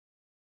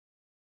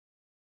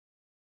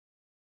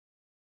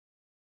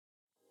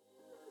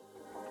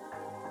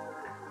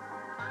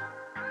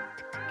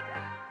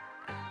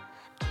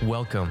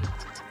Welcome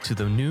to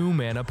the New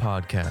Manna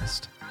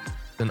Podcast,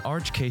 an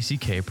Arch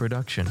KCK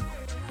production.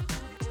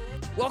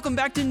 Welcome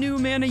back to New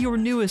Manna, your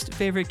newest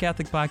favorite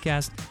Catholic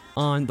podcast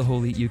on the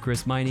Holy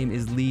Eucharist. My name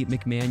is Lee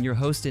McMahon, your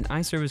host, and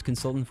I serve as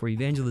consultant for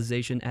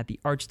evangelization at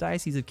the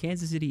Archdiocese of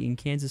Kansas City in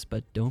Kansas,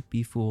 but don't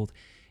be fooled.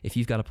 If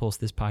you've got a pulse,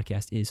 this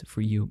podcast is for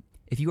you.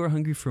 If you are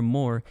hungry for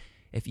more,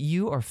 if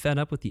you are fed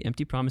up with the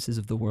empty promises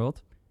of the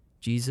world,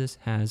 Jesus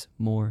has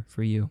more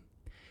for you.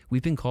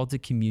 We've been called to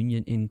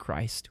communion in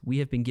Christ. We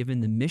have been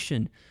given the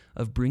mission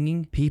of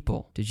bringing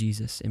people to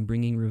Jesus and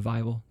bringing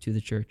revival to the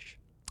church.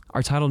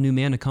 Our title, New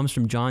Manna, comes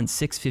from John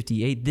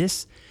 6:58.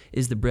 This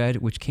is the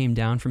bread which came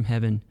down from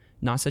heaven,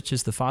 not such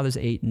as the fathers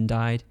ate and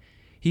died.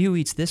 He who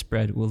eats this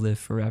bread will live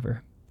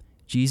forever.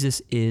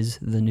 Jesus is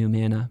the new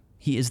manna.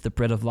 He is the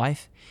bread of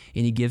life,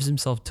 and he gives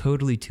himself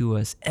totally to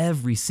us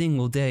every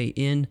single day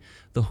in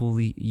the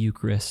Holy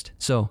Eucharist.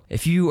 So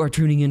if you are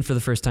tuning in for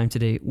the first time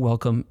today,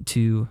 welcome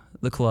to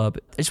the club.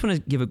 I just want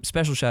to give a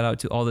special shout out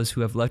to all those who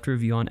have left a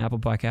review on Apple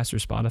Podcasts or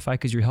Spotify,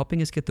 because you're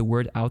helping us get the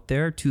word out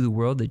there to the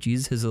world that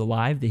Jesus is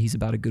alive, that he's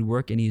about a good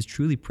work, and he is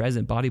truly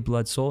present, body,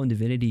 blood, soul, and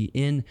divinity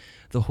in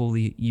the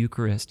Holy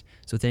Eucharist.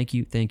 So thank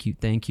you, thank you,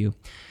 thank you.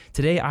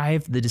 Today, I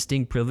have the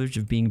distinct privilege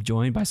of being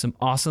joined by some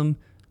awesome,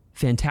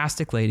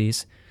 fantastic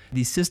ladies,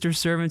 the sister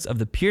servants of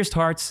the pierced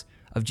hearts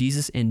of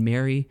Jesus and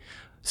Mary,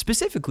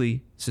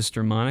 specifically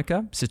Sister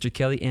Monica, Sister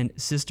Kelly, and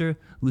Sister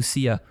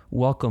Lucia.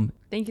 Welcome.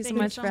 Thank you so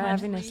much for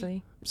having us,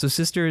 Lee. So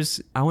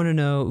sisters, I want to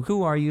know,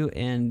 who are you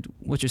and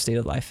what's your state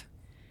of life?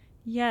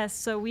 Yes,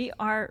 so we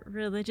are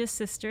religious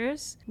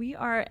sisters. We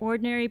are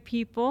ordinary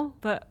people,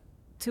 but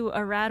to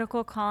a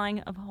radical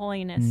calling of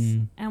holiness.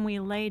 And we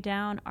lay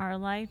down our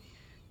life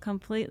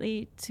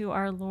completely to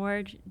our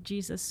Lord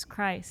Jesus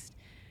Christ.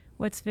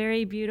 What's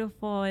very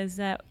beautiful is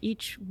that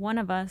each one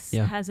of us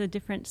has a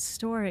different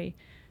story,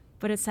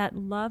 but it's that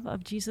love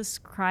of Jesus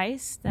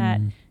Christ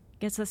that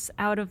gets us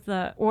out of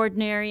the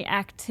ordinary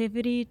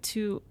activity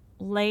to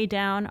lay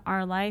down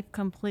our life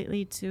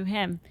completely to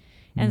him.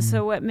 And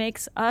so what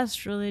makes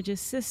us religious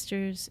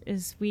sisters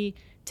is we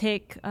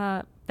take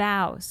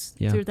vows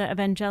through the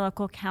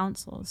evangelical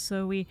councils.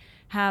 So we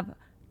have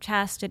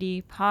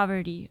chastity,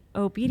 poverty,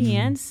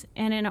 obedience,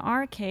 and in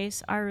our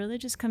case, our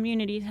religious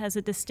community has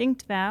a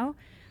distinct vow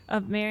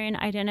of Marian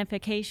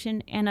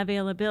identification and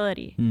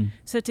availability.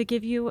 So to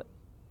give you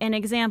an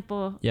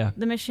example,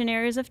 the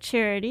Missionaries of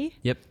Charity,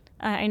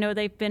 I know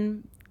they've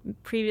been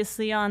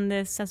previously on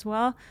this as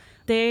well.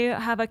 They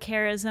have a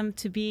charism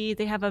to be,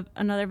 they have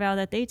another vow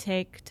that they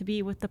take to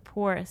be with the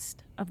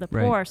poorest of the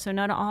poor. So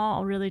not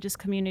all religious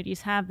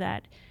communities have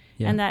that.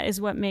 And that is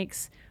what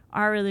makes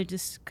our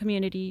religious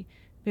community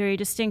very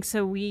distinct.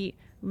 So we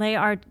lay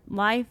our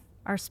life,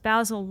 our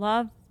spousal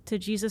love to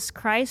Jesus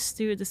Christ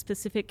through the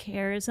specific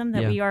charism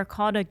that we are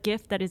called, a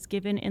gift that is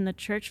given in the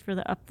church for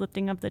the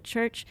uplifting of the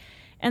church,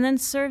 and then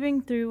serving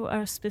through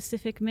a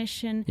specific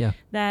mission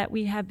that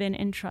we have been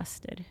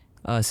entrusted.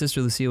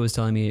 Sister Lucia was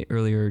telling me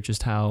earlier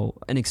just how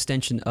an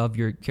extension of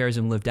your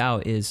charism lived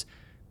out is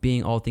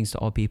being all things to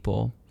all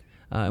people,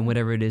 and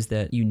whatever it is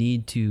that you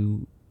need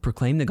to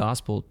proclaim the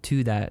gospel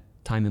to that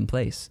time and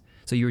place.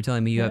 So you were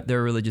telling me there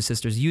are religious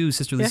sisters. You,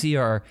 Sister Lucia,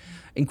 are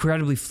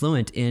incredibly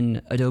fluent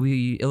in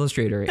Adobe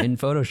Illustrator, in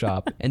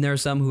Photoshop. And there are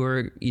some who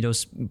are,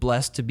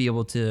 blessed to be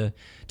able to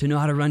know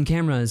how to run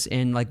cameras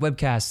and like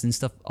webcasts and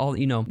stuff.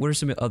 What are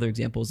some other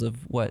examples of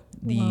what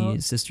the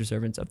sister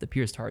servants of the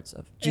pierced hearts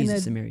of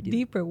Jesus and Mary do? In a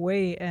deeper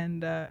way.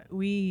 And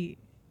we,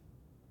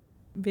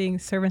 being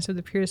servants of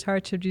the pierced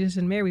hearts of Jesus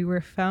and Mary, were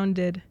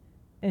founded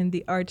in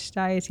the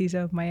Archdiocese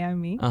of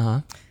Miami,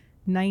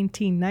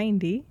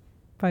 1990.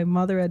 By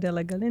Mother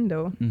Adela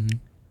Galindo.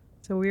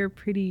 So we're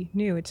pretty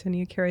new. It's a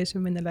new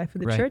charism in the life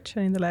of the church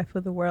and in the life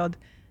of the world.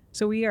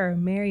 So we are a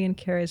Marian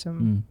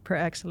charism per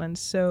excellence.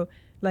 So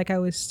like I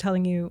was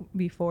telling you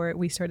before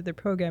we started the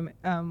program,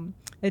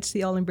 it's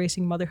the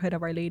all-embracing motherhood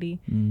of Our Lady.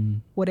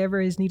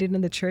 Whatever is needed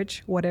in the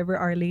church, whatever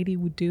Our Lady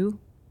would do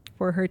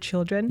for her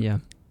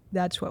children,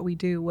 that's what we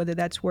do, whether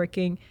that's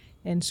working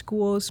in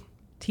schools,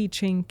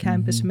 teaching,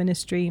 campus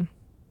ministry,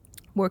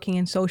 working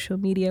in social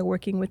media,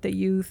 working with the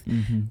youth,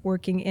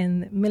 working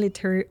in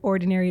military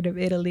ordinariate of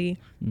Italy.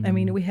 I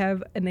mean, we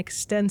have an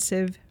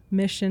extensive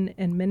mission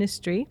and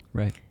ministry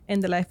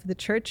in the life of the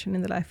church and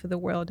in the life of the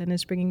world, and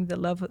is bringing the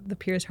love of the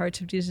pierced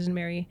hearts of Jesus and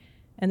Mary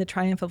and the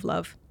triumph of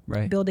love,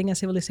 building a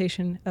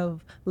civilization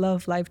of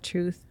love, life,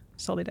 truth,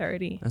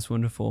 solidarity. That's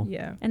wonderful.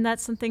 Yeah. And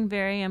that's something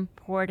very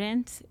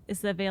important, is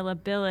the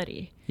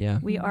availability.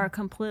 We are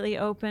completely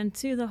open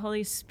to the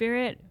Holy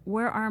Spirit.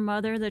 We're our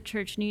mother, the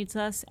church needs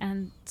us,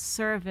 and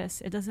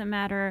service. It doesn't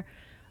matter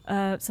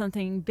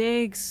something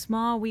big,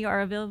 small, we are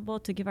available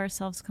to give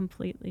ourselves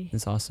completely.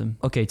 That's awesome.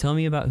 Okay, tell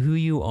me about who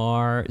you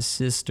are,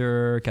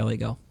 Sister Kelly.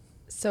 Go.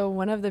 So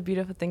one of the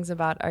beautiful things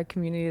about our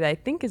community that I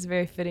think is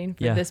very fitting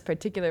for this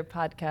particular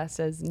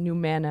podcast as New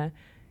Manna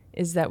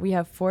is that we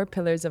have 4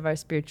 pillars of our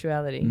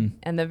spirituality.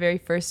 And the very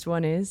first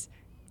one is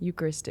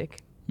Eucharistic.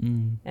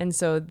 And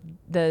so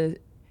the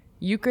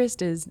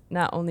Eucharist is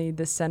not only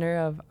the center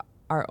of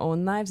our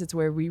own lives, it's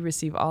where we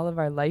receive all of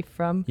our life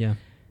from.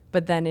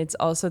 but then it's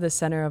also the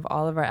center of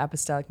all of our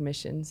apostolic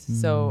missions.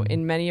 So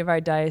in many of our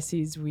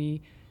dioceses,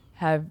 we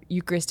have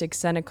Eucharistic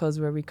cenacles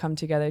where we come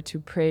together to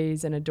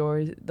praise and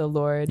adore the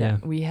Lord. Yeah.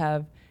 We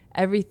have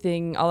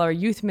everything, all our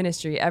youth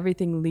ministry,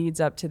 everything leads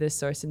up to this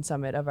source and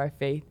summit of our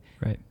faith.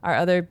 Right. Our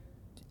other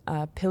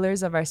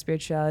pillars of our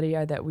spirituality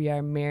are that we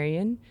are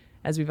Marian,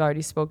 as we've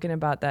already spoken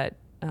about that,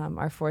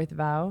 our fourth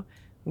vow.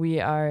 We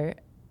are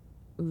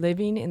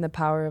living in the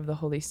power of the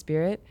Holy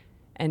Spirit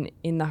and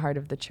in the heart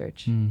of the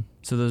church.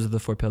 So those are the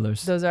 4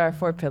 pillars. Those are our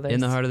 4 pillars.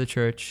 In the heart of the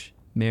church,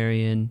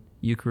 Marian,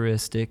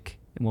 Eucharistic,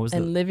 and what was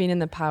and living in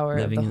the power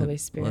of the Holy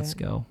Spirit. Let's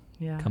go.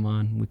 Yeah. Come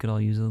on. We could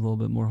all use a little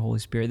bit more Holy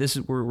Spirit.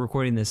 We're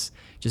recording this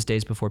just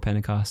days before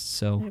Pentecost.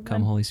 So Amen.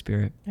 Come Holy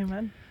Spirit.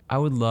 Amen. I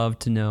would love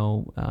to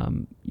know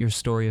your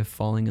story of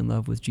falling in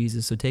love with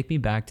Jesus. So take me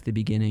back to the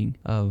beginning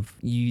of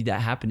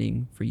that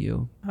happening for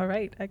you. All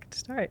right, I can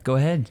start. Go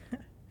ahead.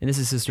 And this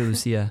is Sister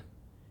Lucia.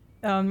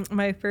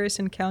 My first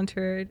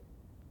encounter,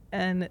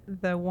 and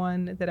the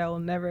one that I will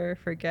never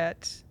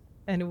forget,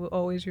 and it will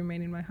always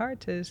remain in my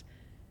heart, is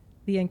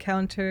the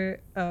encounter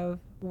of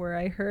where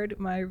I heard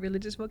my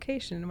religious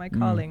vocation, my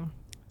calling.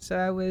 So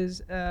I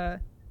was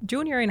a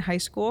junior in high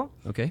school.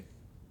 Okay.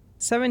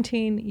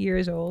 17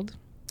 years old,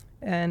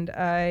 and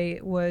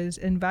I was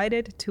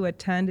invited to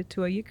attend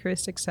to a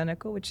Eucharistic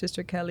cenacle, which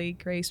Sister Kelly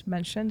Grace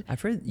mentioned.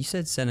 I've heard you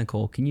said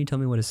cenacle. Can you tell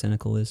me what a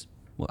cenacle is?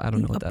 Well, I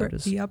don't know what that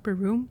is. The upper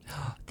room.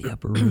 The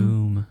upper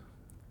room.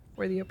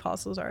 Where the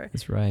apostles are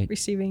That's right.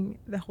 receiving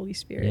the Holy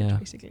Spirit,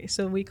 basically.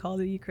 So we call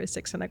it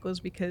Eucharistic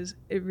cenacles because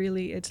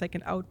it's like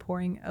an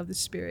outpouring of the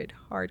Spirit,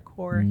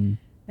 hardcore,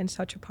 in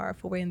such a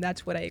powerful way, and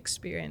that's what I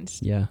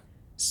experienced. Yeah.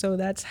 So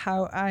that's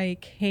how I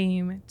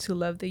came to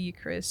love the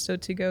Eucharist. So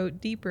to go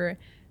deeper,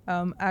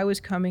 I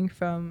was coming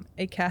from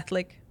a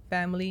Catholic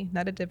family,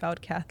 not a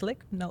devout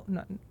Catholic,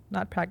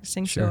 not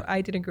practicing. Sure. So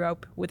I didn't grow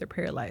up with a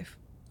prayer life.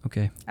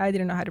 Okay. I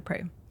didn't know how to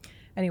pray.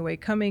 Anyway,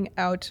 coming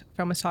out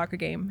from a soccer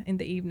game in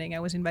the evening, I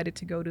was invited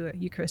to go to a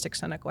Eucharistic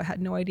cenacle. I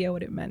had no idea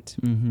what it meant.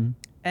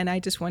 And I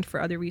just went for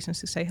other reasons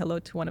to say hello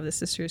to one of the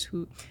sisters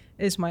who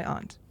is my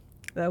aunt.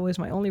 That was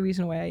my only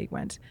reason why I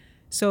went.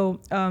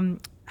 So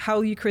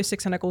how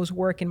Eucharistic cenacles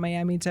work in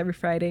Miami, it's every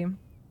Friday.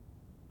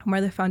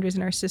 Mother founders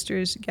and our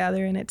sisters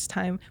gather, and it's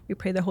time. We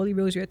pray the Holy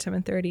Rosary at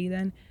 7:30,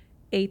 then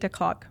 8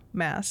 o'clock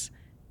Mass,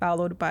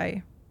 followed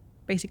by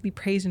basically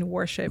praise and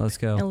worship. Let's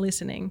go. And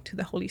listening to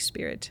the Holy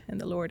Spirit and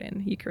the Lord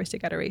in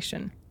Eucharistic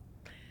adoration.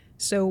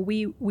 So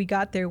we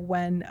got there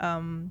when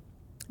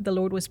the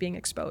Lord was being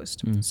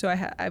exposed. So I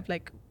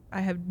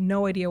have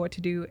no idea what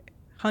to do.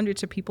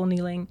 Hundreds of people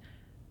kneeling,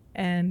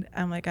 and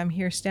I'm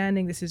here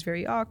standing. This is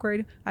very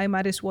awkward. I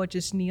might as well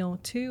just kneel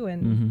too,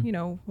 and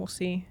we'll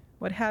see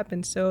what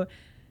happens. So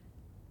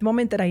the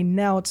moment that I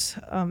knelt,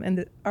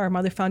 and our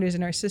mother founders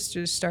and our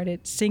sisters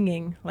started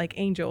singing like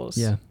angels.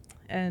 Yeah.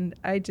 And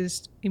I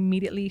just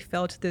immediately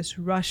felt this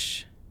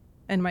rush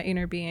in my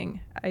inner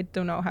being. I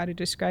don't know how to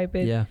describe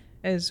it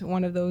as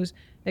one of those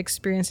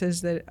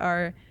experiences that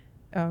are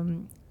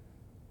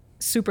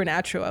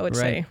supernatural, I would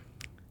say.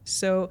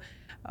 So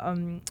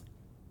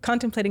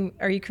contemplating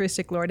our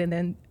Eucharistic Lord, and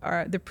then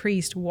the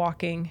priest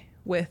walking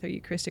with our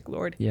Eucharistic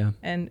Lord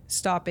and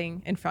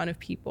stopping in front of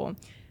people.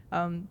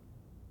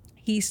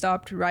 He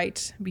stopped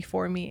right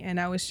before me, and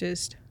I was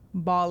just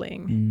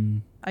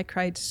bawling. I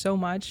cried so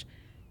much.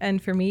 And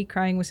for me,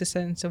 crying was a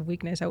sense of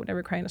weakness. I would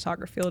never cry in a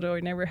soccer field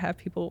or never have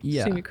people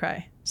see me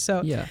cry.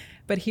 So,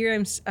 but here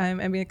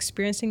I'm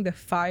experiencing the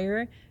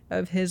fire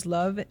of His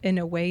love in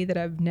a way that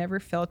I've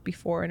never felt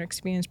before and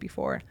experienced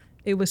before.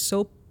 It was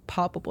so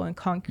palpable and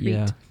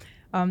concrete.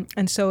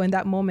 And so in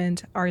that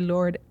moment, our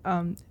Lord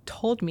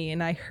told me,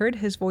 and I heard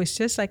His voice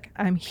just like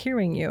I'm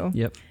hearing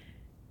you.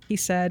 He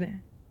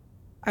said,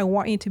 I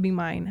want you to be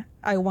mine.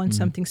 I want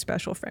something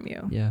special from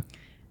you.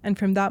 And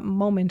from that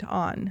moment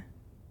on,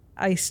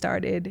 I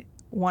started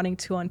wanting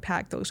to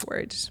unpack those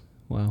words.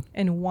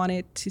 And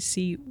wanted to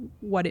see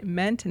what it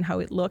meant and how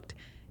it looked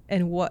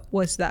and what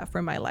was that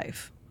for my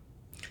life.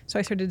 So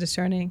I started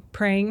discerning,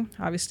 praying,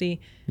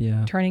 obviously,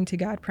 turning to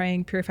God,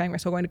 praying, purifying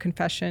myself, going to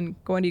confession,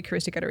 going to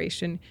Eucharistic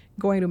adoration,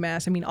 going to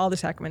Mass. all the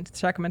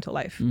sacramental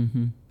life,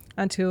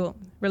 until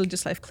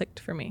religious life clicked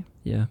for me.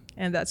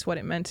 And that's what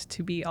it meant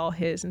to be all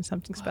His and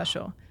something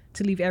special,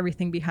 to leave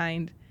everything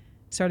behind,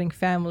 starting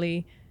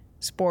family,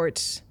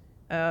 sports,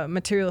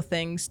 material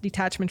things,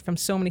 detachment from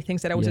so many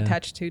things that I was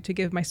attached to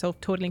give myself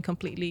totally and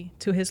completely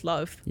to His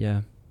love.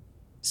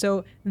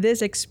 So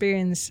this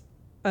experience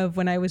of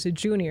when I was a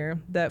junior,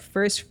 the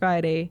first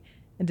Friday,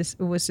 and this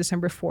was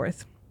December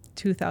 4th,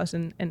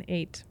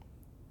 2008.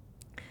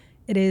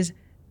 It is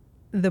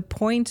the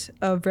point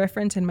of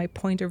reference and my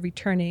point of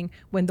returning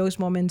when those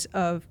moments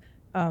of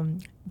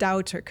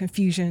doubt or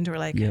confusion or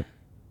like,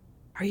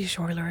 are you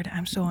sure, Lord?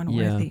 I'm so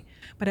unworthy.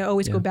 But I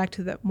always go back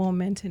to that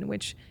moment in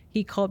which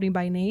He called me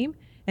by name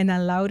and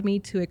allowed me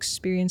to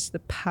experience the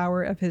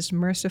power of His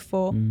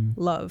merciful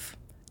love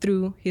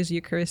through His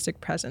Eucharistic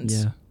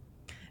presence.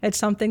 It's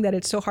something that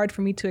it's so hard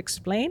for me to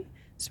explain,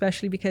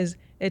 especially because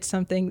it's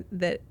something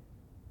that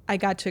I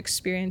got to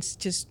experience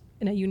just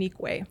in a unique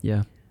way.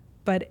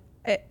 But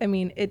I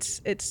mean,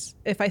 it's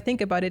if I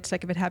think about it, it's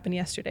like if it happened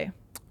yesterday.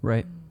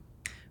 Right.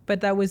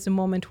 But that was the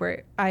moment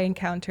where I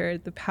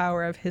encountered the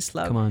power of his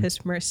love,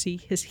 his mercy,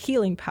 his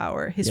healing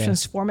power, his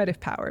transformative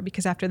power.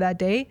 Because after that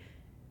day,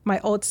 my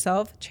old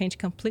self changed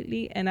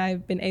completely, and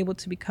I've been able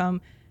to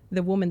become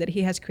the woman that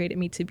he has created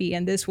me to be.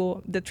 And the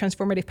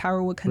transformative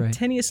power will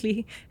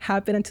continuously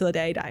happen until the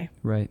day I die.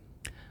 Right.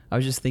 I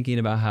was just thinking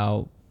about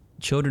how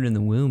children in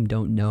the womb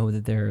don't know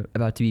that they're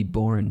about to be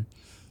born,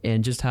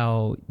 and just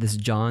how this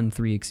John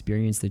 3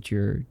 experience that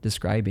you're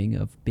describing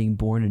of being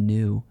born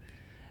anew,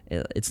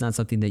 it's not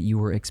something that you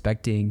were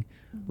expecting,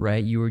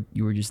 right? You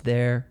were just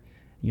there,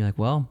 and you're like,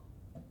 well,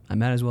 I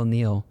might as well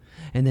kneel.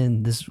 And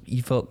then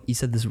you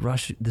said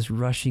this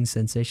rushing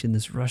sensation,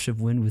 this rush of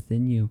wind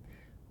within you.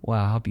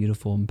 Wow, how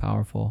beautiful and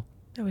powerful.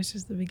 That was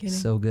just the beginning.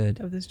 So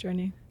good. Of this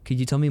journey. Could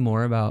you tell me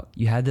more about,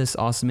 you had this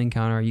awesome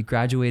encounter, you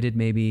graduated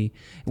maybe.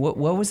 What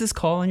was this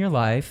call in your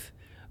life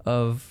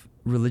of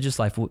religious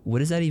life? What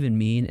does that even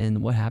mean,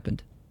 and what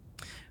happened?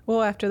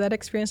 Well, after that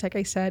experience, like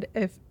I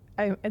said,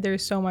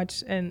 there's so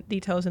much in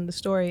details in the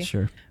story.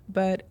 Sure.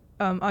 But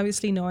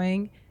obviously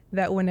knowing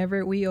that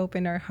whenever we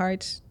open our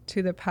hearts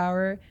to the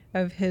power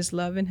of his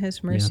love and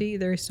his mercy,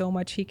 there's so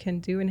much he can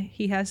do, and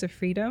he has the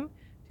freedom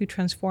to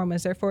transform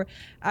us. Therefore,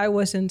 I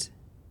wasn't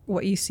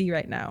what you see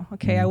right now.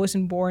 Okay. I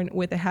wasn't born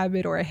with a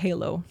habit or a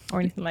halo or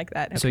anything like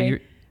that. Okay. So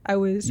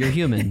you're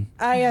human.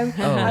 I am.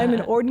 I'm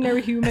an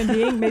ordinary human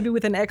being, maybe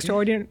with an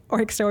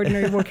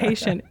extraordinary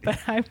vocation, but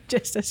I'm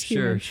just as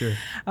human. Sure.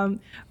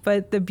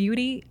 But the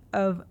beauty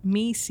of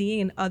me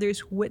seeing and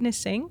others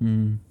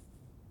witnessing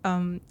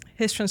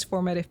his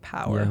transformative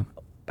power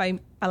by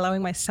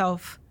allowing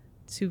myself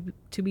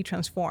to be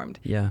transformed.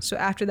 Yeah. So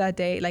after that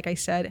day, like I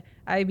said,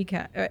 I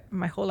became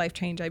my whole life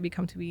changed. I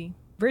become to be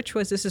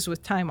virtuous. This is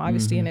with time,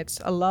 obviously, and it's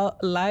a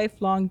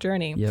lifelong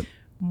journey. Yep.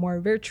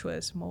 More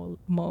virtuous, more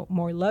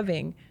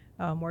loving,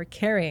 more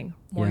caring,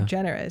 more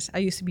generous. I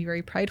used to be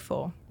very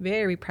prideful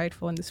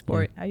in the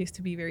sport. I used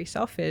to be very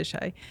selfish.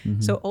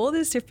 So all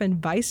these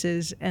different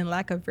vices and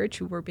lack of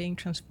virtue were being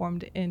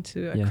transformed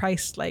into a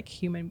Christ-like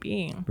human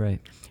being. Right.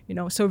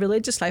 So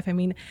religious life, I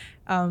mean,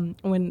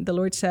 when the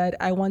Lord said,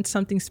 I want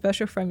something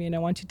special from you and I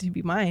want you to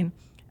be mine,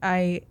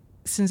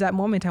 since that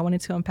moment, I wanted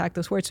to unpack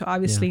those words. So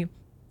obviously,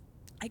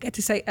 I get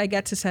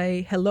to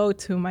say hello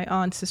to my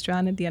aunt, Sister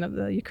Anne, at the end of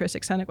the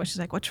Eucharistic Sunday, when she's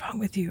like, what's wrong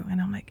with you?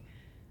 And I'm like,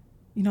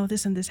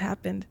 this and this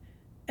happened.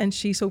 And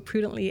she so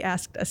prudently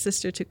asked a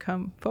sister to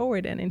come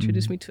forward and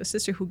introduce me to a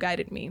sister who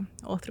guided me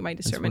all through my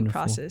discernment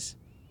process.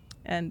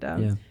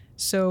 And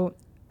so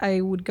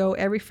I would go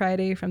every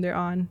Friday from there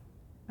on.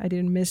 I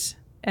didn't miss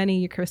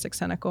any Eucharistic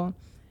Cenacle.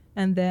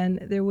 And then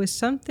there was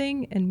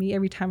something in me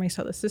every time I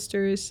saw the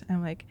sisters.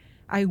 I'm like,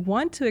 I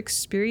want to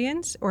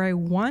experience, or I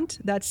want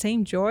that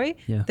same joy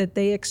that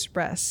they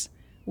express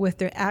with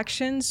their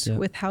actions,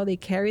 with how they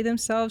carry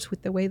themselves,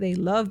 with the way they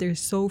love. They're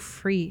so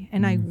free,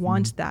 and I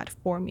want that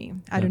for me.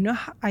 I don't know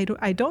how,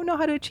 I don't know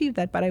how to achieve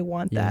that, but I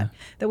want that.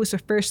 That was the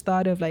first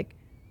thought of like,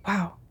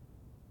 wow,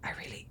 I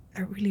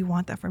really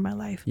want that for my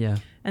life. Yeah.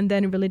 And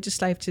then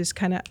religious life just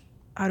kind of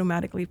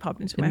automatically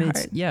popped into my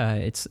heart. Yeah,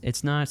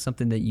 it's not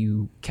something that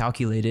you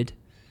calculated.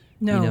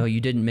 No. You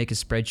didn't make a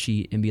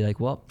spreadsheet and be like,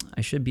 well, I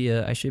should be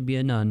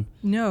a nun.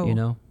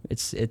 No.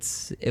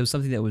 It was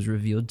something that was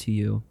revealed to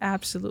you.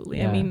 Absolutely.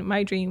 Yeah. I mean,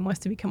 my dream was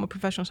to become a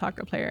professional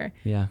soccer player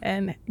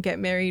and get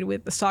married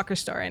with a soccer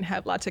star and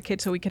have lots of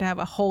kids so we could have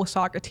a whole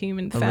soccer team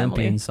in the family.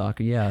 Olympian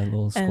soccer, a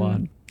little squad.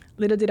 And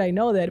little did I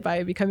know that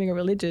by becoming a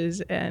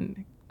religious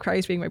and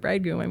Christ being my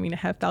bridegroom, I mean, I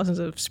have thousands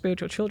of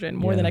spiritual children,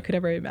 more than I could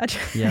ever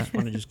imagine. Yeah, I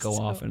want to just go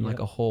off in like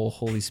a whole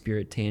Holy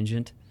Spirit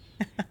tangent.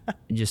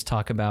 And just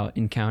talk about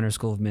Encounter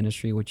School of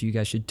Ministry, which you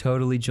guys should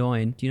totally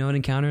join. Do you know what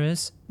Encounter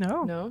is?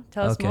 No.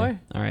 Tell us more.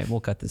 All right,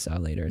 we'll cut this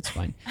out later. It's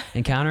fine.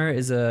 Encounter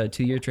is a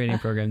 2-year training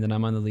program that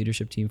I'm on the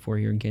leadership team for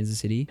here in Kansas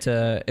City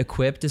to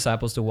equip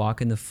disciples to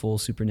walk in the full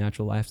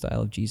supernatural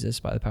lifestyle of Jesus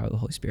by the power of the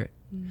Holy Spirit.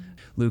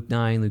 Luke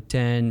 9, Luke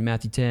 10,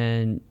 Matthew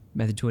 10,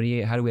 Matthew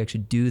 28. How do we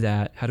actually do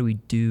that? How do we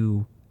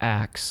do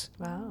Acts?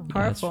 Wow.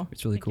 Powerful.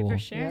 It's really cool.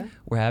 Thank you for sharing.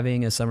 We're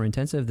having a summer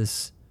intensive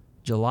this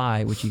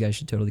July, which you guys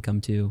should totally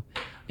come to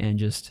and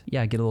just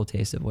get a little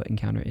taste of what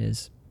Encounter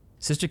is.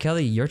 Sister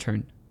Kelly, your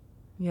turn.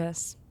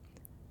 Yes.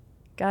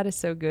 God is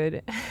so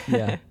good.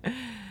 Yeah.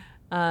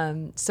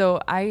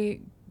 So I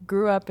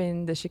grew up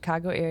in the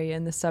Chicago area,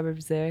 in the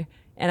suburbs there,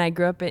 and I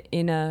grew up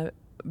in a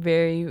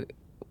very,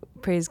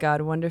 praise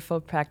God,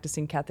 wonderful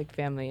practicing Catholic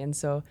family. And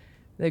so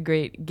the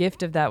great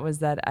gift of that was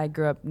that I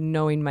grew up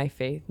knowing my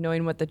faith,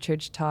 knowing what the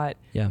church taught,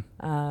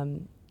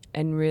 and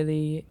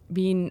really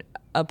being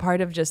a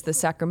part of just the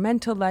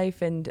sacramental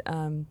life,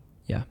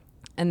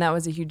 and that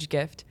was a huge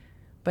gift.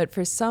 But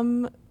for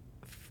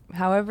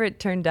however it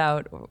turned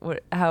out,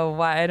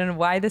 why I don't know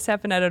why this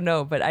happened, I don't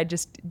know, but I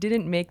just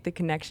didn't make the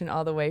connection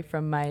all the way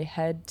from my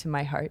head to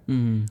my heart.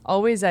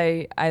 Always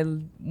I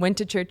went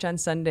to church on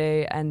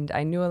Sunday and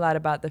I knew a lot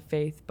about the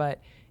faith, but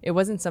it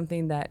wasn't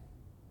something that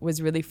was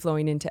really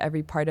flowing into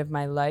every part of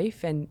my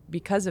life. And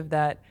because of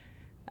that,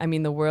 I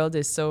mean, the world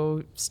is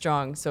so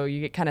strong, so you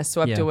get kind of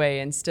swept Yeah. away,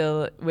 and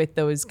still with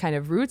those kind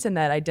of roots and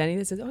that identity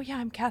that says, oh yeah,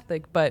 I'm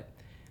Catholic, but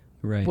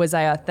Right. was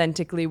I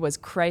authentically, was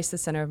Christ the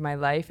center of my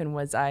life, and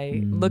was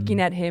I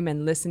looking at him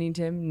and listening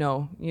to him?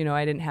 No,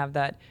 I didn't have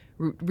that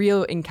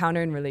real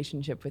encounter and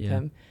relationship with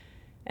him.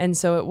 And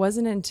so it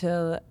wasn't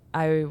until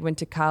I went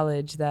to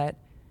college that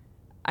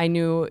I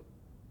knew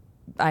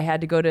I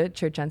had to go to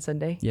church on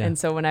Sunday. Yeah. And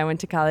so when I went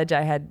to college,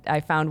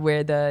 I found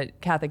where the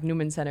Catholic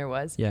Newman Center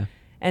was. Yeah.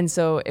 And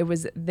so it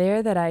was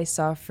there that I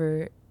saw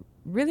for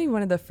really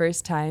one of the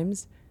first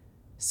times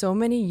so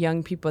many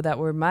young people that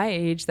were my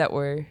age, that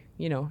were,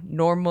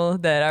 normal,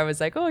 that I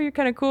was like, oh, you're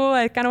kind of cool.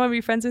 I kind of want to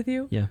be friends with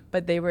you. Yeah.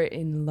 But they were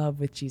in love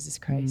with Jesus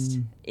Christ,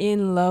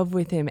 in love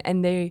with him.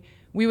 And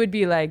we would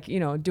be like,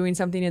 doing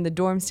something in the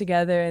dorms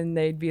together, and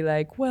they'd be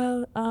like,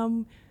 well,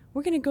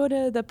 we're going to go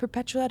to the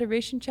Perpetual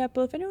Adoration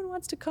Chapel. If anyone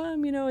wants to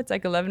come, it's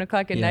like 11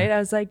 o'clock at night. I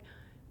was like,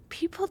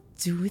 people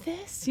do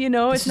this,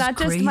 it's not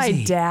just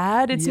my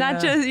dad. It's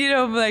not just,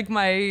 like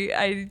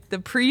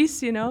the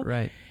priest,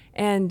 Right.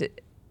 And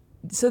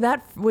so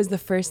that was the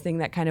first thing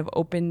that kind of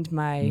opened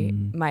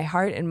my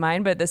heart and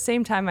mind. But at the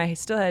same time, I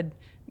still had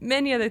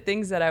many other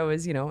things that I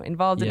was,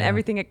 involved in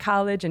everything at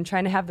college and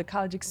trying to have the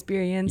college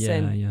experience.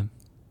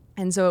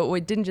 And so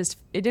it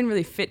didn't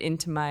really fit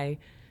into my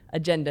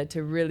agenda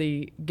to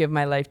really give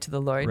my life to the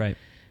Lord. Right.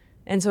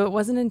 And so it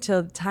wasn't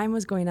until time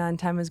was going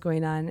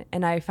on,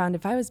 and I found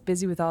if I was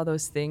busy with all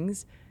those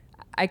things,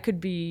 I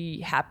could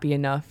be happy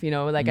enough,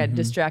 I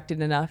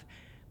distracted enough.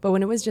 But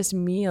when it was just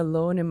me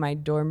alone in my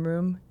dorm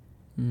room,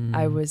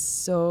 I was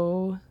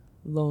so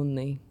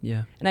lonely.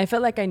 Yeah. And I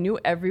felt like I knew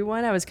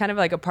everyone. I was kind of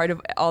like a part of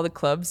all the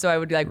clubs. So I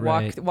would like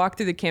walk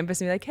through the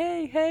campus and be like,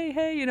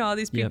 hey, all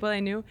these people I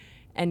knew.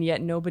 And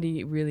yet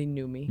nobody really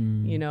knew me,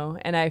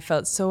 and I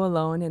felt so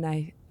alone. And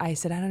I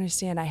said, I don't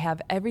understand. I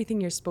have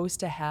everything you're supposed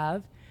to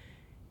have.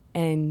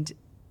 And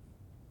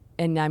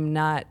I'm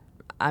not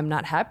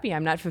happy.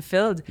 I'm not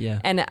fulfilled. Yeah.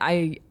 And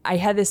I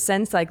had this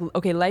sense like,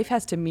 okay, life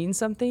has to mean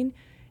something.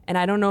 And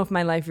I don't know if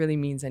my life really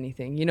means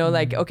anything,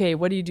 like, okay,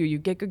 what do? You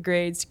get good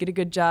grades, get a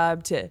good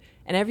job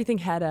and everything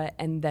had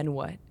and then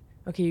what?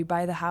 Okay, you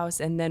buy the house,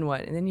 and then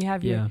what? And then you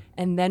have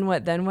and then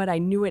what? I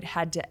knew it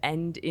had to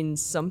end in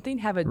something,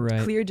 have a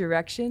clear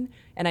direction.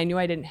 And I knew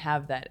I didn't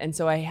have that. And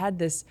so I had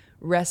this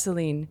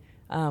wrestling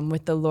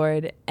with the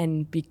Lord.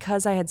 And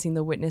because I had seen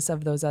the witness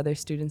of those other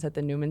students at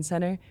the Newman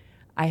Center,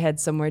 I had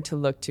somewhere to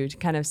look to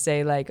kind of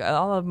say, like,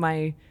 all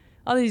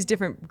these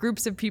different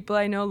groups of people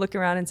I know, look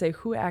around and say,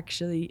 who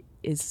actually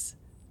is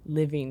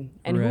living,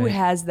 and who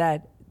has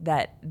that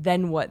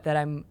then what that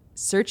I'm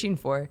searching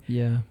for.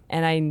 Yeah.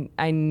 And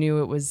I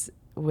knew it was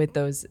with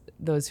those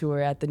who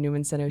were at the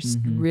Newman Center,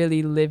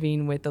 really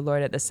living with the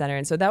Lord at the center.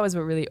 And so that was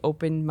what really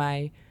opened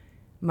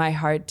my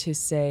heart to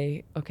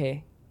say,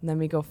 okay, let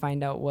me go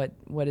find out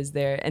what is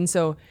there. And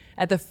so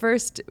at the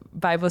first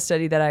Bible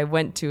study that I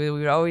went to, I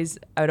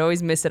would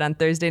always miss it on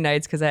Thursday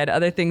nights because I had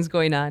other things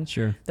going on.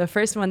 Sure. The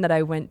first one that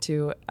I went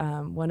to,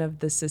 one of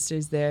the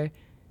sisters there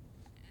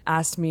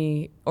asked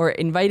me, or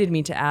invited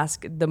me to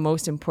ask the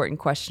most important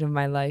question of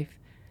my life,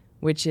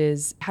 which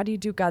is, how do you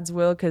do God's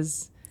will?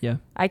 Because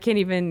I can't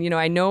even,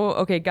 I know,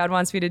 okay, God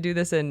wants me to do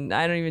this and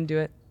I don't even do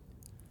it.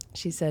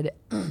 She said,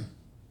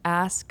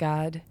 ask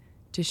God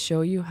to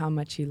show you how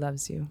much he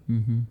loves you.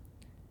 Mm-hmm.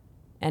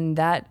 And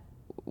that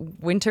first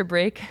winter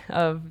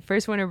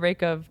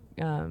break of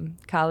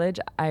college,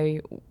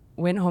 I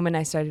went home and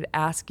I started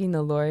asking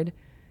the Lord,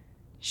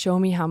 show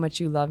me how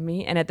much you love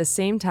me. And at the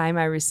same time,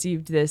 I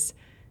received this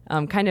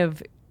kind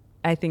of,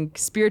 I think,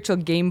 spiritual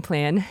game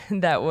plan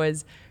that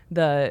was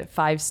the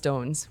 5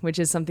 stones, which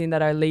is something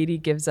that Our Lady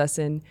gives us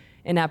in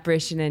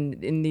apparition.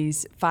 And in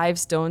these 5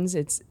 stones,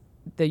 it's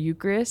the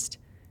Eucharist,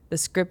 the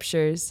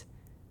scriptures,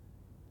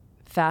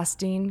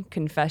 fasting,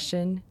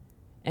 confession,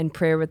 and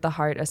prayer with the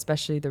heart,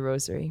 especially the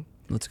rosary.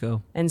 Let's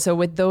go. And so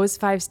with those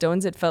 5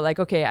 stones, it felt like,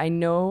 okay, I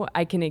know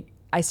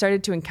I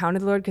started to encounter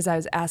the Lord because I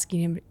was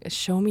asking him,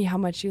 show me how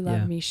much you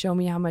love me, show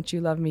me how much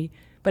you love me.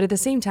 But at the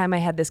same time, I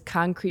had this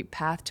concrete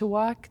path to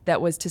walk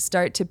that was to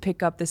start to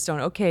pick up the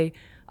stone. Okay,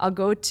 I'll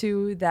go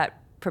to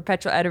that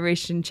Perpetual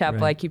Adoration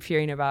Chapel I keep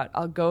hearing about.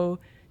 I'll go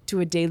to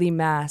a daily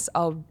mass.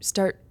 I'll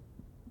start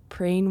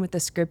praying with the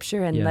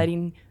scripture and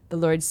letting the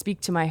Lord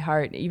speak to my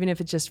heart, even if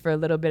it's just for a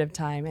little bit of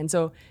time. And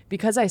so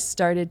because I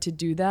started to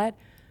do that,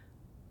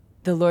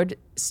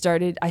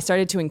 I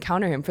started to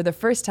encounter him for the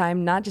first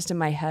time, not just in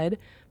my head,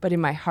 but in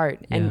my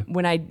heart. And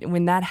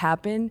when that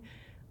happened,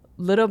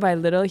 little by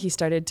little, he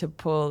started to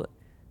pull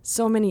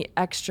so many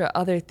extra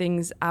other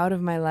things out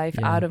of my life,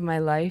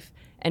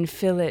 and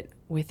fill it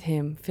with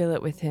him.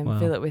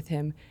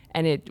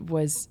 And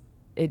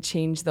it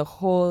changed the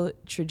whole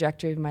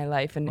trajectory of my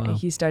life. And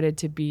he started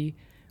to be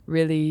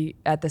really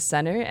at the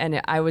center.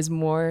 And I was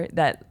more,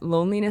 that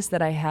loneliness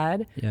that I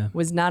had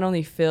was not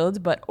only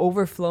filled, but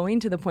overflowing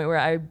to the point where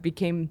I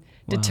became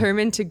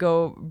determined to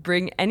go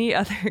bring any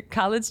other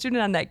college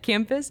student on that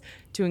campus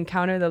to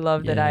encounter the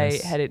love that I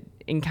had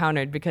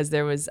encountered,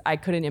 because I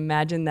couldn't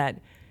imagine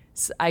that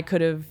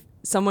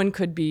someone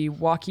could be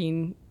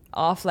walking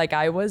off like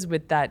I was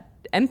with that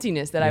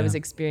emptiness that I was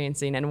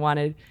experiencing, and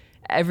wanted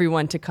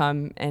everyone to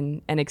come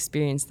and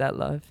experience that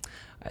love.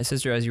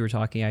 Sister, as you were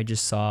talking, I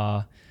just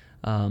saw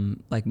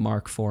like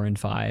Mark 4 and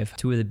 5,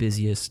 2 of the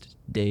busiest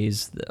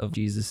days of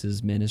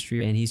Jesus's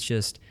ministry, and he's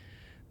just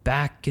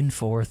back and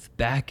forth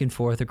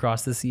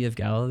across the Sea of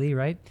Galilee,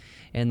 right?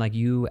 And like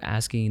you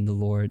asking the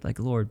Lord, like,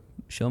 Lord,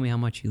 show me how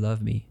much you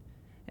love me.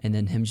 And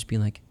then him just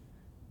being like,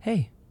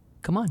 hey,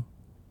 come on,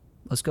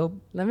 let's go.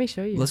 Let me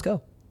show you. Let's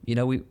go. You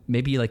know,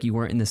 maybe like you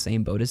weren't in the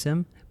same boat as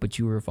him, but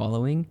you were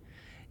following,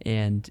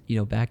 and, you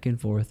know, back and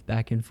forth.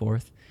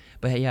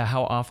 But yeah,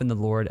 how often the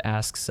Lord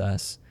asks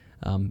us,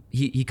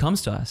 he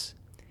comes to us.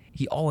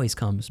 He always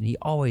comes, and he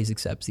always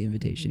accepts the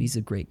invitation. He's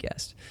a great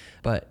guest.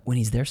 But when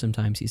he's there,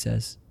 sometimes he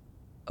says,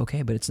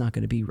 okay, but it's not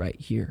going to be right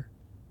here.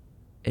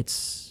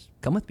 It's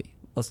come with me.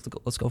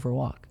 Let's go for a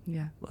walk.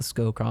 Yeah. Let's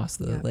go across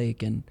the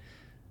lake. And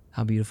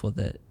how beautiful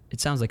that it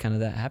sounds like kind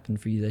of that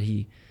happened for you, that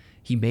he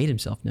made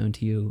himself known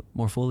to you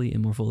more fully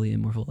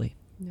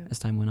as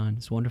time went on.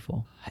 It's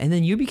wonderful. And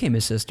then you became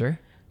his sister.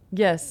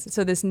 Yes.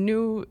 So this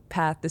new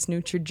path, this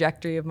new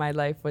trajectory of my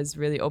life was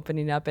really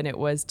opening up, and it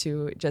was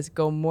to just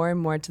go more and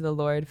more to the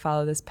Lord,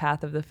 follow this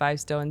path of the 5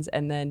 stones,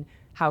 and then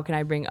how can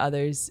I bring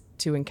others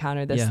to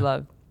encounter this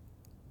love?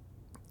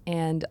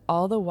 And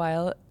all the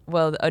while,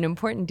 well, an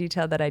important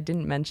detail that I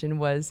didn't mention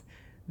was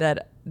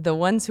that the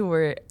ones who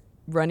were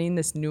running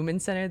this Newman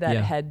Center that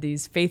had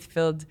these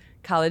faith-filled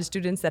college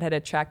students that had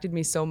attracted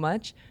me so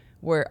much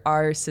were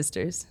our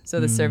sisters. So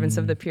the servants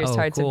of the pierced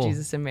hearts of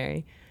Jesus and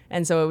Mary.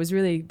 And so it was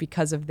really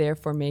because of their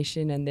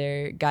formation and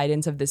their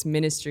guidance of this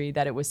ministry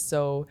that it was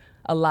so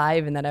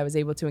alive, and that I was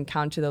able to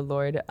encounter the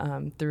Lord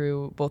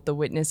through both the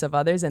witness of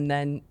others and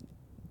then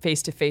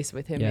face to face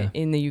with him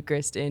in the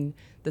Eucharist, in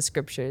the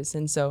scriptures.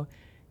 And so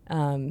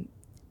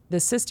the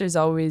sisters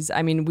always,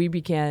 I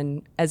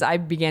mean, as I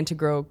began to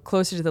grow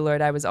closer to the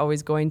Lord, I was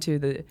always going to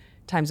the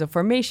times of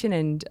formation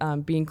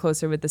and being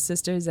closer with the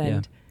sisters,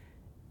 and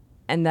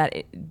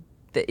that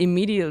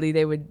immediately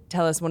they would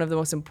tell us one of the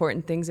most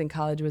important things in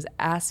college was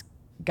ask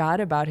God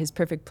about his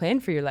perfect plan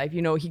for your life.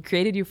 You know, he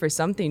created you for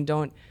something.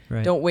 Don't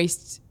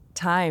waste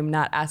time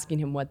not asking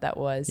him what that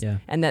was,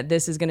 and that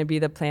this is going to be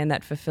the plan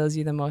that fulfills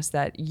you the most,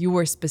 that you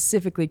were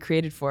specifically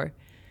created for.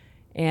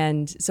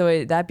 And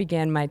so that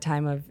began my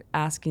time of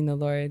asking the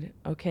Lord,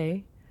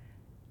 okay,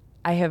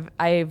 I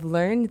have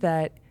learned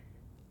that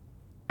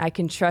I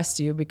can trust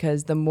you,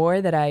 because the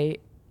more that I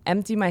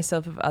empty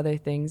myself of other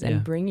things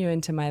and bring you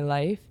into my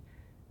life,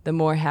 the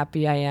more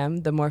happy I am,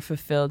 the more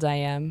fulfilled I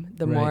am,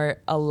 the more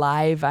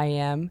alive I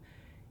am.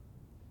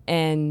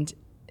 And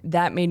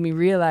that made me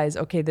realize,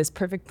 okay, this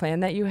perfect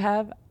plan that you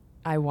have,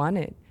 I want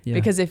it. Yeah.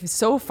 Because if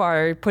so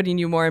far putting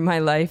you more in my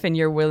life and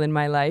your will in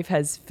my life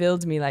has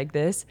filled me like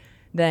this,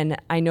 then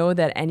I know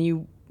that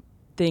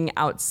anything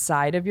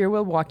outside of your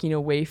will, walking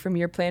away from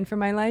your plan for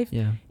my life,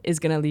 is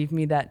going to leave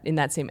me in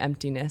that same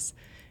emptiness.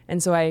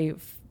 And so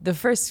the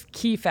first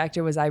key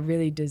factor was I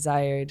really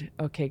desired,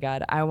 okay,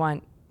 God, I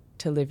want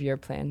to live your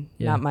plan,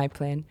 not my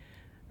plan.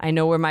 I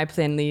know where my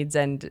plan leads,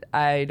 and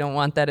I don't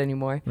want that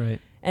anymore. Right.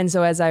 And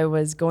so as I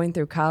was going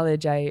through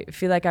college, I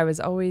feel like I was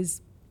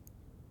always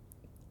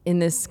in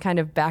this kind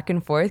of back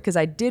and forth, because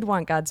I did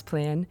want God's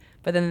plan,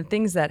 but then the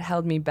things that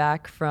held me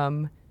back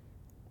from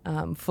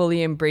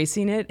fully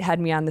embracing it had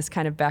me on this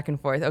kind of back and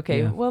forth.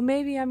 Okay, well,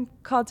 maybe I'm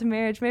called to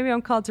marriage. Maybe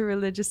I'm called to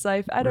religious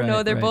life. I don't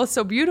know. They're both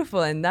so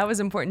beautiful. And that was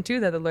important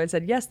too, that the Lord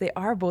said, yes, they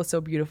are both so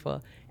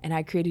beautiful. And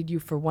I created you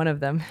for one of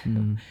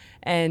them.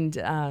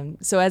 And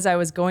so as I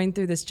was going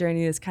through this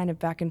journey, this kind of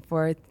back and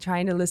forth,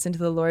 trying to listen to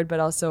the Lord, but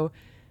also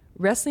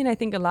wrestling, I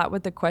think, a lot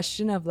with the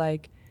question of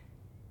like,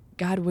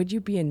 God, would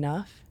you be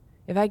enough?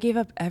 If I gave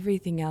up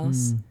everything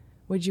else,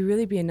 would you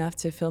really be enough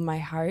to fill my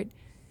heart?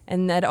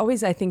 And that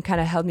always, I think,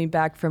 kind of held me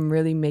back from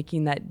really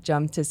making that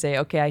jump to say,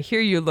 okay, I hear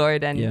you,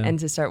 Lord, and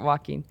to start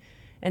walking.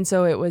 And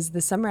so it was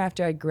the summer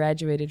after I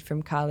graduated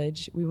from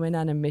college, we went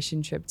on a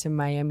mission trip to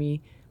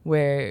Miami,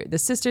 where the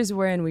sisters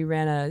were, and we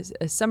ran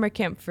a summer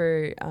camp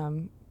for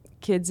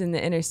kids in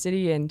the inner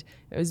city, and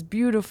it was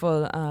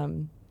beautiful,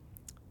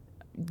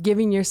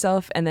 giving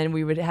yourself, and then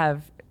we would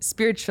have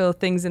spiritual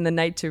things in the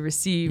night to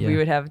receive. We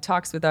would have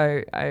talks with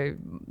our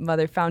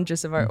mother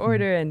foundress of our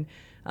order,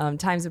 and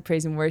times of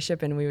praise and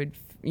worship, and we would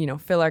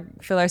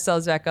fill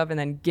ourselves back up and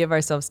then give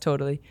ourselves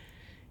totally.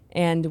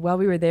 And while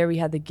we were there, we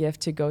had the gift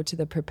to go to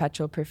the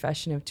perpetual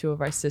profession of 2 of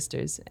our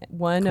sisters,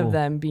 one of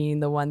them being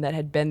the one that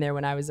had been there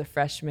when I was a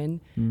freshman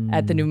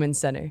at the Newman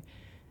Center.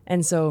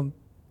 And so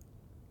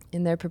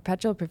in their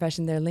perpetual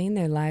profession, they're laying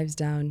their lives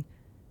down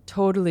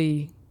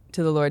totally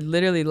to the Lord,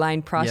 literally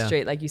lying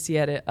prostrate like you see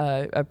at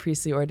a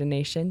priestly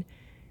ordination.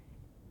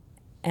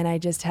 And I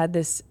just had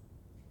this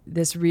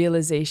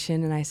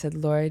realization, and I said,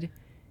 Lord,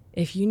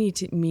 if you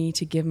need me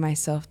to give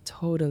myself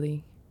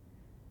totally,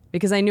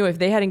 because I knew if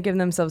they hadn't given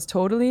themselves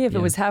totally, if it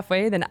was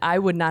halfway, then I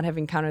would not have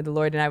encountered the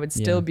Lord, and I would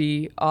still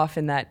be off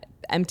in that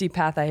empty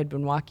path I had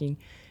been walking.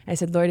 I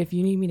said, Lord, if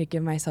you need me to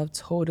give myself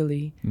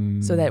totally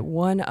so that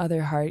one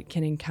other heart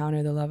can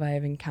encounter the love I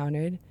have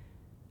encountered,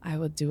 I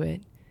will do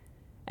it.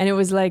 And it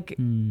was like,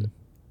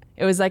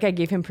 it was like I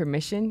gave him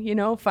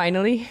permission,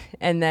 finally,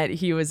 and that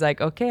he was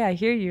like, okay, I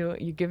hear you.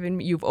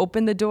 You've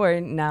opened the door.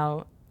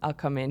 Now I'll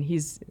come in.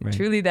 He's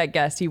truly that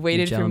guest. He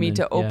waited for me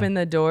to open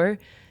the door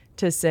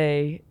to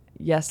say,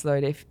 yes,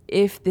 Lord,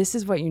 if this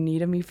is what you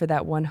need of me for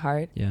that one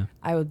heart,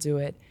 I will do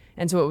it.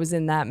 And so it was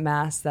in that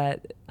Mass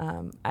that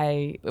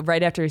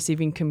right after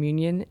receiving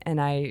communion, and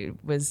I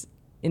was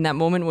in that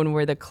moment when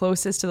we're the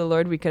closest to the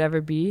Lord we could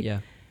ever be.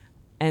 Yeah.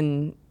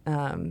 And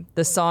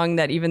the song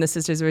that even the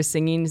sisters were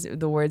singing,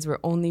 the words were,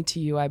 only to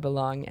you I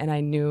belong. And I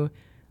knew,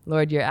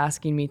 Lord, you're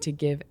asking me to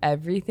give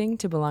everything,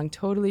 to belong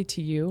totally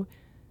to you,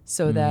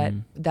 so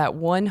that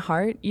one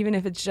heart, even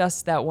if it's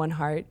just that one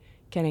heart,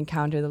 can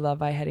encounter the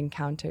love I had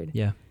encountered.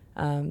 Yeah.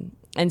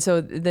 And so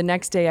the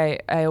next day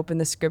I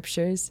opened the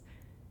scriptures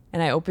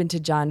and I opened to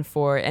John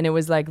 4, and it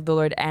was like the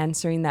Lord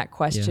answering that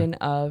question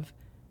of,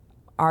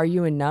 are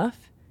you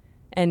enough?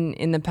 And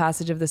in the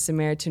passage of the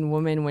Samaritan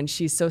woman, when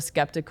she's so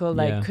skeptical,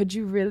 like, could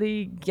you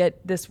really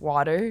get this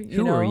water?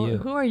 Who are you?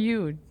 Who are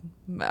you?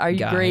 Are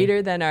you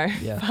greater than our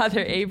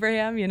father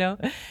Abraham?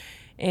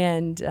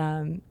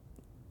 And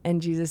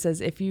Jesus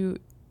says, if you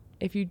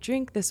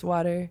drink this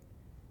water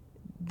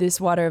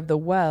of the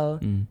well,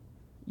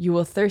 you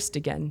will thirst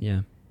again.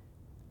 Yeah.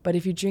 But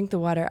if you drink the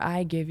water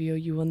I give you,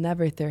 you will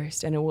never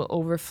thirst, and it will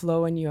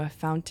overflow in you a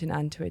fountain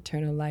unto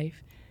eternal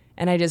life.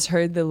 And I just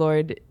heard the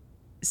Lord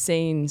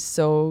saying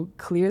so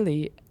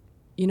clearly,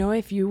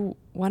 if you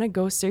want to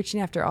go searching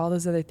after all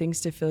those other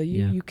things to fill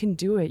you, you can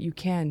do it, you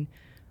can,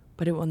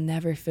 but it will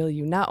never fill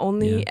you. Not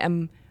only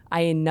am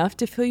I enough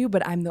to fill you,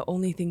 but I'm the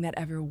only thing that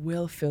ever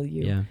will fill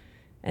you. Yeah.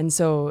 And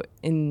so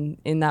in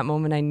that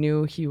moment, I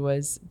knew he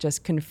was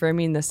just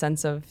confirming the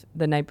sense of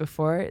the night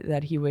before,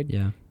 that he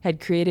had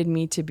created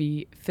me to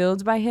be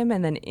filled by him,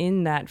 and then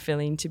in that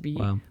filling to be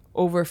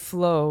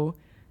overflow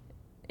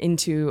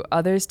into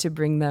others to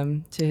bring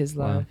them to his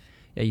love. Wow.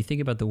 Yeah, you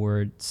think about the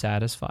word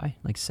satisfy,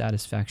 like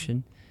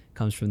satisfaction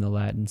comes from the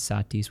Latin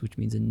satis, which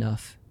means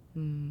enough,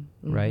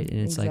 right? And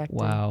it's like,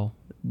 wow,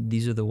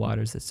 these are the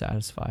waters that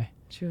satisfy.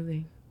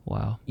 Truly.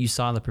 Wow. You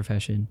saw the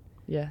profession.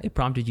 Yeah. It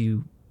prompted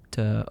you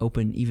to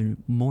open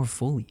even more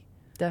fully.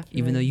 Definitely.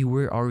 Even though you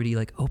were already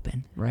like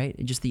open, right?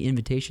 And just the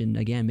invitation,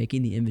 again,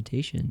 making the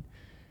invitation,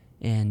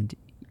 and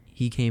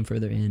he came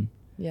further in.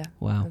 Yeah.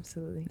 Wow.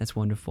 Absolutely. That's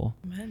wonderful.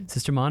 Amen.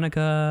 Sister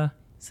Monica.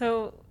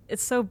 So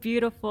it's so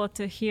beautiful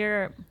to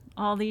hear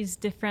all these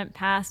different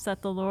paths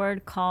that the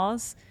Lord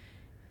calls.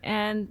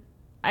 And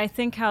I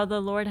think how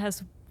the Lord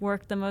has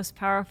worked the most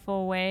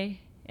powerful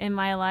way in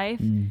my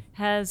life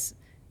has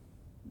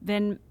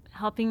been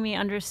helping me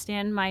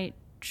understand my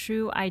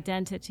true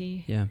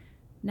identity. Yeah.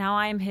 Now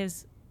I'm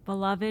his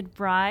beloved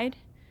bride,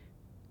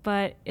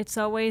 but it's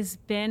always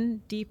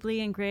been deeply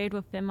engraved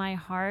within my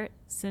heart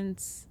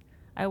since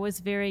I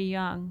was very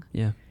young.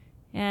 Yeah.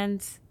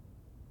 And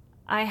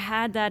I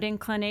had that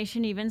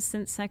inclination even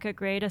since second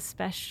grade, a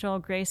special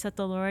grace that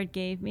the Lord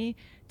gave me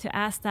to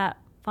ask that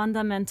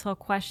fundamental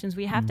questions.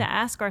 We have to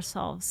ask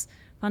ourselves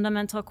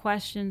fundamental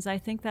questions. I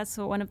think that's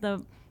one of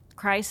the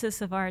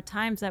crisis of our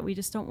times, that we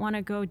just don't want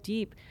to go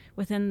deep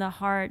within the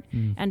heart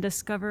and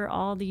discover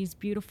all these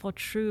beautiful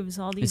truths,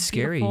 all these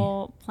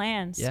beautiful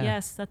plans,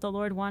 that the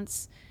Lord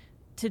wants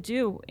to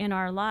do in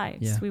our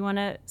lives. Yeah. We want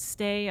to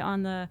stay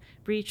on the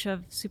breach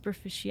of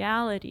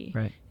superficiality,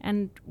 right?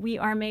 And we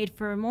are made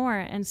for more.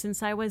 And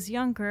since I was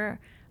younger,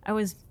 I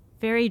was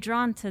very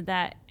drawn to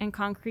that. And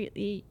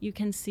concretely, you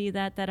can see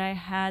that I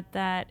had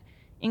that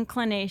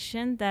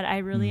inclination, that I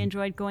really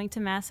enjoyed going to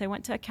Mass. I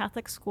went to a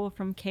Catholic school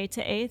from K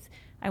to 8th.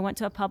 I went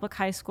to a public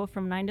high school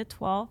from 9 to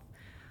 12.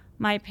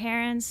 My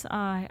parents,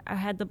 I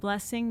had the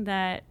blessing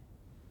that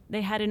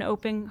they had an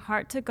open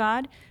heart to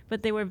God,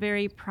 but they were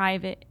very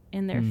private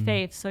in their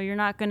faith. So you're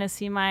not going to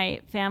see my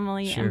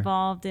family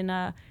involved in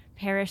a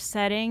parish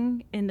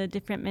setting in the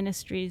different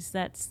ministries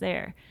that's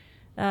there.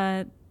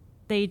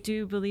 They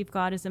do believe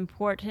God is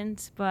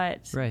important,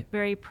 but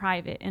very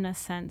private in a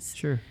sense.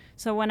 Sure.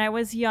 So when I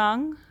was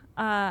young,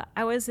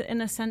 I was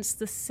in a sense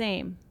the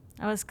same.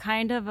 I was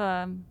kind of,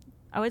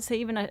 I would say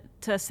even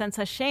to a sense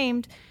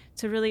ashamed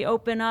to really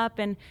open up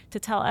and to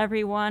tell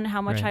everyone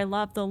how much I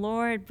loved the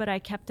Lord, but I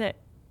kept it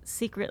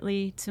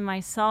secretly to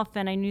myself,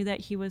 and I knew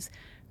that he was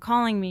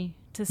calling me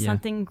to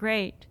something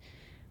great.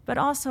 But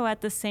also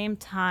at the same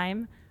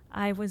time,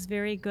 I was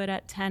very good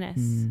at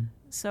tennis.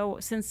 So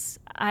since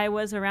I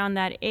was around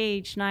that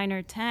age, 9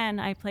 or 10,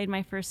 I played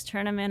my first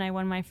tournament. I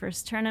won my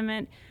first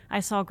tournament. I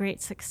saw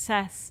great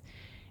success.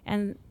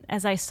 And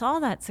as I saw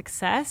that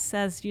success,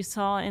 as you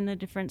saw in the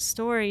different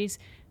stories,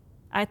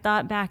 I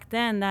thought back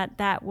then that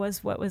that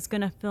was what was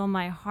going to fill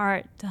my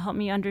heart, to help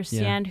me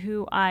understand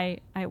who I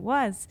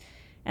was.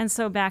 And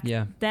so back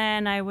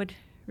then I would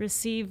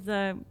receive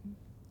the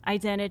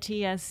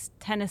identity as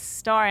tennis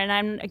star. And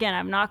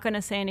I'm not going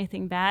to say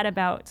anything bad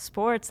about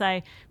sports.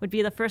 I would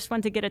be the first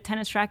one to get a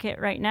tennis racket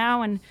right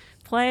now and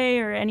play,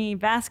 or any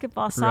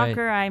basketball,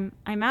 soccer.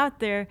 I'm out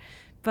there,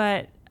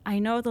 but I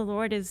know the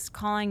Lord is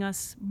calling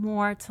us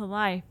more to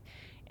life.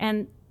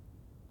 And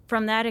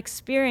from that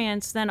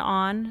experience then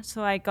on,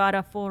 so I got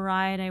a full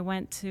ride. I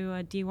went to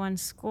a D1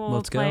 school,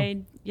 Let's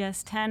played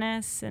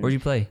tennis. And where'd you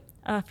play?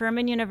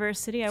 Furman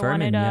University. I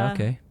Furman, wanted a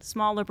okay.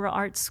 small liberal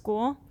arts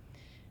school.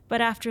 But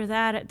after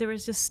that, there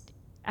was just,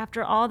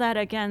 after all that,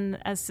 again,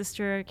 as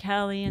Sister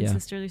Kelly and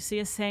Sister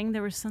Lucia saying,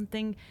 there was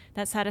something,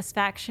 that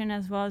satisfaction,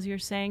 as well as you're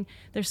saying,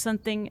 there's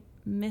something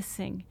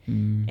missing.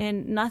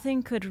 And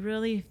nothing could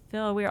really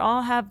fill. We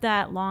all have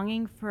that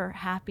longing for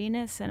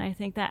happiness, and I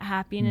think that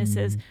happiness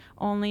is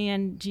only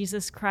in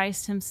Jesus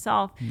Christ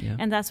himself.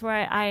 And that's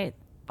where I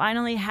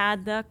finally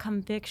had the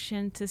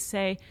conviction to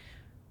say,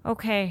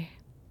 okay,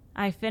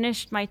 I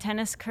finished my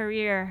tennis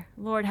career.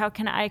 Lord, how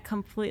can I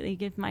completely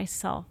give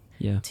myself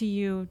to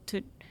you,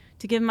 to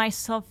give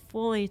myself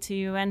fully to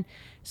you? And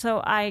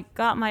so I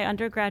got my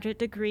undergraduate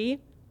degree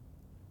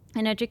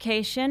in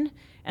education.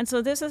 And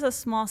so this is a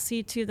small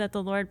seed too that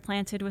the Lord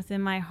planted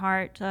within my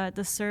heart,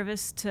 the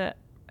service to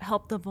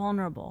help the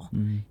vulnerable,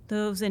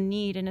 those in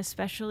need, and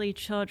especially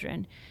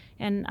children.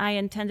 And I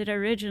intended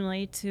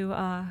originally to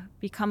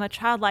become a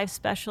child life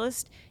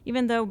specialist,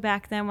 even though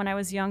back then when I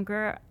was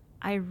younger,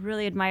 I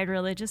really admired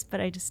religious, but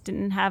I just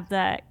didn't have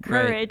that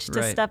courage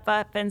to step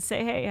up and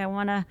say, hey, I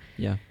want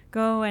to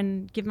go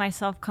and give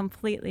myself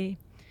completely.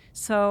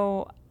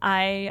 So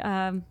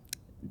I,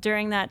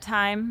 during that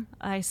time,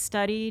 I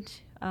studied.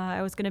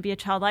 I was going to be a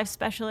child life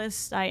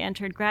specialist. I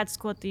entered grad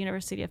school at the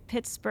University of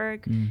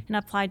Pittsburgh in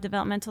applied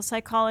developmental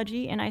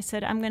psychology. And I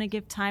said, I'm going to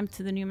give time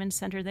to the Newman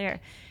Center there.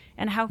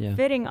 And how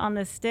fitting on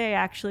this day,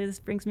 actually, this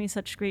brings me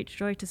such great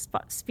joy to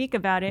speak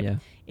about it.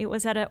 It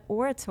was at an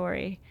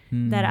oratory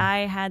that I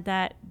had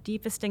that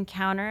deepest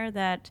encounter,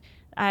 that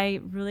I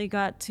really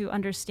got to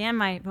understand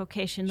my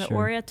vocation. The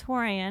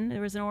oratorian,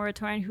 there was an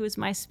oratorian who was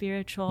my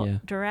spiritual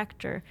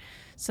director.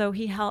 So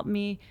he helped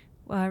me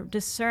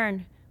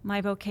discern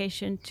my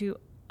vocation, to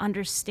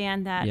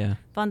understand that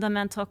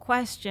fundamental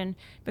question,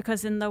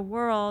 because in the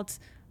world,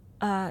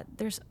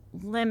 there's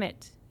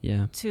limit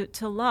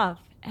to love.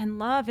 And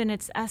love in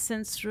its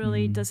essence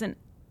really doesn't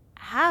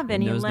have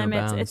any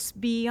limits. It's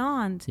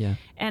beyond.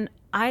 And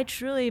I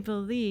truly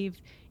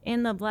believe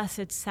in the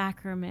Blessed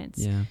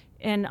Sacraments.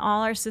 And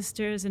all our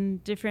sisters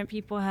and different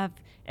people have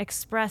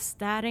expressed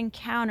that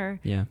encounter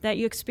that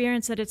you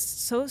experience, that it's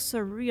so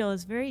surreal.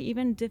 It's very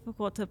even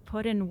difficult to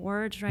put in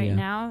words right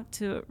now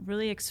to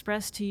really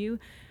express to you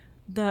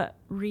the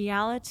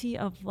reality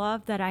of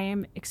love that I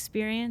am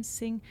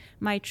experiencing,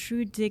 my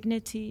true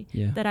dignity,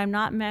 that I'm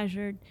not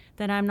measured,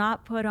 that I'm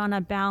not put on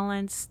a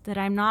balance, that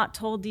I'm not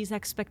told these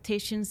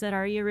expectations that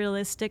are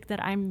unrealistic,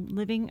 that I'm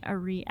living a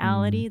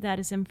reality that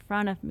is in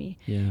front of me.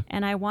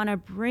 And I want to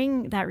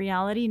bring that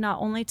reality not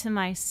only to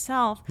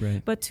myself,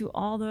 but to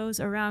all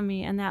those around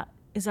me. And that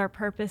is our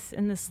purpose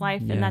in this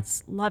life, and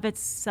that's love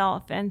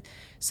itself. And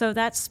so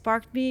that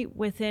sparked me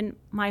within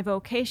my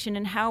vocation,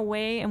 and how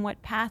way and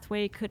what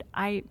pathway could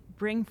I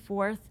bring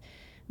forth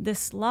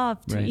this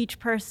love to each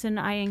person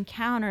I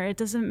encounter. It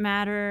doesn't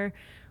matter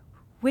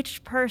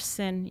which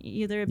person,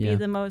 either it be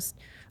the most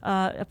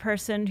a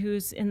person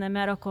who's in the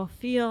medical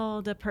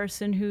field, a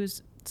person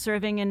who's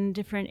serving in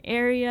different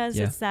areas.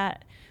 It's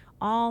that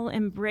all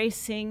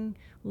embracing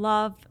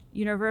love,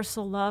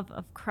 universal love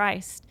of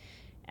Christ.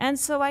 And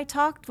so I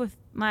talked with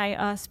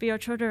my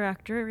spiritual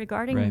director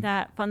regarding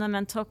that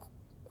fundamental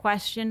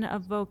question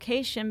of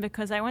vocation,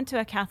 because I went to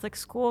a Catholic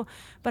school,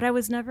 but I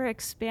was never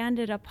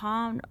expanded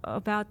upon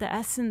about the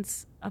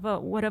essence of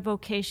what a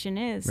vocation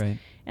is.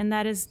 And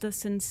that is the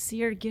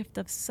sincere gift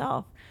of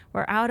self,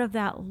 where out of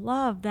that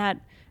love,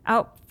 that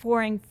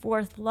outpouring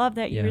forth love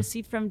that you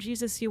receive from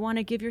Jesus, you want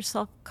to give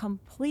yourself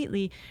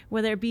completely,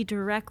 whether it be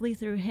directly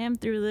through him,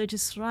 through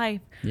religious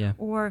life,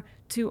 or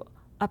to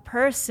a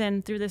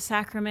person through the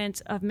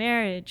sacrament of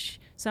marriage.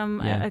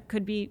 It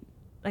could be,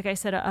 like I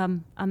said,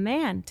 a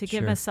man to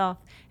give himself.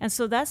 And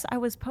so that's, I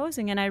was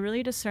posing, and I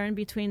really discerned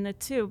between the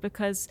two,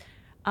 because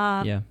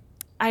I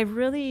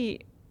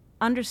really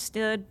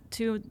understood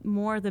too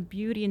more the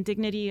beauty and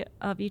dignity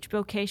of each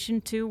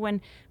vocation too,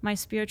 when my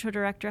spiritual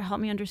director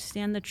helped me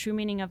understand the true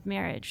meaning of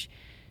marriage.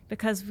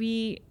 Because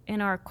we,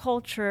 in our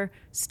culture,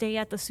 stay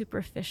at the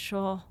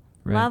superficial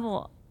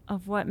level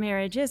of what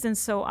marriage is. And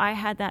so I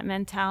had that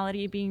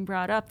mentality being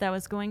brought up that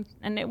was going,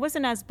 and it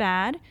wasn't as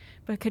bad,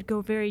 but could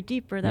go very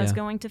deeper. That was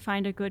going to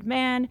find a good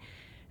man,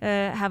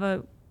 have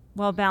a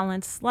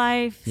well-balanced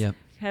life,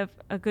 have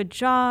a good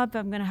job.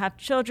 I'm going to have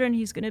children.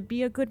 He's going to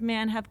be a good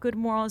man, have good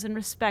morals, and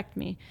respect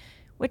me,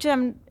 which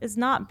is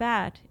not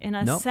bad in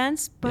a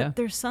sense, but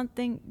there's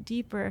something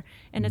deeper.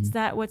 And it's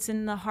that what's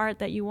in the heart,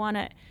 that you want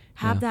to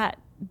have that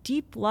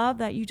deep love,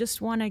 that you just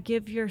want to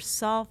give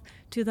yourself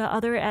to the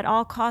other at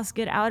all costs,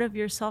 get out of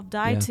yourself,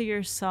 die to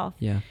yourself.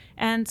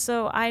 And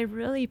so I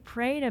really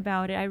prayed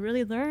about it. I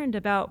really learned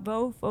about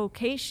both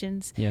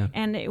vocations,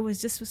 and it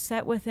was just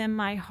set within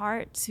my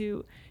heart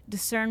to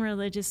discern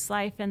religious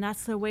life. And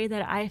that's the way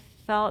that I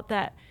felt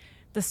that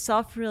the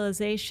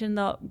self-realization,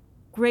 the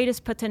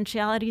greatest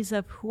potentialities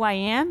of who I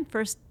am,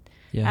 first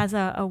as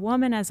a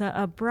woman, as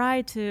a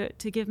bride, to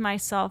give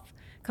myself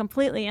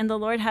completely. And the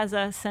Lord has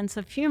a sense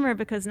of humor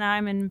because now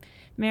I'm in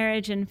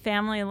marriage and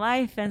family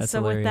life. And That's so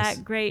hilarious. with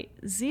that great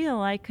zeal,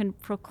 I can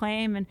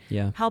proclaim and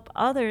help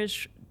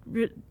others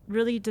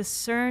really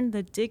discern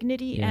the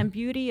dignity and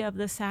beauty of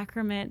the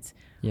sacrament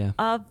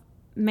of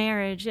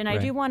marriage. And I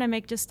do want to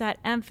make just that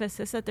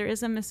emphasis that there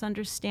is a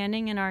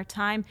misunderstanding in our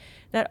time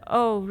that,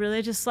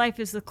 religious life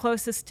is the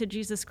closest to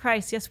Jesus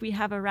Christ. Yes, we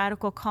have a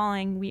radical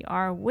calling. We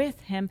are with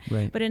him.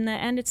 But in the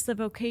end, it's the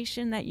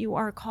vocation that you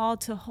are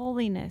called to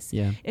holiness.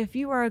 If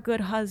you are a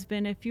good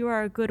husband, if you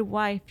are a good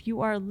wife,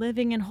 you are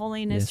living in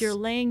holiness, you're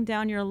laying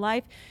down your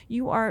life,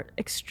 you are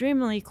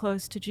extremely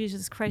close to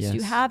Jesus Christ.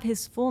 You have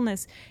his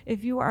fullness.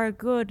 If you are a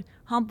good,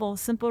 humble,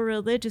 simple,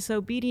 religious,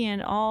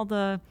 obedient, all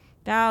the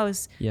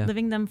vows,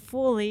 living them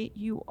fully,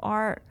 you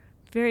are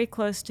very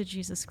close to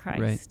Jesus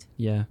Christ.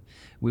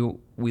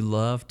 We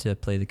love to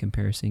play the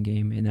comparison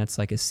game, and that's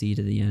like a seed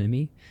of the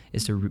enemy,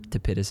 is to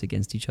pit us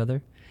against each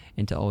other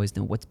and to always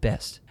know what's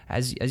best.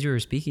 As you were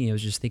speaking, I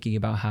was just thinking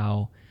about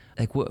how,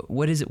 like,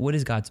 what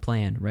is God's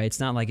plan, right? It's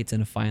not like it's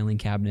in a filing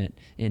cabinet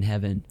in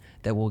heaven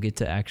that we'll get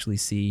to actually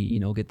see,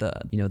 get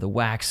the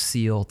wax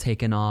seal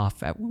taken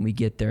off when we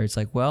get there. It's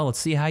like, well, let's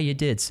see how you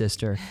did,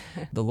 sister.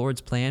 The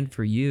Lord's plan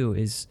for you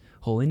is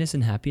holiness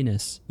and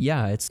happiness.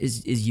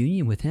 Is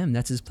union with him.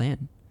 That's his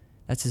plan.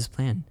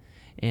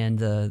 And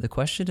the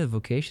question of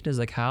vocation is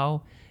like,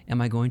 how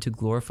am I going to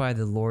glorify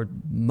the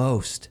Lord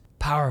most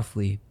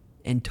powerfully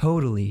and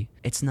totally?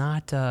 It's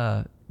not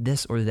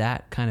this or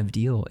that kind of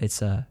deal.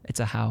 It's a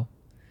how.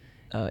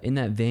 In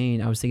that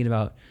vein, I was thinking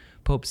about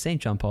Pope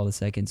St. John Paul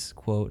II's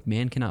quote,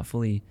 "Man cannot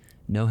fully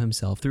know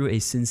himself through a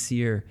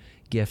sincere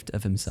gift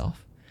of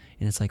himself."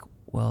 And it's like,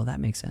 well, that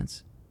makes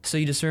sense. So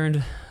you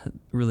discerned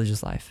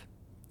religious life.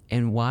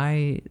 And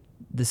why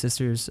the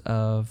Sisters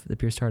of the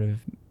Pierced Heart of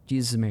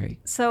Jesus and Mary?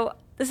 So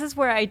this is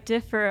where I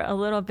differ a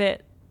little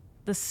bit,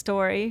 the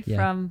story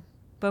from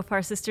both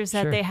our sisters,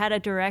 that they had a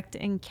direct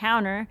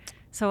encounter.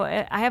 So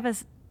I have a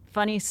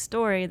funny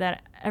story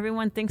that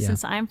everyone thinks,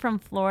 since I'm from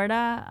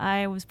Florida,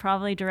 I was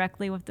probably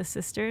directly with the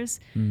sisters.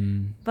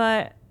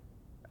 But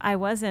I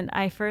wasn't.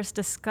 I first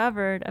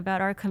discovered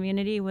about our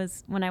community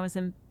was when I was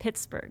in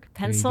Pittsburgh,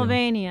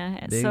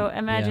 Pennsylvania. So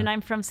imagine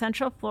I'm from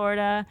Central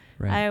Florida.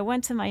 I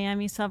went to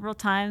Miami several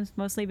times,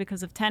 mostly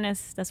because of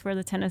tennis. That's where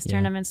the tennis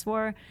tournaments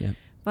were.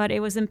 But it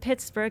was in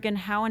Pittsburgh. And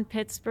how in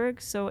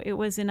Pittsburgh? So it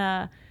was in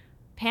a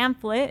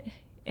pamphlet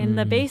in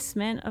the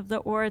basement of the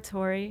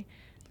oratory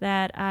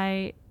that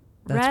I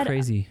read. That's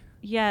crazy.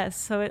 Yes.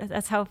 So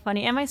that's how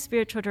funny. And my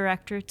spiritual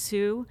director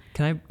too.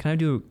 Can I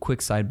do a quick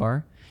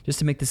sidebar? Just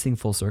to make this thing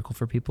full circle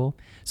for people.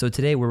 So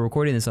today we're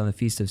recording this on the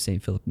feast of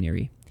St. Philip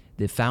Neri,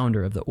 the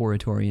founder of the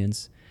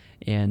Oratorians.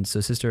 And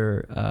so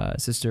Sister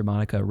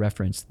Monica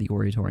referenced the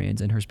Oratorians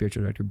and her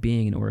spiritual director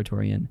being an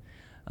Oratorian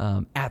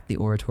at the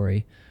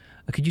Oratory.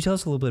 Could you tell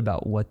us a little bit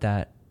about what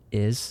that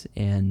is?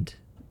 And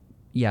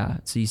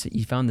so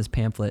you found this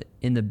pamphlet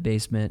in the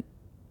basement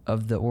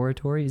of the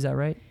Oratory, is that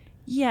right?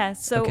 Yeah,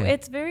 so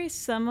it's very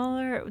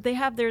similar. They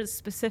have their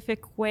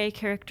specific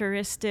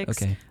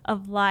characteristics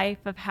of life,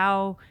 of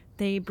how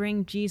they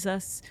bring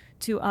Jesus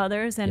to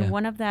others. And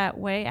one of that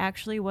way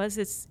actually was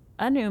it's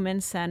a Newman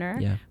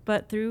Center,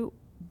 but through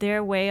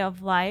their way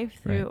of life,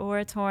 through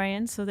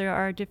Oratorians. So there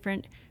are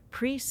different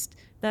priests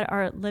that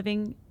are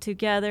living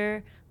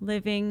together,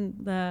 living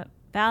the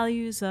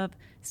values of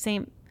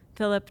St.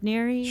 Philip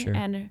Neri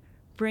and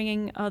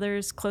bringing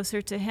others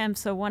closer to him.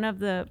 So one of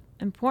the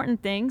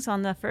important things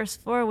on the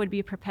first floor would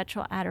be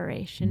perpetual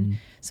adoration.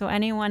 So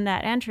anyone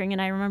that entering,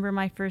 and I remember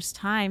my first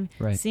time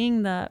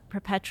seeing the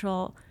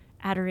perpetual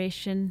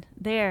adoration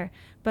there.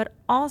 But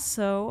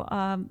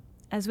also,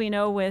 as we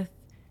know with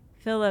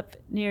Philip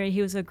Neri,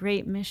 he was a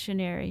great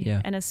missionary,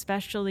 and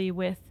especially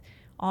with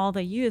all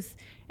the youth.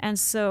 And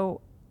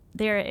so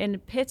there in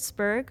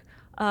Pittsburgh,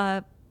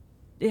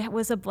 it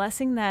was a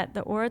blessing that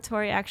the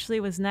oratory actually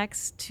was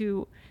next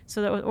to,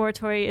 so the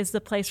oratory is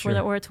the place where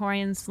the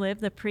Oratorians live,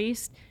 the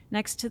priest,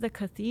 next to the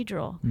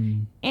cathedral,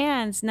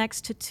 and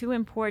next to two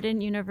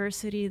important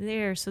universities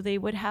there. So they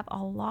would have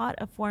a lot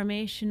of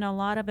formation, a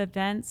lot of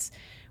events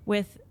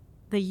with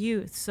the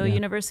youth. So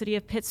University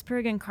of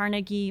Pittsburgh and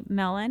Carnegie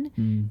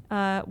Mellon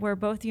were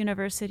both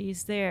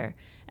universities there.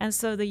 And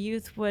so the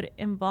youth would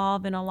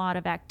involve in a lot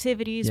of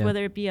activities,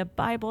 whether it be a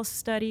Bible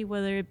study,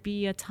 whether it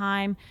be a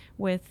time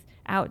with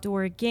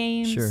outdoor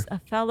games, a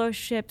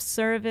fellowship,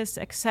 service,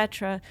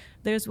 etc.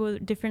 Those were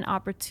different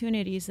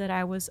opportunities that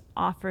I was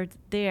offered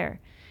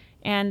there.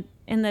 And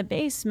in the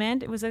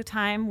basement, it was a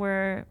time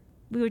where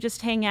we would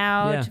just hang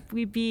out,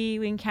 we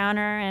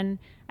encounter, and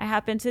I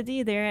happened to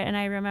be there, and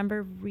I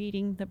remember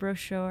reading the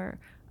brochure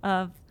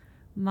of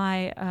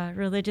my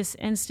religious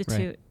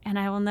institute, and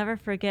I will never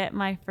forget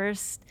my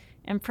first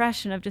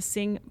impression of just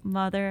seeing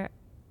Mother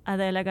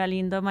Adela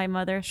Galindo, my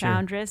mother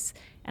foundress,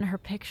 and her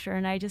picture,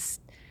 and it's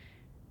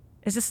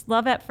just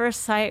love at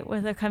first sight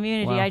with the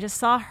community. I just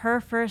saw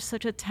her first,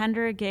 such a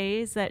tender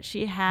gaze that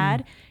she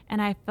had,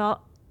 and I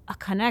felt a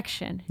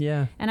connection.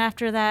 And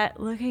after that,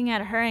 looking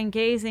at her and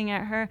gazing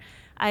at her,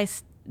 I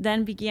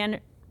then began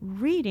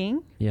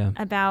reading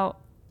about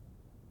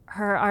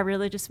our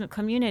religious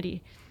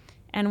community.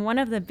 And one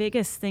of the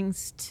biggest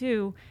things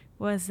too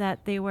was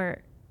that they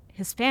were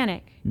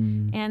Hispanic.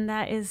 And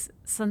that is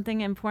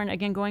something important,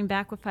 again, going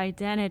back with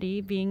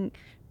identity, being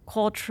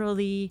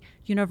culturally,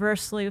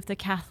 universally with the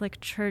Catholic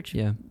Church,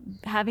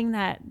 having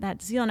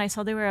that zeal. And I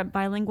saw they were a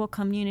bilingual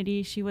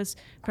community. She was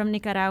from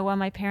Nicaragua.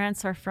 My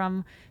parents are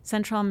from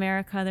Central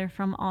America. They're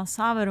from El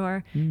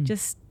Salvador.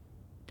 Just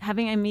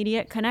having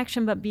immediate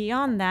connection. But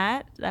beyond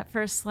that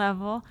first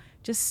level,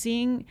 just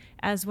seeing,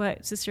 as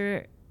what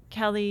Sister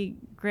Kelly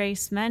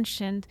Grace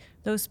mentioned,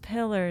 those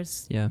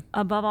pillars.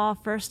 Above all,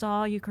 first of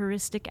all,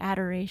 Eucharistic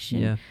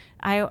adoration.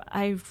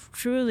 I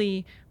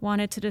truly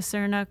wanted to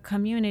discern a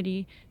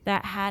community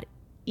that had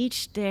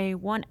each day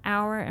 1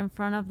 hour in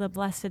front of the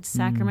Blessed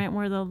Sacrament,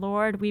 where the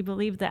Lord, we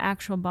believe the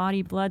actual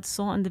body, blood,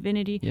 soul, and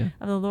divinity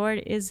of the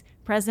Lord is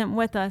present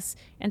with us,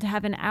 and to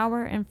have an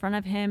hour in front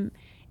of Him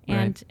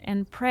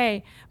and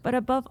pray. But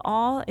above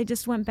all, it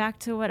just went back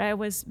to what I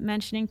was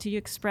mentioning to you,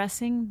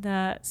 expressing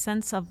the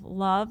sense of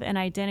love and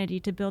identity,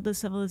 to build a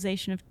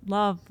civilization of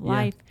love,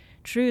 life,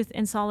 truth,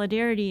 and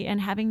solidarity,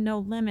 and having no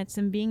limits,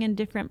 and being in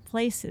different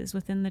places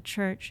within the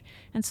church.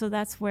 And so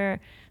that's where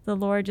the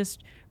Lord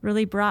just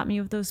really brought me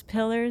with those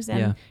pillars,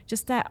 and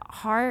just that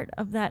heart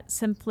of that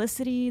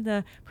simplicity,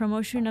 the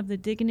promotion of the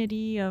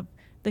dignity of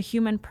the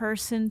human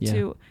person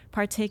to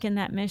partake in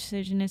that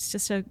message. And it's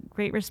just a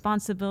great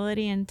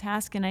responsibility and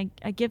task. And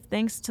I give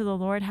thanks to the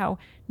Lord how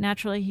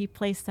naturally He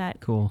placed that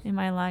in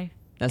my life.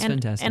 That's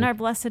fantastic. And our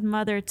Blessed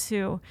Mother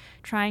too,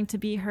 trying to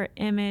be her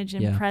image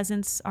and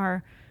presence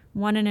are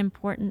an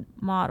important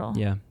model.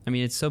 I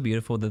mean, it's so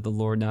beautiful that the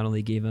Lord not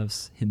only gave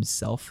us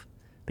Himself,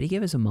 but He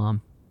gave us a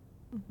mom.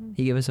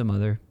 He gave us a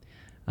mother.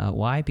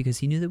 Why? Because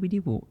He knew that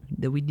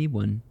we need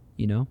one,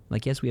 you know?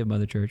 Like, yes, we have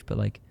Mother Church, but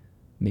like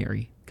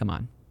Mary, come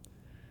on.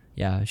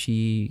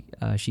 She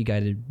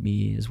guided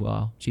me as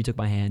well. She took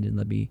my hand and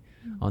led me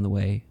on the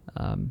way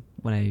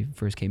when I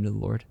first came to the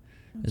Lord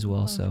as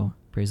well. So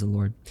praise the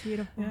Lord.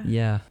 Beautiful.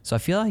 Yeah. So I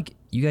feel like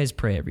you guys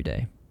pray every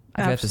day.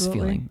 I've got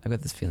Absolutely.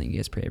 this feeling you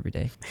guys pray every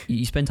day.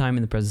 You spend time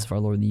in the presence of our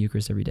Lord in the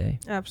Eucharist every day.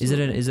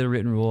 Absolutely. Is it a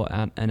written rule,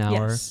 an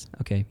hour? Yes.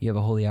 Okay. You have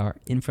a holy hour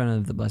in front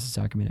of the Blessed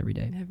Sacrament every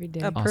day. Every day.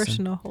 A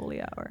personal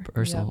holy hour.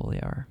 Personal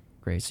holy hour.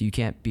 Great. So you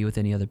can't be with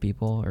any other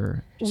people,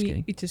 or just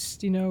kidding? We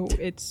just,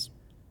 it's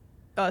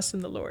us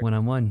and the Lord.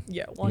 One-on-one.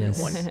 Yeah,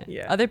 one-on-one.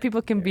 Yeah. Other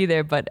people can be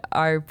there, but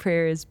our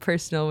prayer is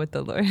personal with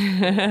the Lord.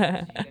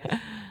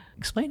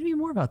 Explain to me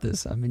more about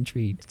this. I'm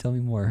intrigued. Tell me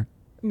more.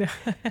 No.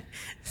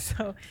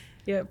 So,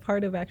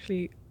 part of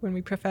actually when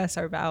we profess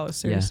our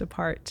vows, there's a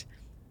part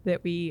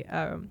that we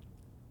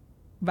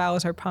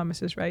vows are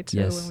promises, right?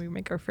 So when we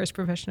make our first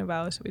profession of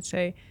vows, we'd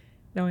say,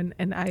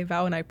 and I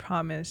vow and I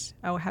promise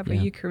I will have a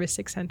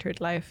Eucharistic centered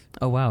life.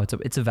 Oh wow,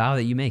 it's a vow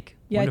that you make.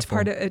 Yeah,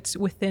 Wonderful. it's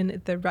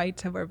within the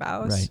rite of our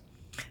vows. Right.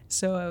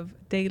 So of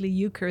daily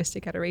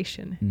Eucharistic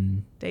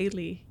adoration,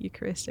 daily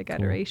Eucharistic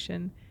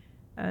adoration,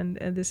 and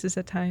this is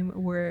a time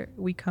where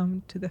we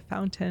come to the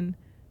fountain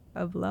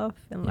of love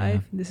and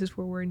life. And this is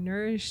where we're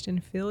nourished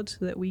and filled,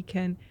 so that we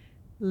can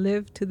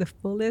live to the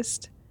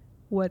fullest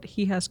what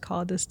He has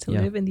called us to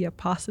live in, the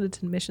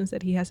apostolates and missions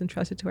that He has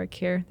entrusted to our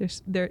care.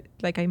 They're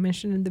like I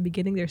mentioned in the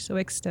beginning, they're so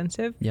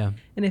extensive.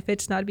 And if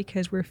it's not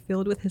because we're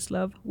filled with His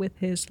love, with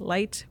His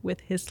light,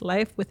 with His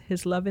life, with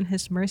His love and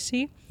His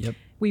mercy,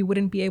 we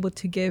wouldn't be able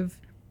to give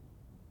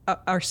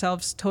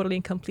ourselves totally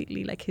and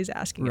completely like He's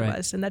asking of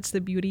us. And that's the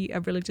beauty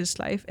of religious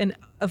life, and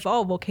of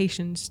all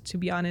vocations, to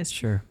be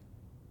honest,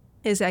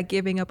 is that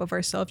giving up of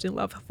ourselves in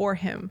love for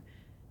Him,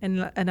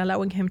 and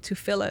allowing Him to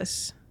fill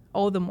us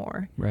all the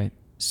more.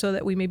 So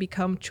that we may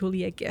become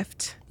truly a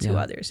gift to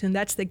others. And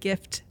that's the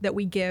gift that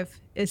we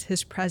give, is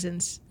His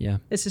presence.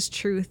 Is His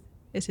truth,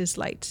 is His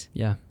light.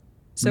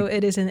 So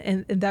it is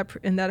in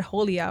that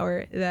holy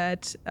hour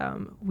that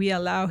we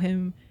allow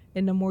Him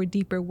in a more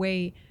deeper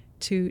way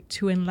to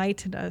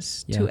enlighten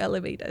us, to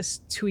elevate us,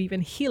 to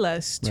even heal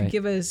us, to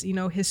give us,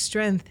 His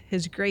strength,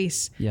 His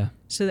grace,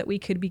 so that we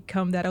could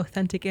become that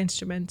authentic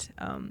instrument.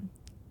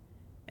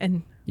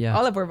 And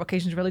all of our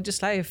vocations,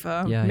 religious life,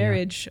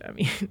 marriage, I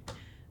mean...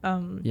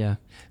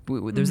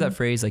 there's that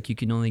phrase, like, you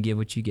can only give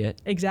what you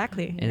get.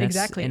 Exactly. And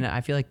and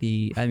I feel like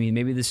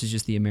maybe this is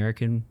just the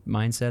American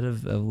mindset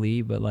of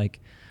Lee, but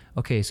like,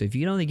 okay, so if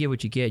you can only give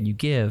what you get and you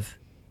give,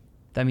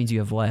 that means you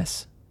have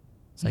less.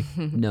 It's like,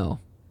 no,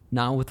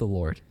 not with the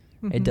Lord.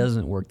 It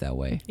doesn't work that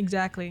way.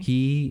 Exactly.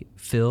 He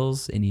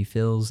fills and He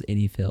fills and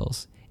He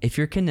fills. If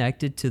you're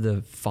connected to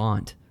the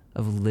font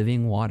of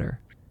living water,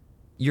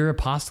 your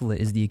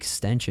apostolate is the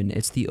extension.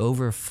 It's the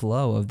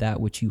overflow of that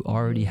which you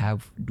already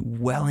have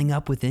welling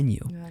up within you.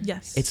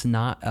 Yes. It's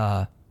not,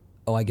 I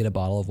get a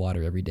bottle of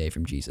water every day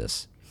from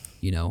Jesus.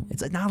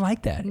 It's not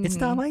like that. It's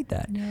not like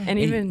that. No. And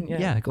even,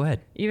 go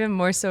ahead. Even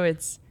more so,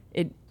 it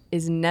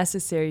is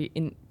necessary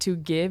to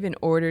give in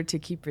order to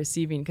keep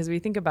receiving. Because we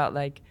think about,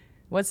 like,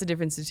 what's the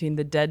difference between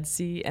the Dead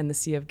Sea and the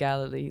Sea of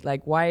Galilee?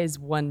 Like, why is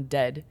one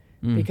dead?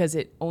 Because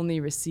it only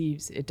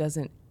receives, it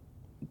doesn't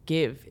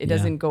give. It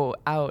doesn't go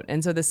out.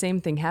 And so the same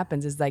thing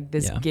happens, is like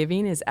this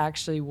giving is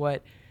actually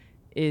what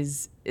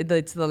is,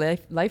 it's the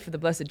life of the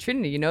Blessed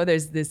Trinity. You know,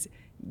 there's this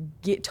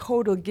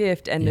total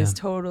gift and this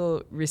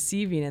total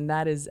receiving, and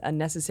that is a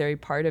necessary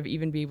part of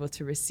even being able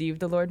to receive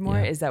the Lord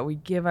more, is that we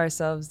give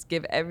ourselves,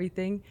 give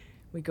everything,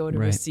 we go to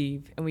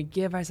receive, and we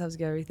give ourselves,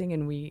 give everything,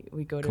 and we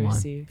go to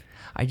receive.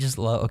 I just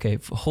love,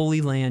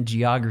 Holy Land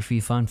geography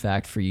fun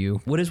fact for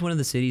you. What is one of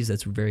the cities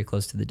that's very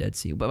close to the Dead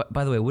Sea? But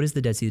by the way, what is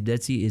the Dead Sea? The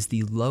Dead Sea is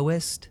the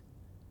lowest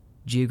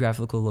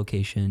geographical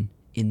location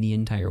in the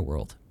entire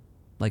world.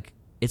 Like,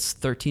 it's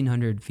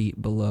 1,300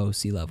 feet below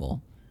sea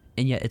level.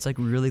 And yet it's like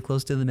really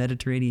close to the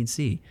Mediterranean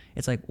Sea.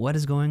 It's like, what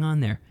is going on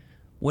there?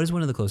 What is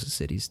one of the closest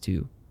cities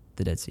to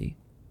the Dead Sea?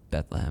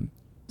 Bethlehem.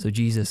 So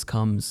Jesus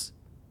comes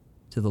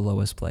to the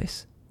lowest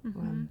place.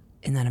 Wow.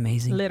 Isn't that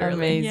amazing? Literally.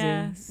 Amazing.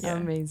 Yes. Yeah.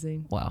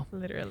 Amazing. Wow.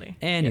 Literally.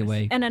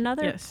 Anyway. And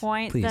another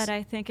point Please. that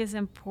I think is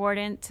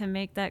important to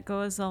make that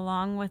goes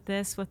along with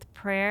this, with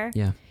prayer,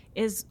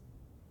 is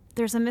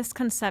there's a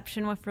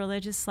misconception with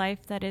religious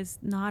life that is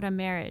not a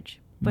marriage,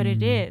 but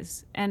it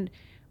is. And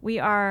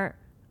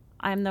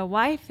I'm the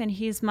wife and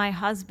he's my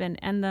husband.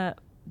 And the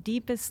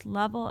deepest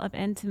level of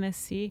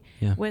intimacy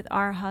with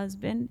our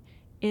husband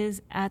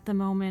is at the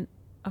moment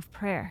of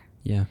prayer.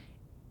 Yeah.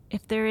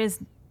 If there is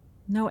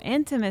no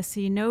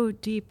intimacy, no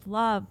deep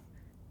love,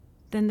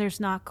 then there's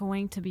not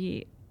going to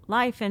be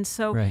life. And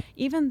so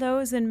even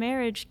those in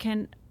marriage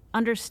can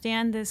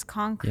understand this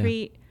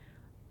concrete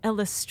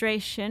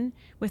illustration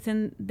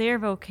within their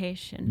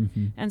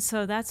vocation. And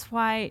so that's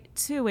why,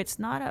 too, it's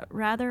not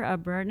rather a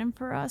burden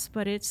for us,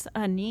 but it's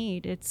a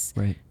need. It's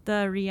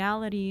the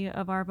reality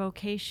of our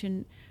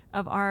vocation,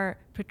 of our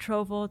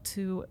betrothal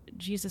to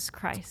Jesus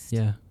Christ.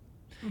 Yeah.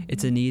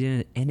 It's a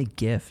need and a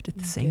gift at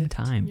the same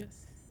time. Yes.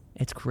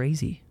 It's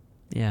crazy.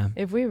 Yeah.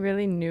 If we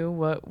really knew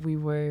what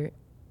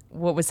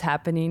was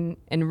happening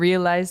and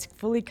realized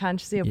fully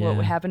consciously of what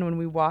would happen when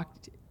we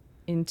walked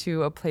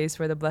into a place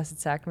where the Blessed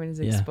Sacrament is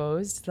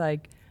exposed,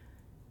 like,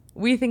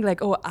 we think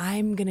like, oh,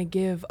 I'm going to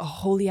give a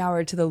holy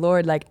hour to the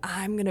Lord. Like,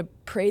 I'm going to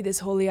pray this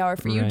holy hour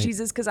for you,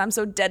 Jesus, because I'm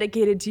so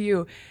dedicated to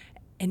you.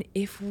 And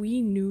if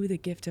we knew the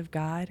gift of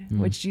God,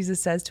 which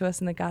Jesus says to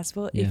us in the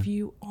gospel, if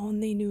you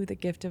only knew the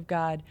gift of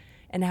God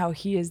and how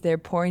he is there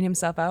pouring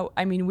himself out,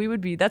 I mean, we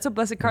would be, that's what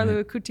Blessed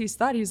Carlo Acutis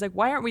thought. He was like,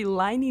 why aren't we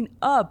lining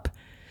up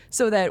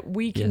so that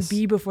we can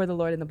be before the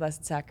Lord in the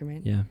Blessed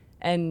Sacrament? Yeah.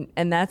 And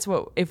that's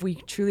what, if we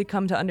truly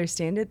come to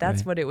understand it,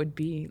 that's what it would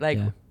be. Like,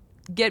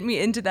 get me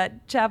into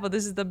that chapel.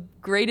 This is the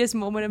greatest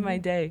moment of my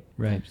day.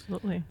 Right.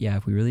 Absolutely. Yeah,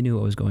 if we really knew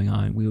what was going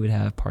on, we would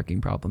have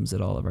parking problems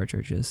at all of our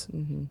churches.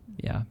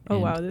 Yeah. Oh,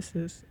 wow. This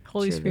is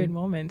Holy Spirit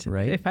moment.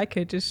 Right. If I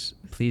could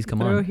just please come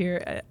throw on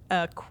here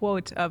a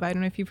quote of, I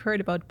don't know if you've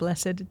heard about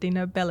Blessed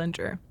Dina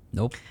Bellinger.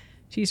 Nope.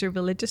 She's a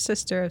religious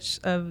sister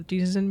of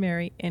Jesus and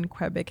Mary in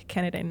Quebec,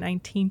 Canada in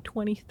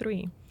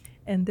 1923.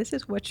 And this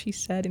is what she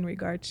said in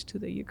regards to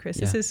the Eucharist.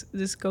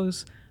 This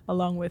goes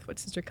along with what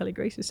Sister Kelly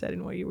Grace said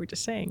and what you were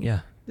just saying.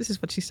 Yeah. This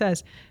is what she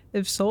says.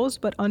 If souls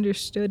but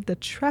understood the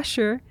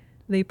treasure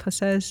they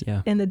possess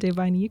in the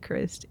divine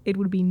Eucharist, it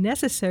would be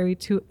necessary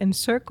to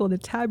encircle the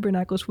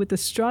tabernacles with the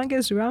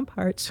strongest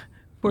ramparts,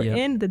 for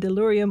in the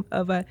delirium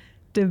of a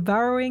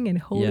devouring and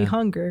holy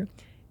hunger,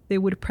 they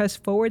would press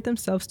forward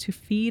themselves to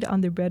feed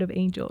on the bread of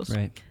angels.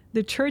 Right.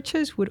 The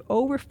churches would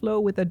overflow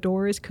with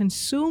adorers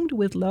consumed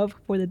with love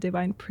for the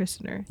divine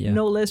prisoner,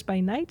 no less by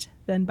night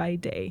than by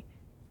day.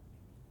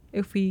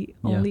 If we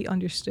only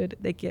understood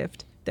the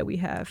gift that we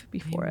have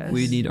before us.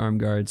 We need armed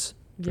guards,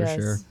 for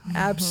sure.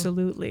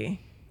 Absolutely.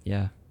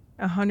 Yeah.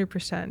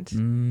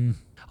 100%.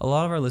 A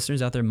lot of our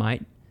listeners out there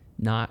might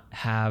not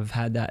have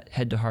had that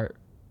head-to-heart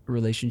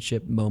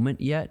relationship moment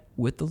yet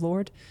with the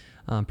Lord,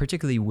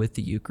 particularly with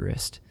the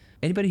Eucharist.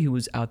 Anybody who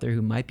was out there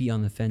who might be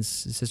on the fence,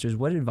 sisters,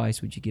 what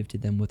advice would you give to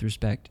them with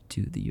respect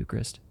to the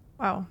Eucharist?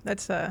 Wow,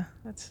 that's a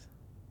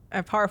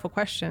powerful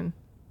question.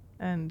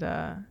 And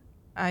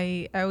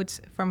I would,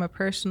 from a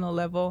personal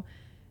level,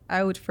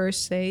 I would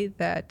first say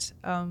that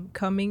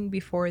coming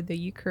before the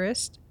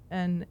Eucharist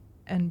and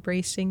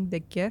embracing the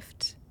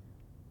gift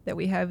that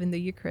we have in the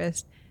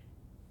Eucharist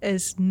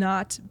is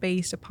not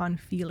based upon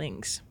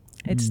feelings.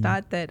 It's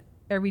not that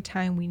every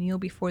time we kneel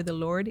before the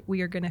Lord,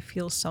 we are going to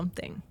feel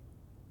something.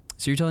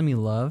 So you're telling me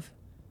love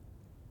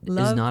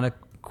is not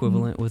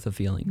equivalent with a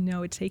feeling?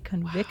 No, it's a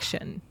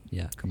conviction. Wow.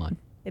 Yeah, come on.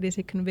 It is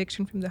a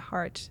conviction from the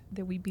heart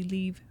that we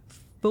believe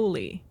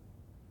fully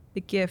the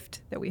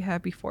gift that we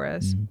have before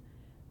us.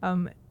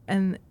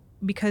 And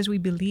because we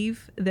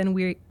believe, then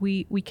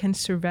we can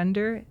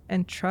surrender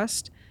and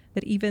trust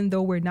that even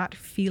though we're not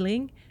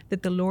feeling,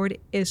 that the Lord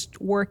is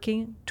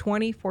working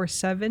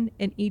 24/7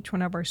 in each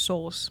one of our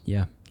souls.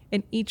 Yeah.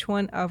 In each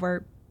one of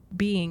our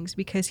beings,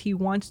 because he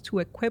wants to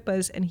equip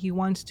us and he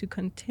wants to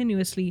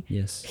continuously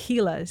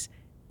heal us,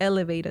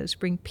 elevate us,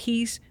 bring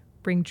peace,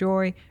 bring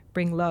joy,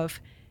 bring love.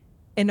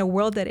 in a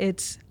world that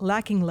it's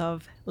lacking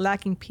love,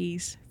 lacking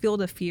peace, filled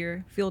with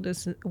fear, filled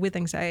with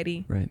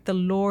anxiety, Right. the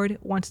Lord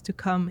wants to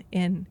come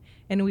in.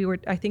 And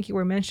I think you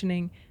were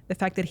mentioning the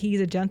fact that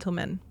he's a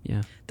gentleman.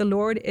 Yeah. The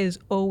Lord is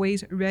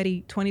always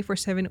ready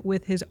 24/7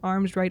 with his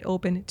arms wide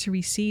open to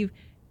receive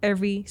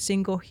every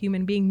single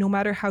human being, no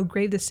matter how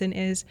grave the sin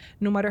is,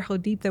 no matter how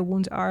deep the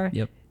wounds are,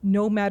 Yep.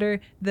 no matter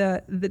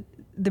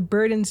the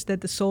burdens that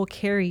the soul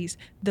carries.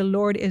 The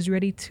Lord is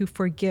ready to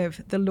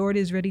forgive. The Lord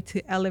is ready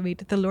to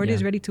elevate. The Lord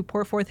is ready to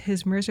pour forth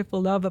his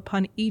merciful love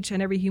upon each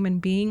and every human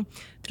being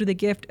through the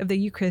gift of the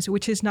Eucharist,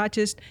 which is not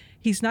just,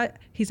 he's not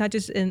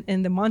just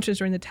in the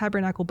monstrance or in the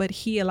tabernacle, but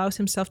he allows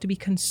himself to be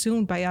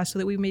consumed by us so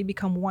that we may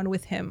become one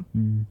with him.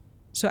 Mm.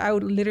 So I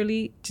would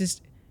literally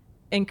just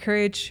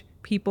encourage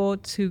people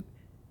to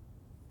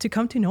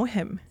come to know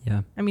him.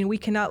 Yeah. I mean, we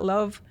cannot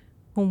love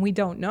whom we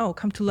don't know.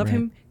 Come to love Right.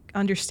 him,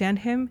 understand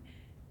him,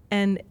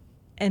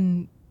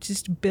 and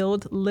just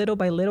build little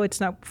by little.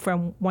 It's not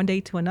from one day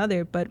to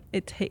another, but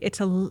it's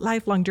a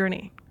lifelong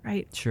journey,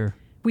 right? Sure.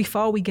 We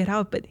fall, we get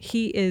out, but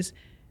he is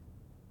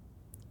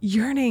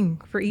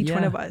yearning for each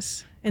one of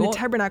us in the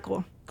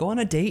tabernacle. Go on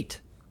a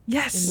date.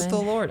 Yes. With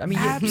the Lord. I mean,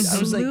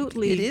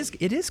 Absolutely. I was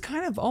like, it is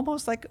kind of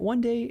almost like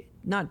one day,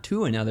 not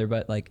to another,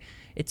 but like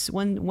it's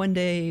one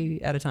day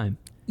at a time.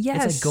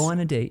 Yes. It's like go on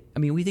a date. I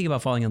mean, we think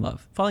about falling in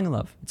love. Falling in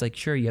love. It's like,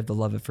 sure, you have the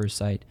love at first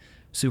sight,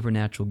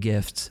 supernatural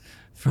gifts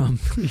from,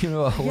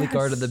 a holy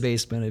card in the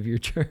basement of your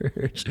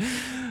church.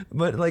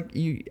 But like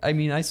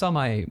I saw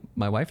my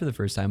wife for the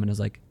first time and I was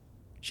like,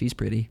 she's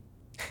pretty.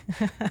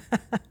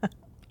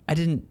 It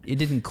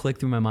didn't click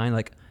through my mind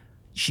like,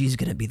 she's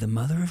going to be the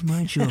mother of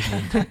my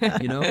children,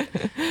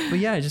 But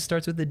yeah, it just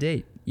starts with the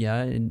date.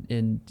 Yeah.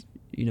 And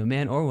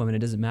man or woman, it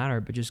doesn't matter,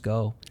 but just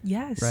go.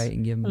 Yes. Right.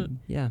 And give them,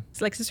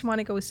 It's like Sister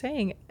Monica was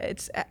saying,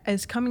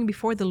 it's coming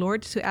before the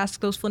Lord to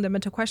ask those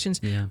fundamental questions.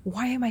 Yeah.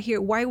 Why am I here?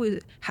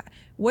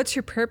 What's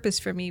your purpose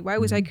for me? Why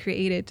was I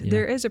created? Yeah.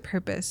 There is a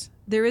purpose.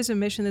 There is a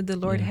mission that the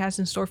Lord has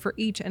in store for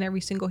each and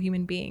every single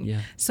human being.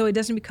 Yeah. So it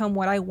doesn't become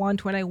what I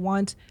want, when I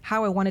want,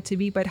 how I want it to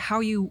be, but how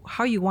you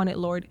want it,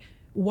 Lord.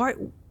 What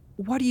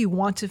do you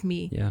want of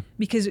me? Yeah.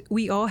 Because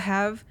we all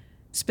have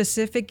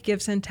specific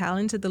gifts and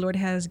talents that the Lord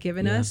has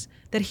given us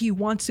that he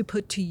wants to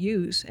put to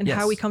use. And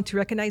how we come to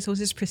recognize those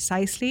is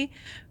precisely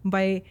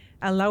by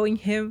allowing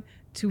him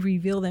to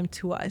reveal them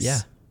to us. Yeah.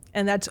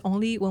 And that's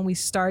only when we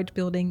start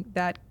building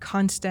that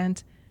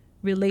constant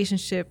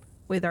relationship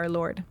with our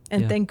Lord.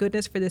 And thank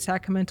goodness for the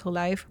sacramental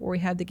life where we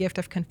have the gift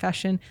of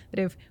confession,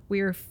 that if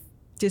we're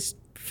just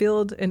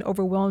filled and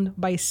overwhelmed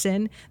by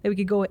sin, that we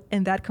could go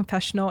in that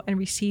confessional and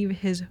receive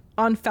his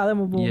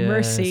unfathomable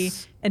mercy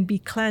and be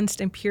cleansed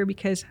and pure,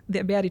 because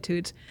the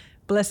Beatitudes,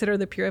 blessed are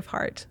the pure of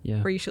heart,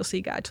 for you shall see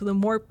God. So the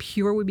more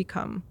pure we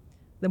become,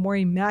 the more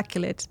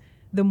immaculate,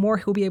 the more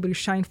he'll be able to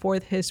shine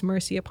forth his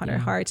mercy upon our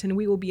hearts, and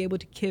we will be able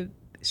to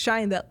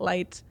shine that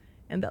light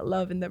and that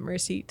love and that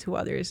mercy to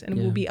others, and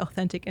we'll be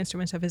authentic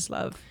instruments of his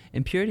love.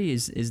 And purity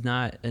is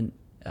not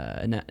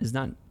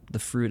the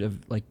fruit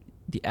of like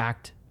the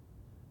act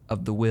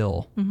of the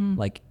will.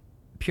 Like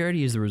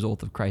purity is the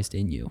result of Christ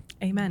in you.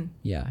 Amen.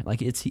 Yeah,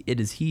 like it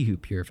is he who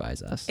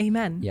purifies us.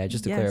 Amen. Yeah,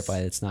 just to clarify,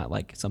 it's not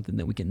like something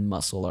that we can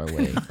muscle our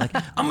way. Like,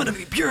 I'm gonna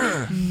be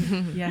pure.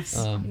 Yes.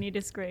 We need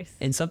his grace.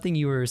 And something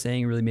you were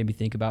saying really made me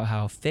think about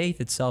how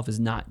faith itself is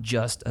not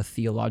just a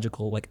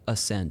theological like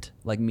assent,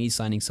 like me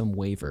signing some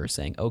waiver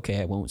saying,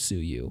 okay, I won't sue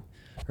you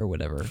or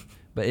whatever.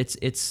 But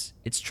it's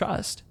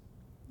trust.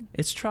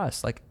 It's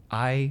trust. Like,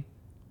 I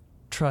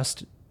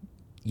trust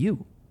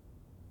you.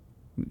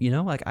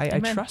 Like I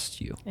trust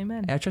you.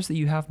 Amen. I trust that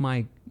you have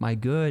my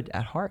good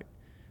at heart,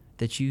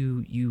 that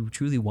you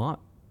truly want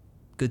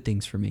good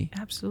things for me.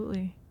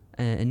 Absolutely.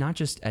 And not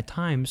just at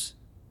times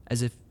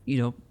as if,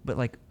 but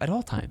like at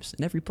all times,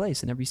 in every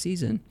place, in every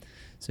season.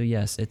 So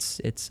yes,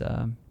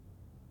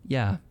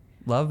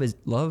 love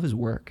is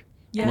work.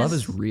 Yes. Love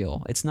is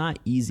real. It's not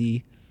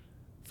easy,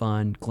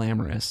 fun,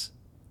 glamorous.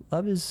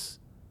 Love is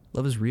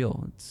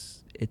real.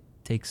 It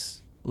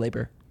takes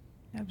labor.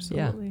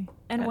 Absolutely.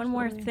 And one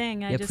more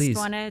thing I just please.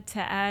 wanted to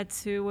add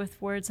to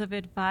with words of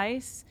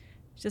advice,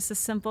 just a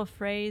simple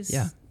phrase,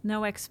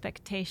 no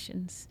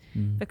expectations,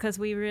 because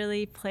we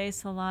really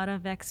place a lot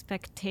of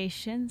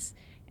expectations,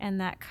 and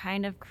that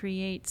kind of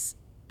creates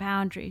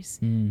boundaries.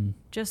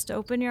 Just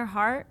open your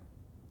heart,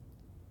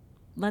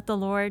 let the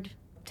Lord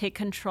take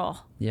control.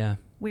 Yeah.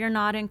 We are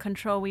not in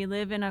control. We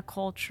live in a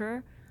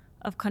culture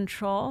of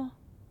control,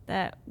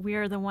 that we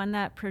are the one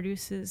that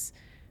produces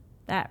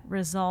that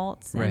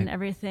results, and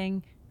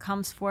everything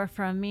comes forth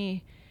from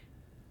me.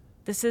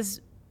 This is,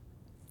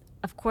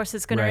 of course,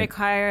 it's going to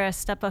require a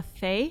step of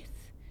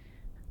faith.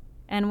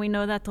 And we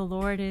know that the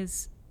Lord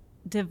is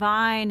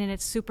divine and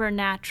it's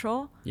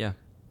supernatural. Yeah.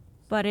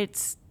 But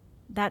it's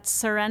that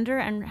surrender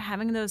and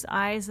having those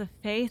eyes of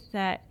faith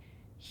that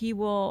he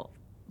will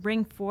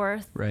bring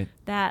forth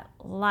that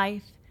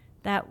life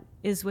that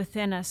is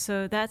within us.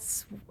 So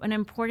that's an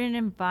important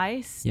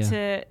advice,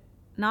 to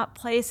not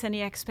place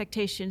any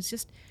expectations.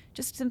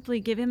 Just simply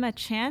give him a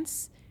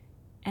chance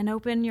and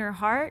open your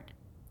heart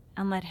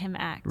and let him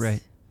act.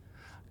 Right.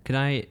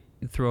 can I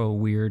throw a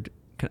weird?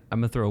 I'm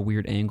gonna throw a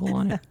weird angle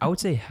on it. I would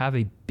say have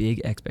a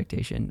big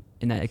expectation,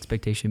 and that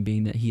expectation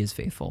being that he is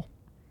faithful.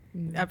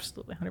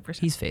 Absolutely, 100%.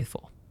 He's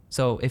faithful.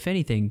 So if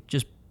anything,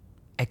 just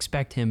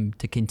expect him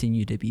to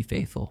continue to be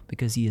faithful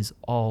because he is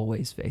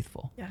always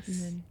faithful.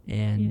 Yes.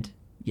 And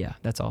yeah,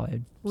 that's all I.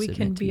 We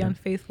can be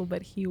unfaithful,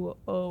 but he will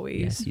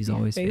always. Yes, he's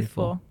always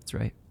faithful. That's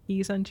right.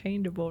 He's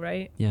unchangeable,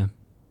 right? Yeah.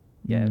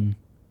 Yeah.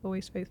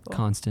 Always faithful.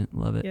 Constant.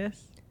 Love it.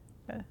 Yes.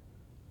 Yeah.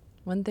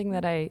 One thing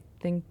that I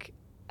think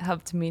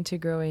helped me to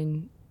grow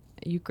in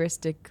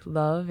Eucharistic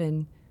love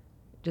and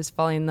just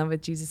falling in love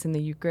with Jesus in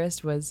the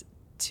Eucharist was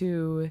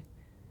we've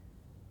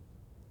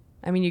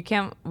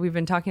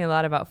been talking a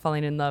lot about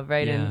falling in love,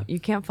 right? Yeah. And you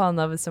can't fall in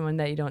love with someone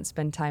that you don't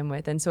spend time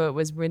with. And so it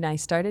was when I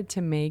started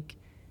to make,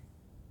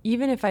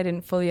 even if I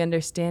didn't fully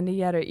understand it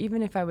yet, or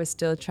even if I was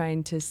still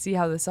trying to see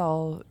how this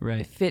all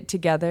fit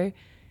together,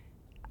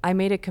 I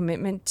made a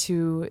commitment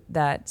to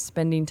that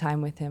spending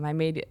time with him.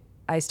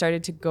 I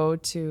started to go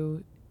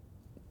to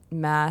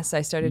Mass.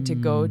 I started to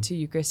go to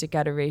Eucharistic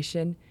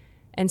adoration,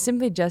 and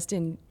simply just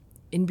in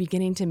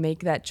beginning to make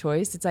that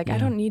choice, it's like, I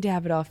don't need to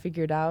have it all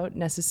figured out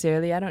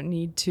necessarily. I don't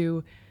need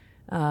to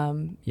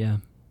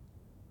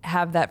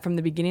have that from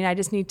the beginning. I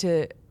just need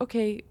to,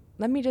 okay,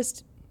 let me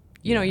just,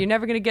 you know, you're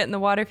never going to get in the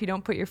water if you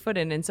don't put your foot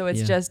in. And so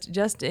it's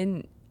just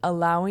in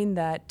allowing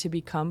that to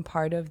become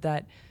part of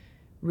that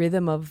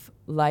rhythm of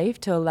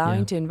life, to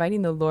allowing to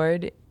inviting the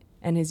Lord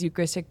and his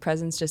Eucharistic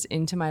presence just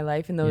into my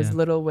life in those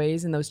little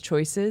ways and those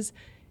choices.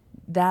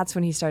 That's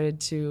when he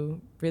started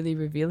to really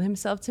reveal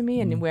himself to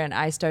me, and when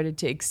I started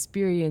to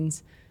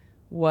experience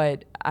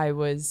what I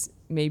was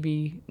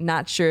maybe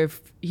not sure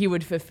if he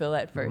would fulfill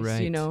at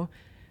first, you know?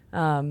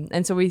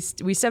 And so we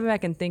step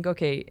back and think,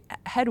 okay,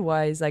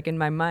 head-wise, like in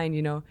my mind,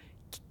 you know,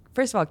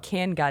 first of all,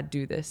 can God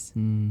do this?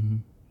 Mm-hmm.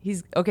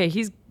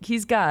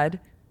 He's God.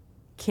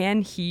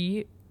 Can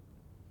he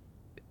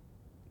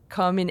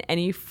come in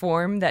any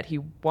form that he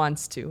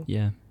wants to?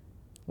 Yeah.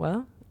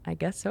 Well, I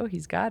guess so.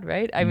 He's God,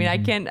 right? I mean, I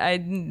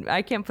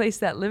can't place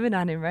that limit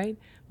on him, right?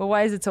 But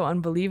why is it so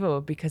unbelievable?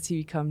 Because he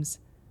becomes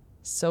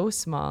so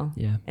small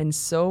and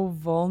so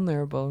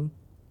vulnerable.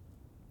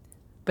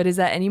 But is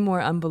that any more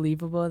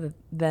unbelievable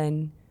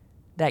than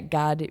that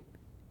God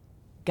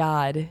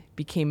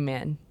became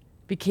man?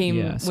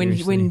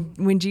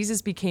 When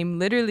Jesus became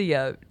literally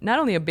not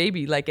only a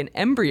baby, like an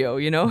embryo,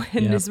 you know,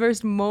 in this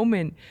first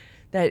moment,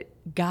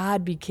 that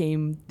God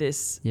became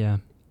this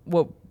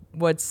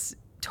what's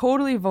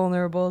totally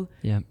vulnerable,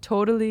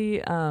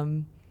 totally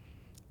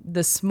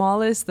the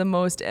smallest, the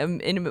most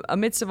in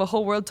amidst of a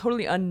whole world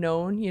totally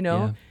unknown, you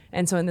know.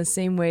 And so in the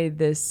same way,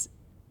 this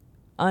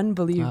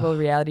unbelievable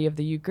reality of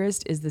the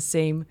Eucharist is the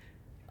same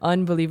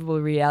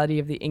unbelievable reality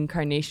of the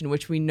incarnation,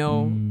 which we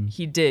know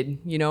he did,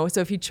 you know.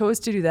 So if he chose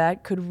to do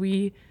that, could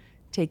we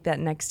take that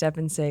next step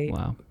and say,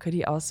 could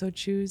he also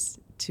choose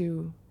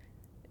to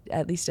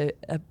at least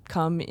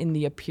come in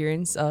the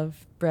appearance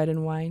of bread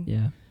and wine?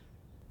 Yeah.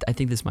 I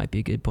think this might be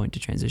a good point to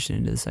transition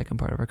into the second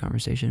part of our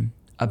conversation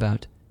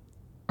about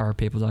our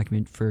papal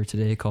document for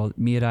today called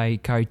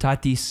Mirai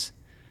Caritatis,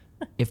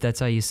 if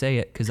that's how you say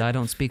it, because I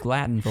don't speak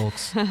Latin,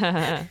 folks.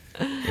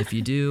 If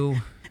you do,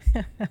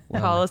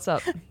 well, call us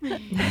up.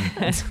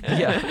 I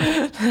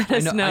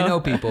know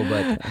people,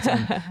 but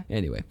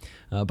anyway.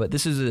 But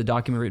this is a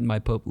document written by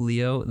Pope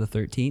Leo the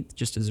 13th,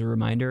 just as a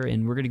reminder,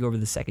 and we're going to go over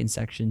the second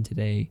section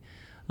today,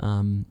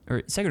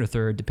 or second or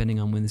third, depending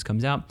on when this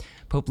comes out.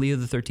 Pope Leo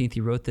the 13th,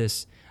 he wrote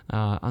this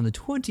on the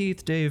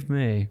 20th day of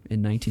May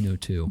in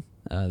 1902,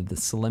 the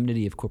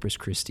Solemnity of Corpus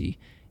Christi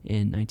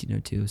in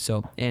 1902.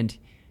 So, and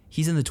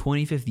he's in the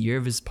 25th year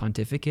of his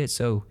pontificate,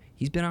 so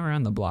he's been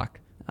around the block.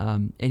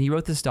 And he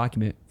wrote this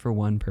document for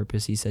one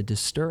purpose. He said, to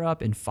stir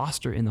up and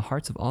foster in the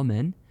hearts of all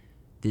men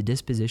the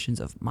dispositions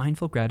of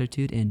mindful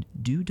gratitude and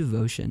due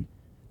devotion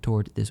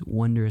toward this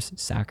wondrous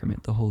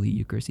sacrament, the Holy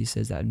Eucharist. He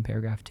says that in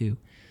paragraph 2.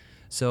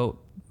 So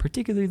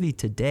particularly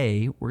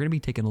today, we're going to be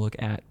taking a look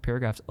at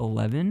paragraphs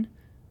 11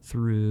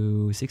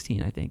 through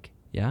 16, I think.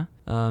 Yeah?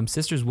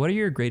 Sisters, what are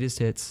your greatest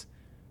hits?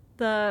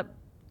 The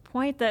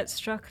point that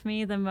struck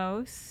me the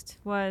most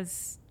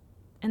was,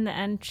 in the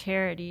end,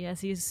 charity,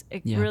 as he's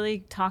really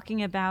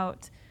talking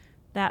about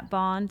that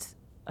bond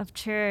of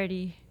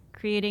charity,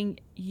 creating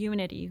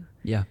unity.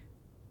 Yeah.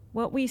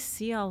 What we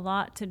see a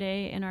lot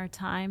today in our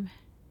time,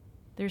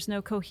 there's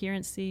no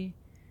coherency,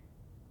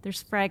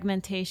 there's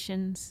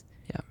fragmentations.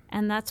 Yeah.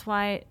 And that's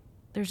why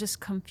there's this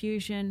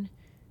confusion,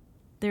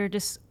 there's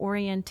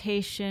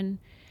disorientation.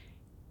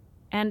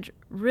 And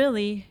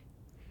really,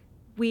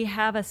 we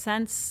have a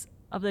sense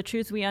of the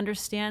truth. We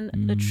understand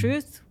the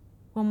truth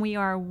when we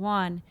are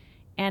one.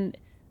 And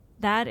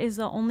that is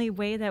the only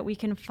way that we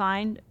can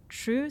find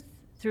truth,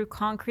 through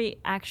concrete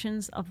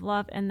actions of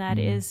love, and that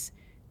is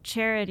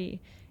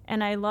charity.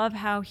 And I love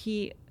how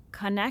he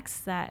connects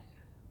that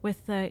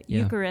with the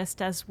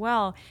Eucharist as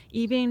well,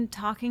 even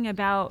talking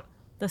about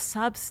the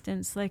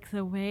substance, like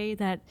the way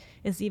that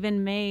is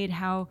even made,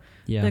 how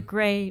the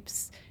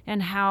grapes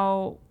and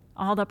how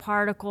all the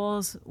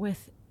particles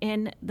with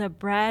in the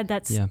bread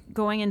that's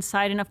going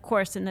inside. And of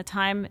course, in the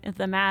time of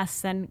the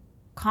Mass, then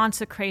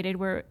consecrated,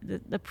 where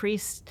the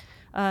priest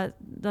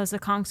does the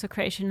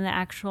consecration in the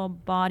actual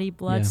body,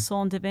 blood,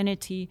 soul, and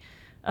divinity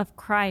of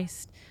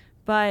Christ.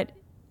 But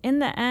in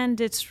the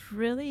end, it's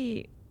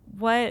really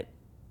what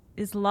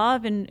is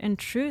love and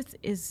truth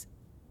is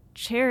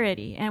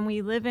charity. And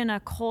we live in a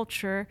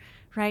culture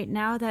right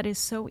now that is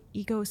so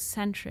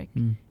egocentric.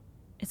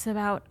 It's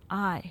about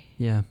I.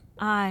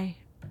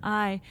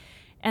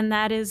 And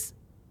that is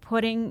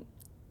putting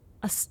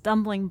a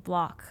stumbling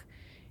block.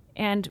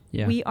 And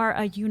we are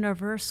a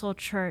universal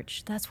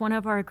church. That's one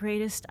of our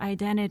greatest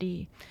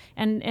identity.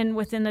 And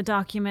within the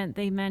document,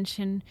 they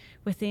mention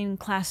within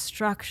class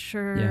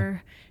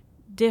structure,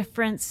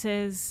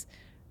 differences.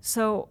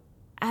 So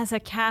as a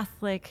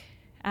Catholic,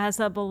 as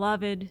a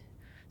beloved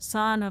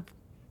son of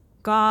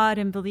God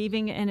and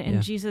believing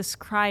in Jesus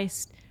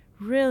Christ,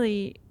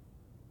 really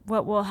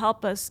what will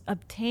help us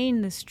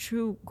obtain this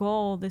true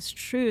goal, this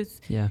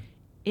truth,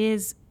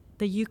 is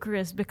the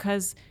Eucharist,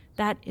 because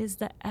that is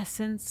the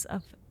essence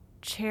of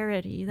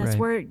charity. That's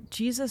where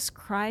Jesus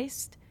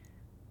Christ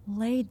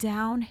laid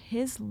down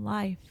his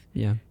life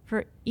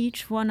for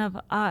each one of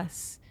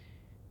us.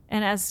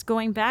 And as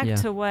going back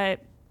to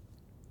what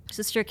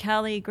Sister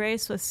Kelly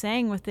Grace was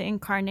saying with the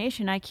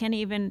incarnation, I can't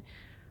even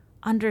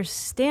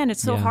understand.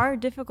 It's so hard,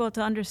 difficult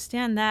to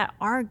understand that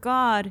our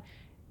God,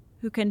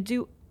 who can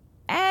do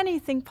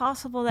anything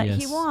possible that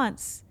he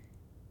wants,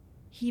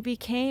 he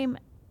became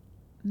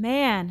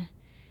man,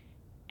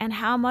 and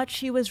how much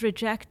he was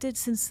rejected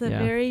since the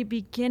very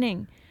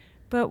beginning.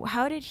 But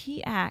how did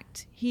he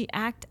act? He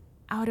acted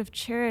out of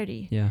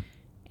charity.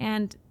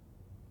 And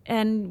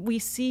we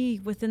see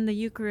within the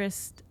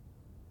Eucharist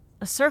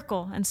a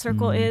circle, and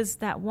circle is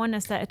that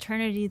oneness, that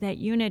eternity, that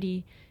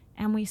unity,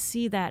 and we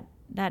see that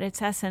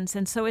its essence.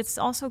 And so it's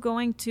also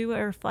going to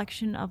a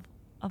reflection of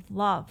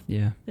love,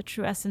 the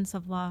true essence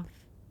of love.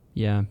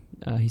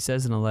 He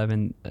says in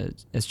 11,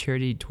 as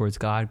charity towards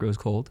God grows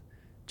cold,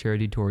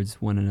 charity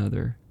towards one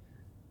another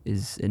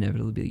is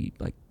inevitably,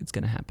 like, it's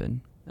going to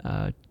happen.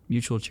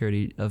 Mutual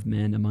charity of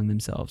men among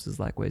themselves is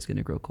likewise going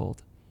to grow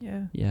cold.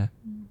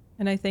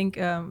 And I think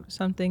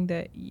something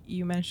that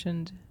you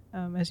mentioned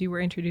as you were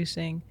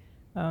introducing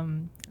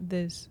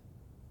this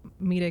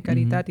Mire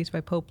Caritatis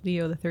by Pope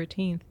Leo the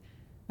 13th,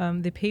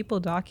 the papal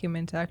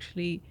document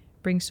actually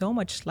brings so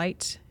much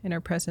light in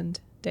our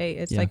present day.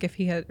 It's like if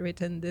he had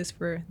written this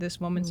for this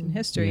moment in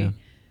history.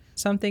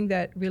 Something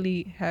that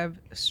really have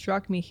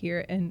struck me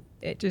here, and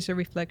it's just a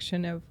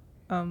reflection of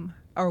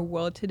our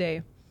world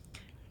today.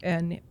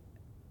 And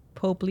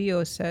Pope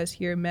Leo says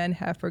here, men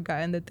have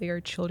forgotten that they are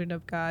children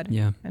of God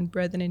and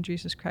brethren in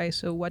Jesus Christ.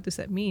 So what does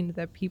that mean?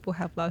 That people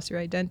have lost their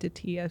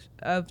identity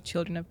of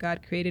children of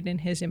God, created in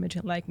his image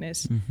and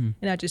likeness. And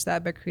not just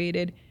that, but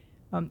created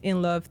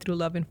in love, through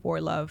love, and for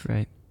love.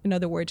 In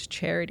other words,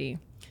 charity.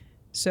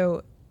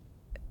 So,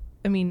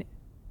 I mean,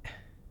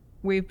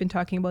 we've been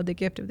talking about the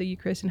gift of the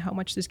Eucharist and how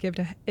much this gift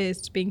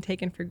is being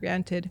taken for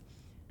granted,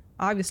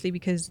 obviously,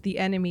 because the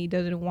enemy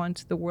doesn't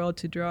want the world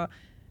to draw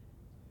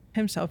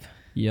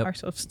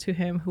ourselves to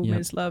him whom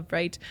is love,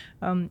 right?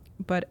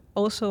 But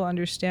also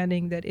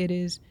understanding that it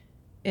is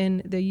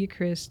in the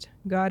Eucharist,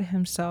 God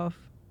himself,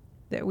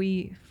 that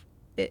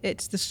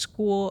it's the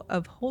school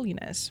of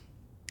holiness.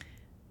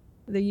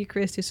 The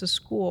Eucharist is a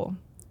school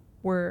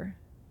where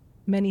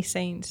many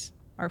saints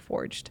are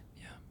forged.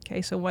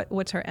 Okay, so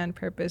what's our end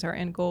purpose? Our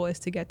end goal is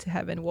to get to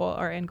heaven. Well,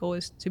 our end goal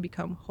is to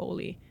become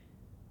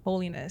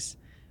holiness.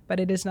 But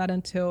it is not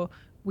until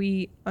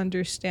we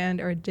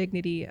understand our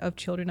dignity of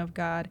children of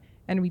God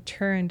and we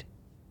turn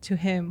to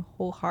him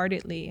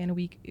wholeheartedly, and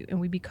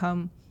we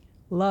become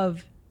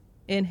love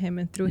in him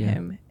and through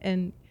him,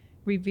 and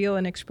reveal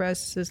and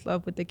express his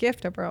love with the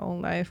gift of our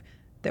own life,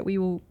 that we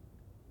will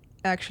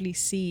actually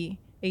see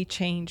a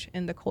change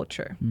in the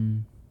culture.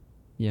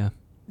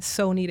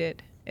 So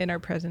needed in our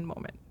present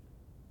moment.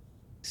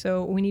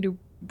 So we need to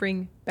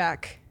bring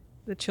back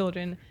the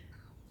children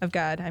of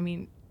God. I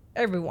mean,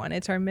 everyone.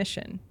 It's our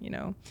mission,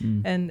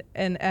 And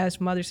as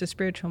mothers, as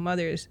spiritual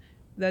mothers,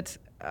 that's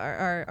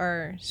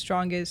our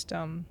strongest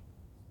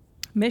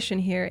mission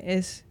here,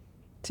 is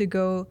to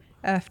go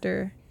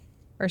after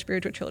our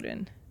spiritual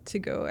children, to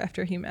go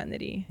after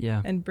humanity,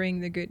 and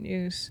bring the good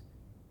news,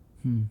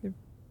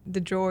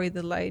 the joy,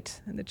 the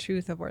light, and the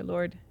truth of our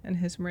Lord and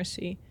his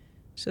mercy,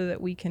 so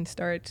that we can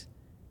start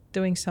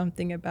doing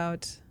something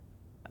about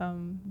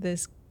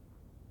this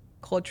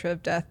culture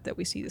of death that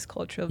we see, this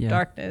culture of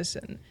darkness.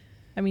 And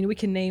I mean, we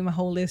can name a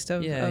whole list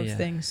of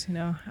things,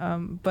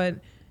 but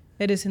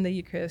it is in the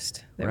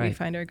Eucharist that we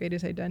find our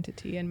greatest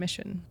identity and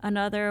mission.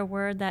 Another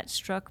word that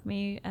struck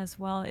me as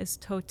well is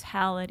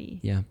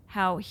totality.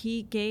 How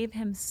he gave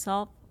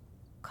himself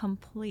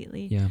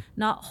completely,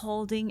 not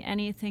holding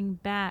anything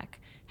back.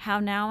 How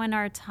now in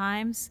our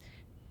times,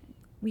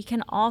 we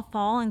can all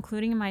fall,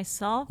 including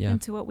myself,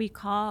 into what we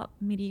call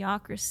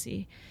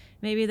mediocrity.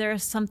 Maybe there are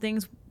some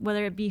things,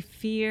 whether it be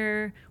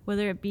fear,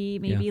 whether it be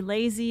maybe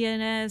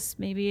laziness,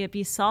 maybe it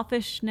be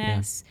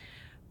selfishness,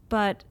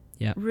 but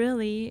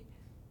really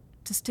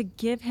just to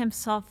give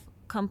himself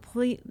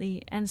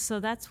completely. And so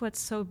that's what's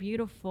so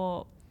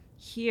beautiful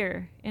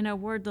here. In a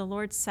word, the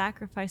Lord's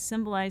sacrifice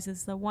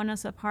symbolizes the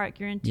oneness of heart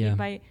guaranteed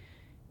by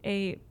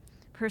a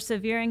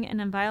persevering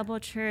and inviolable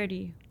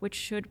charity, which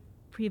should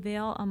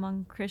prevail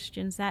among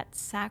Christians, that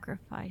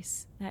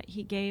sacrifice that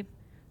he gave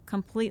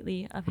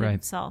completely of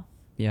himself.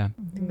 Yeah.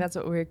 I think that's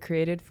what we're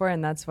created for,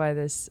 and that's why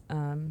this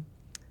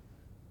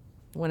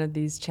one of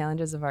these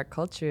challenges of our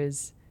culture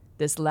is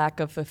this lack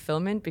of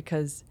fulfillment,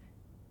 because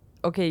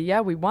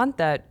we want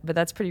that, but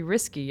that's pretty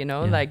risky, you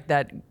know, like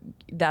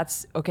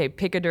that's okay,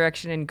 pick a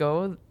direction and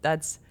go.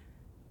 That's,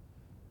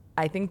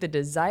 I think, the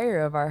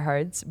desire of our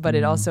hearts, but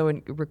it also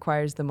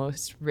requires the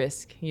most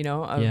risk, you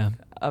know,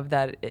 of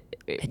that.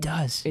 It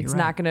does. It's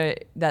not gonna,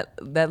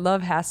 that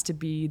love has to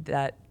be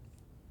that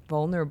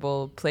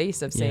vulnerable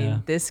place of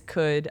saying,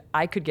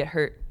 I could get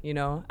hurt, you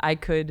know, I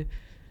could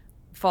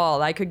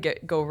fall, I could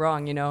go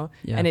wrong, you know,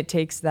 and it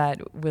takes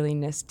that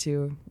willingness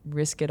to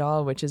risk it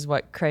all, which is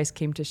what Christ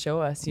came to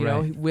show us, you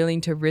know, willing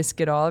to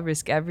risk it all,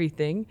 risk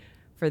everything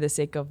for the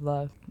sake of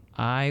love.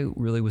 I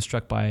really was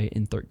struck by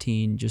in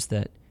 13 just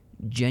that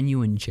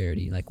genuine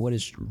charity, like what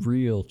is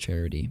real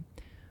charity.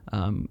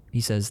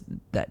 He says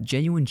that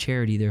genuine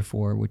charity,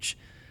 therefore, which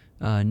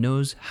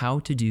knows how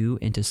to do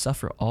and to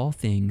suffer all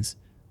things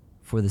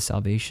for the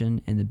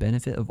salvation and the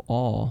benefit of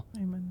all,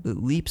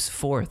 that leaps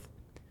forth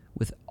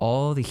with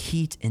all the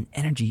heat and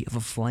energy of a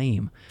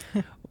flame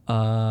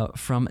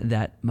from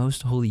that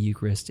most holy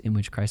Eucharist in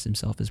which Christ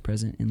himself is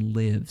present and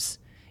lives,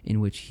 in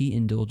which he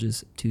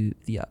indulges to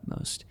the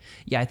utmost.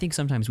 Yeah, I think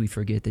sometimes we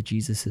forget that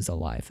Jesus is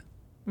alive.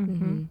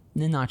 And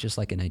not just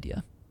like an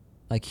idea.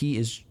 Like he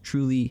is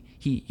truly,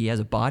 he has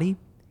a body,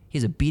 he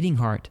has a beating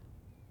heart,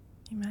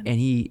 and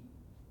he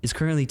is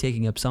currently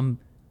taking up some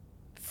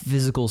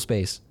physical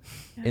space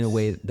in a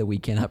way that we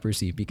cannot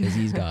perceive, because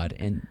he's God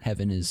and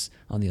heaven is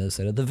on the other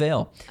side of the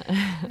veil.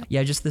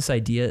 Just this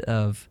idea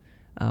of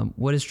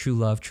what is true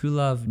love? True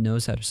love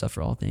knows how to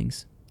suffer all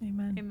things.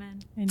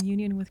 Amen. In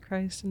union with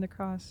Christ and the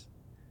cross.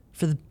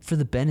 For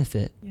the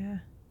benefit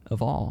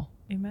of all.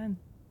 Amen.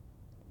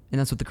 And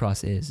that's what the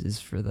cross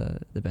is for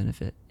the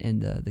benefit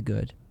and the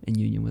good in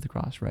union with the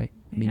cross, right?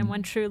 I mean, and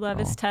when true love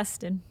is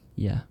tested.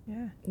 Yeah.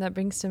 That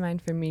brings to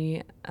mind for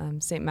me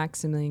St.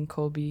 Maximilian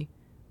Kolbe.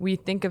 We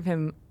think of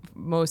him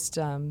most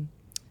kind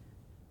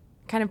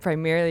of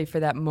primarily for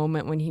that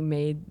moment when he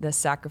made the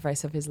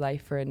sacrifice of his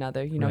life for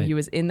another. You know, he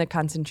was in the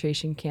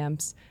concentration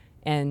camps,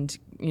 and,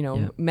 you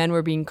know, men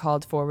were being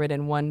called forward,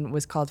 and one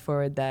was called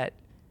forward that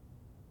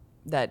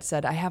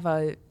said, I have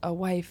a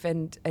wife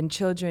and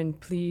children,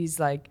 please,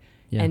 like,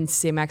 and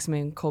St.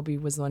 Maximilian Kolbe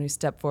was the one who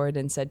stepped forward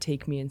and said,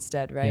 take me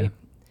instead, right?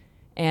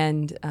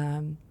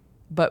 And,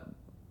 but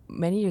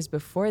many years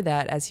before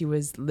that, as he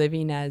was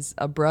living as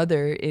a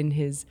brother in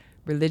his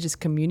religious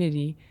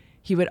community,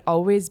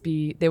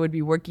 they would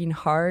be working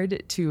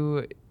hard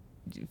to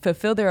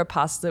fulfill their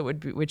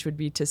apostolate, which would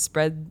be to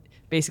spread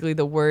basically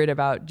the word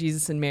about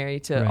Jesus and Mary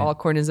to all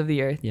corners of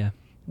the earth.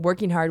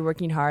 Working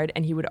hard.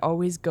 And he would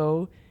always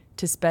go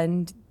to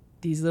spend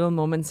these little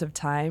moments of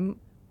time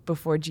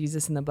before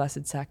Jesus in the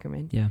Blessed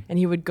Sacrament. And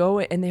he would go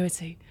and they would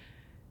say,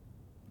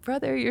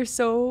 brother, you're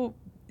so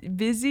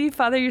busy.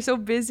 Father, you're so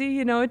busy,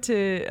 you know,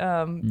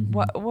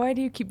 why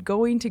do you keep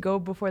going to go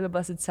before the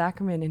Blessed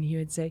Sacrament? And he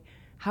would say,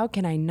 how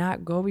can I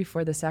not go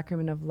before the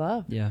sacrament of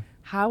love?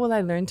 How will I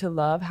learn to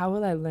love? How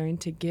will I learn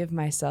to give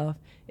myself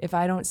if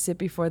I don't sit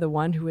before the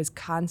one who is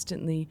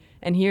constantly,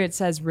 and here it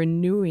says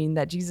renewing,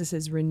 that Jesus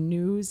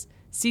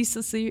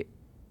ceaselessly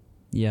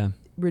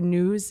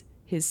renews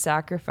his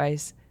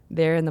sacrifice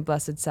there in the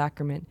Blessed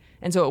Sacrament.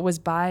 And so it was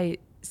by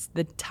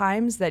the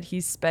times that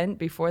he spent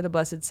before the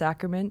Blessed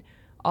Sacrament,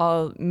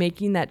 all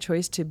making that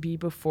choice to be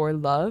before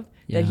love,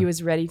 that he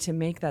was ready to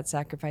make that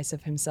sacrifice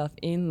of himself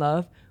in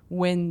love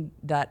when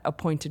that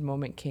appointed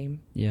moment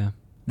came.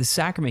 The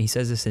sacrament, he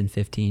says this in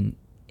 15,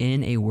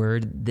 in a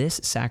word, this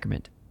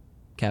sacrament,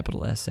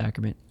 capital S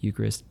sacrament,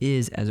 Eucharist,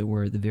 is, as it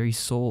were, the very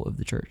soul of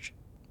the church.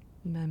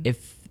 Amen.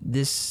 If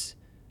this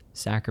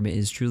sacrament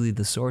is truly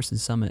the source and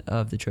summit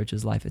of the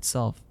church's life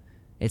itself,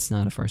 it's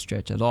not a far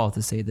stretch at all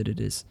to say that it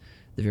is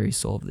the very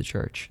soul of the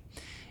church.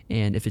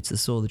 And if it's the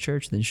soul of the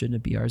church, then shouldn't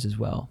it be ours as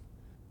well?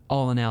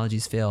 All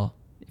analogies fail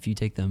if you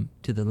take them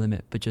to the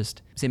limit, but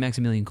just St.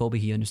 Maximilian Kolbe,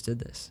 he understood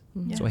this.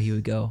 That's why he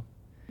would go.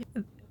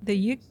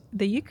 The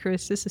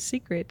Eucharist is a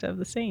secret of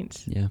the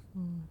saints.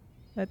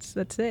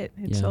 That's it.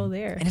 It's all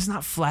there. And it's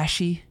not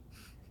flashy.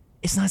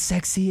 It's not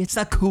sexy. It's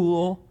not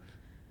cool.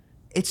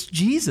 It's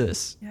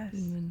Jesus.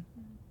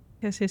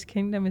 Because his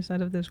kingdom is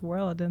not of this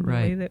world, and the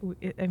way that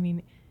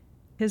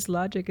his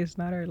logic is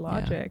not our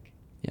logic.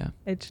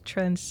 It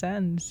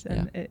transcends,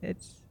 and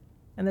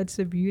and that's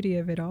the beauty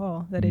of it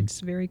all, that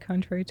it's very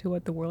contrary to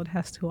what the world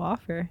has to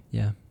offer.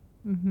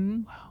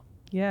 Wow.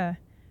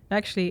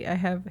 Actually, I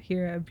have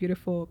here a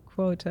beautiful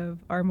quote of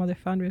our Mother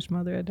Foundress,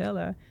 Mother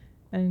Adela,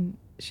 and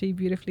she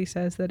beautifully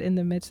says that in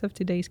the midst of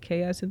today's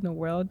chaos in the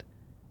world,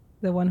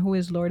 the one who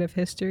is Lord of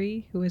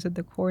history, who is at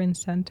the core and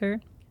center,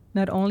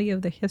 not only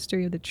of the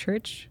history of the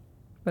church,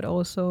 but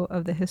also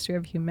of the history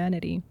of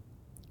humanity,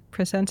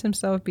 presents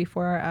himself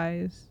before our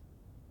eyes.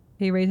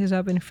 He raises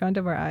up in front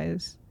of our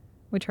eyes,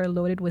 which are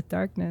loaded with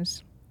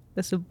darkness,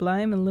 the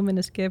sublime and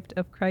luminous gift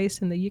of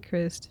Christ in the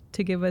Eucharist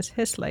to give us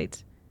his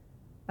light,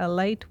 a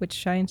light which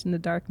shines in the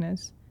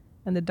darkness,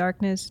 and the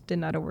darkness did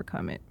not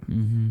overcome it.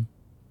 Mm-hmm.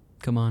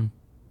 Come on,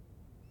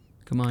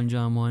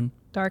 John 1.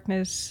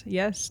 Darkness,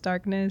 yes,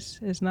 darkness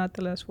is not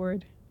the last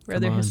word,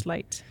 rather his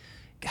light.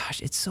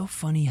 Gosh, it's so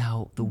funny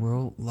how the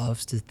world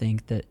loves to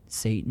think that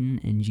Satan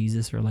and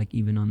Jesus are like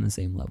even on the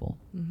same level.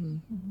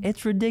 Mm-hmm.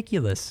 It's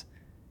ridiculous.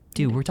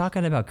 Dude, we're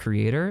talking about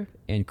creator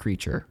and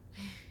creature.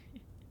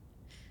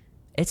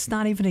 It's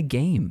not even a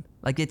game.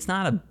 Like, it's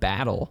not a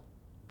battle.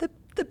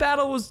 The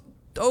battle was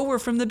over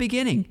from the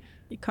beginning.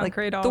 You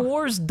conquer it all. The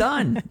war's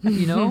done,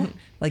 you know?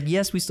 Like,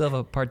 yes, we still have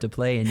a part to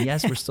play, and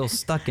yes, we're still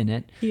stuck in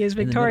it. He is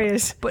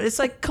victorious. But it's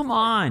like, come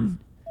on.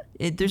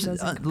 There's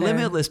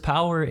limitless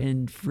power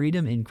and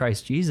freedom in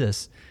Christ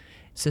Jesus.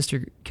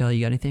 Sister Kelly,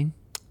 you got anything?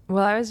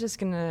 Well, I was just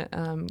going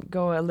to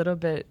go a little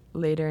bit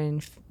later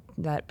in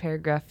that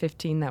paragraph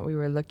 15 that we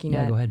were looking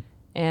at. Yeah, go ahead.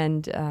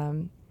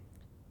 And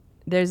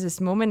there's this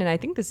moment, and I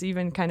think this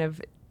even kind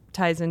of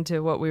ties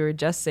into what we were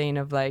just saying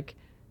of like,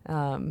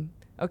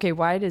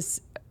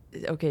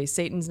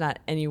 Satan's not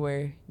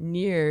anywhere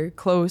near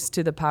close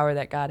to the power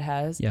that God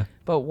has. Yeah.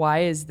 But why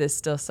is this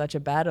still such a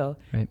battle?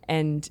 Right.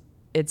 And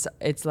it's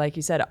like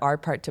you said, our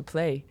part to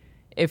play.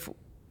 If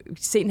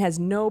Satan has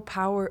no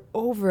power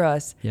over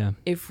us, yeah,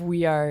 if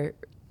we are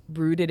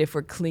rooted, if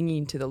we're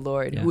clinging to the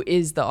Lord, yeah, who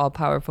is the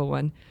all-powerful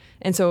one.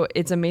 And so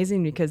it's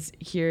amazing because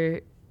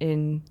here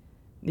in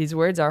these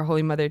words, our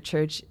Holy Mother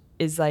Church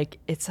is like,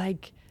 it's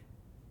like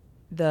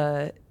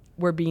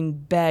we're being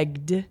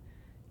begged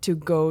to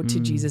go to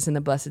Jesus in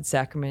the Blessed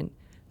Sacrament.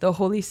 The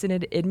Holy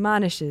Synod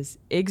admonishes,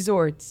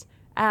 exhorts,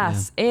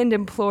 asks, and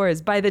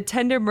implores by the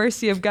tender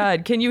mercy of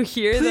God. Can you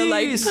hear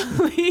please.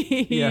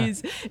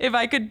 please, if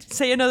I could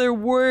say another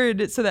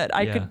word so that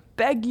I could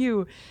beg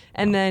you.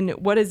 And then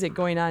what is it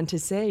going on to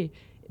say?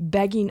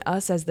 Begging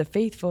us as the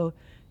faithful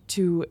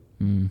to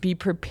be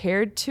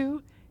prepared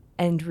to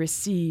and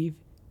receive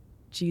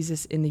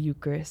Jesus in the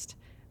Eucharist.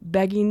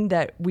 Begging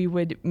that we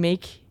would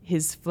make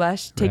his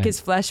flesh, take his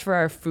flesh for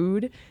our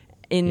food,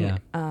 and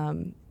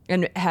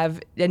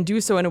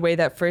do so in a way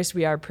that first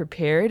we are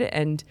prepared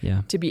and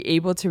to be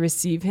able to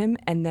receive him,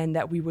 and then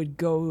that we would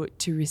go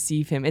to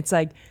receive him. It's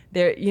like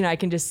there, I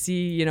can just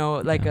see,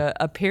 like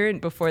a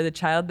parent before the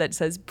child that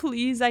says,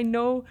 please, I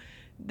know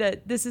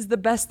that this is the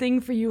best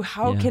thing for you.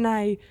 How can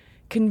I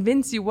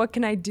convince you? What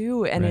can I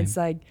do? And it's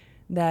like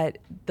that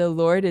the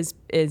Lord is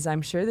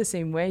I'm sure the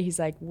same way. He's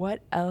like,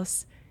 what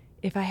else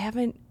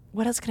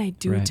can I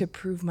do to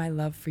prove my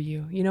love for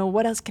you?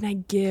 What else can I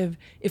give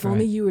if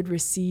only you would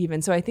receive?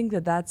 And so I think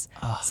that that's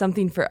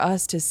something for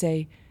us to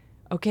say,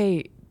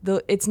 okay,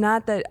 it's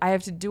not that I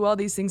have to do all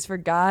these things for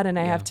God and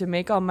I have to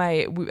make all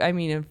we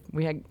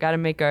got to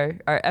make our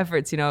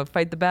efforts,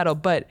 fight the battle,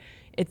 but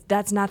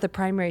that's not the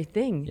primary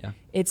thing. Yeah.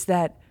 It's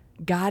that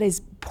God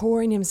is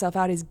pouring himself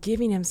out, is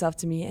giving himself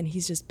to me, and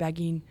he's just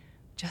begging,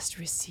 just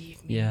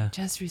receive me,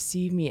 just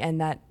receive me. And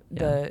that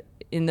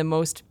in the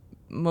most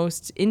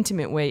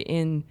intimate way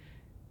in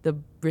the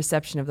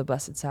reception of the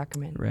Blessed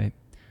Sacrament. Right.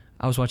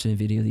 I was watching a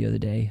video the other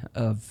day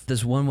of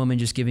this one woman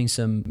just giving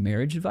some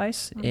marriage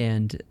advice,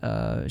 and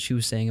she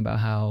was saying about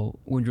how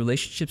when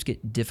relationships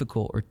get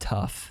difficult or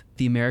tough,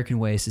 the American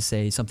way is to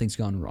say something's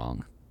gone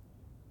wrong.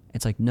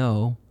 It's like,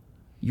 no,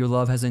 your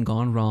love hasn't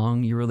gone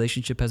wrong. Your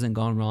relationship hasn't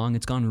gone wrong.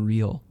 It's gone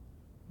real.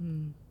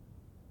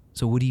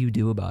 So what do you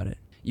do about it?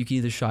 You can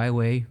either shy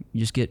away, you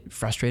just get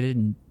frustrated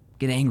and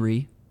get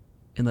angry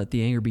and let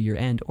the anger be your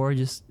end, or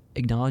just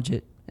acknowledge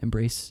it,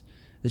 embrace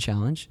the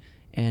challenge,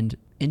 and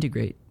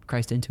integrate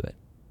Christ into it.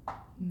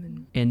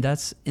 And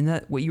that's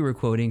what you were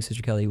quoting,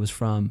 Sister Kelly, was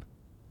from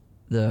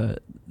the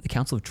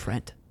Council of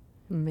Trent.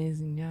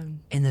 Amazing, yeah.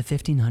 In the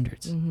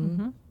 1500s.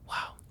 Mm-hmm.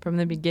 Wow. From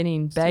the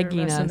beginning,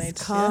 begging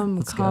us,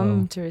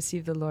 come to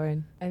receive the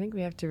Lord. I think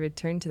we have to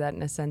return to that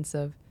in a sense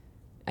of,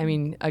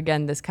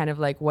 again, this kind of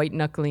like white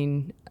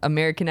knuckling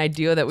American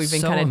ideal that we've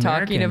been kind of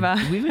talking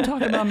about. We've been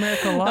talking about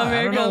America a lot.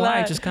 I don't know why,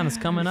 it just kind of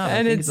coming up.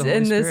 And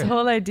this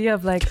whole idea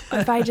of like,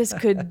 if I just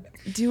could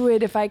do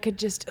it, if I could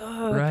just,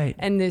 right.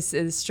 And this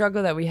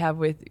struggle that we have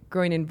with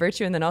growing in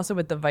virtue, and then also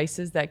with the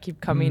vices that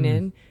keep coming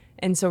in.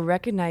 And so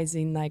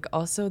recognizing like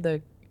also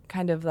the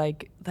kind of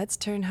like, let's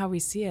turn how we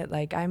see it.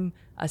 Like, I'm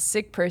a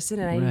sick person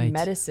and I need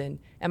medicine.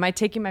 Am I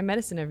taking my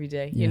medicine every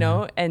day?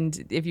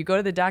 And if you go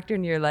to the doctor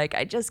and you're like,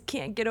 I just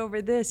can't get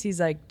over this, he's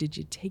like, did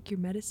you take your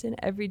medicine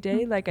every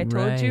day like I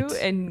told you?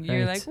 And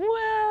you're like,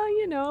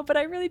 well, but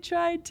I really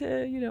tried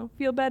to,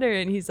 feel better.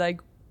 And he's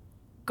like,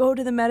 go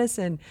to the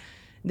medicine.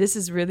 This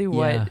is really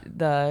what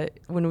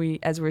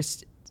as we're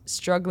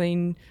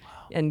struggling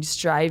and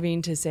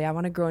striving to say, I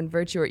want to grow in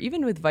virtue, or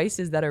even with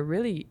vices that are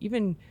really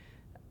even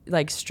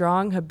like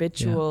strong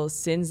habitual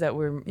sins that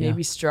we're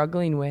maybe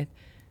struggling with,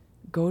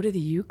 go to the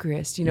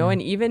Eucharist,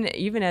 and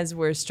even as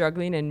we're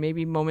struggling and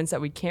maybe moments that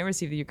we can't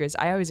receive the Eucharist,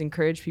 I always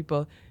encourage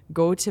people,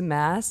 go to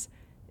Mass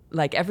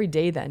like every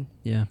day then.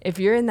 Yeah. If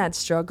you're in that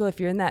struggle, if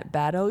you're in that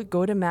battle,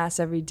 go to Mass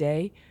every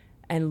day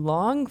and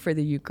long for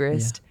the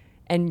Eucharist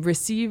and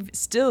receive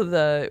still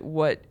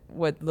what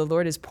the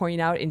Lord is pouring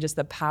out in just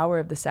the power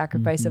of the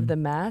sacrifice of the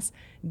Mass.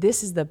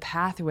 This is the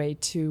pathway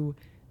to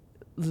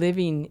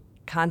living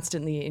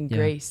constantly in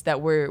grace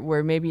that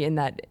we're maybe in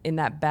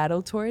that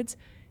battle towards.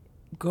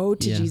 Go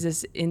to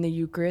Jesus in the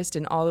Eucharist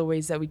in all the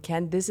ways that we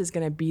can. This is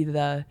going to be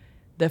the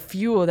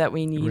fuel that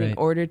we need in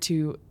order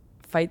to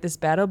fight this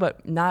battle,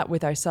 but not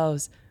with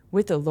ourselves,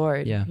 with the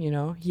Lord. You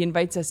know, he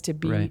invites us to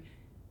be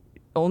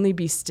only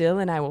be still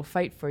and I will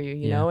fight for you,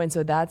 you know? And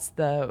so that's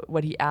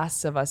what he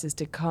asks of us, is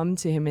to come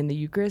to him in the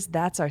Eucharist.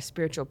 That's our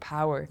spiritual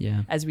power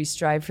as we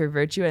strive for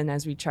virtue and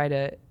as we try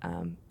to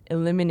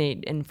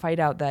eliminate and fight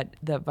out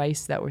the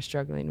vice that we're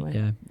struggling with.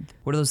 Yeah.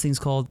 What are those things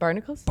called?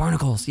 Barnacles?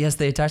 Barnacles. Yes,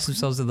 they attach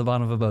themselves to the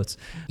bottom of boats.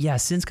 Yeah,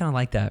 sin's kind of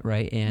like that,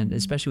 right? And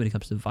especially when it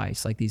comes to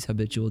vice, like these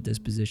habitual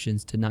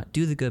dispositions to not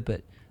do the good,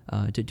 but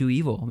to do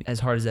evil,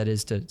 as hard as that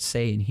is to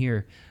say and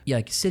hear. Yeah,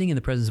 like sitting in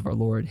the presence of our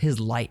Lord, his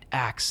light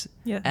acts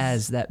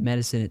as that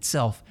medicine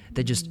itself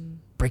that just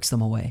breaks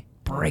them away,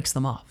 breaks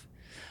them off.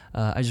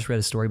 I just read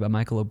a story by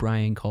Michael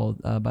O'Brien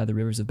called By the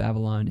Rivers of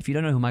Babylon. If you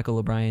don't know who Michael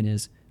O'Brien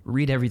is,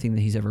 read everything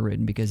that he's ever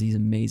written because he's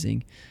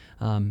amazing.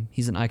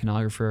 He's an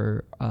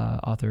iconographer,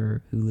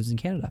 author who lives in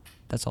Canada.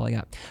 That's all I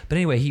got. But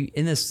anyway,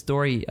 in this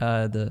story,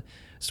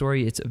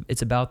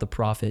 it's about the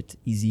prophet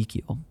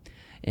Ezekiel.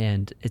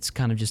 And it's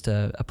kind of just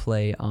a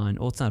play on,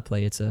 well, it's not a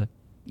play,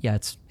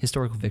 it's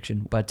historical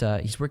fiction, but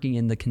he's working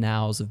in the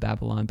canals of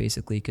Babylon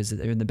basically because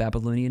they're in the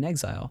Babylonian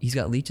exile. He's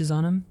got leeches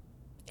on him,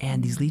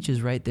 and these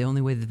leeches, right, the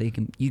only way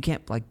that you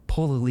can't like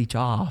pull the leech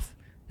off.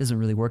 It doesn't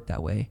really work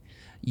that way.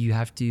 You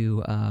have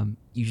to,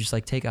 you just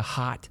like take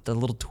the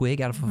little twig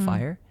out of a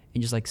fire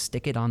and just like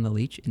stick it on the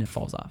leech and it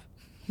falls off.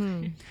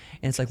 And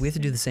it's like we have to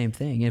do the same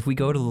thing. And if we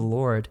go to the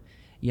Lord,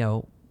 you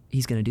know,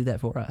 he's going to do that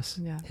for us.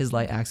 Yeah. His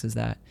light acts as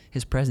that.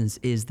 His presence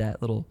is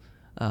that little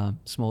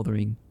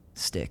smoldering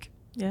stick,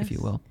 if you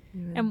will.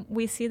 And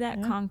we see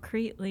that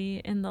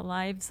concretely in the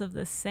lives of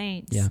the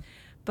saints. Yeah.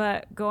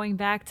 But going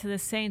back to the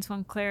saints,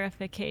 one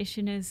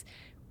clarification is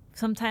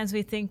sometimes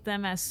we think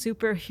them as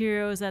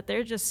superheroes, that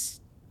they're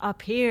just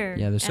up here.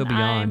 Yeah, they're so and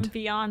beyond. I'm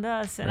beyond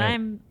us, and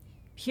I'm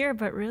here.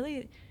 But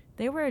really,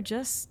 they were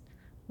just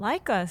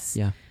like us.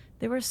 Yeah.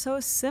 They were so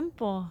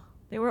simple.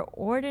 They were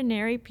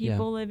ordinary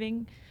people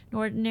living an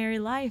ordinary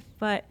life.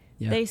 But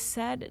they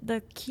said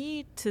the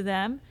key to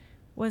them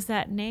was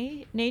that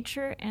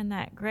nature and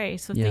that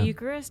grace. So the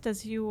Eucharist,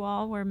 as you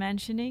all were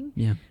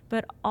mentioning,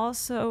 but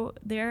also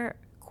their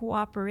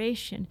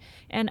cooperation.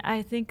 And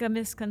I think a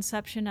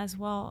misconception as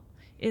well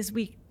is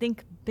we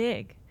think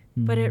big,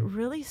 but it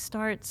really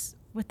starts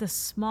with the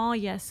small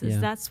yeses.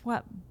 That's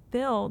what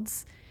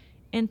builds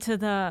into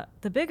the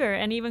bigger.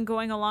 And even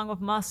going along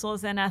with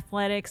muscles and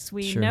athletics,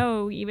 we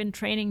know even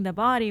training the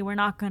body, we're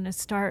not going to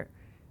start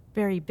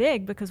very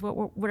big, because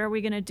what are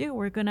we going to do?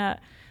 We're going to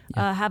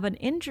have an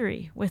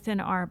injury within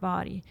our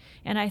body.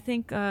 And I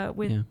think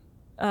with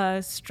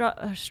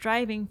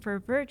striving for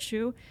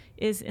virtue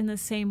is in the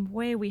same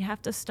way. We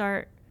have to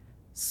start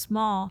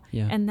small,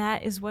 and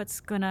that is what's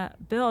going to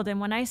build. And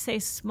when I say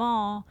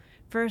small,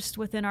 first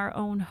within our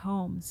own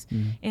homes.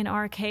 In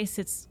our case,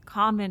 it's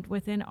common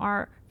within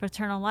our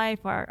fraternal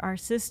life, our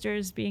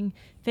sisters being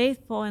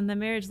faithful in the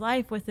marriage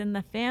life within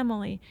the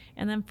family,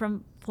 and then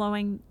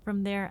flowing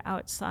from there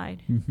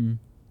outside.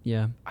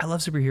 Yeah, I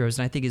love superheroes,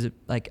 and I think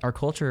like our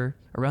culture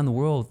around the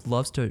world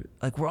loves to,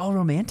 like, we're all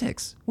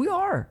romantics. We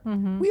are.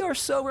 We are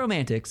so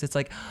romantics. It's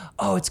like,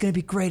 oh, it's going to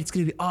be great. It's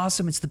going to be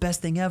awesome. It's the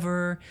best thing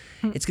ever.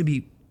 It's going to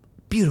be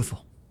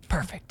beautiful,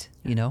 perfect,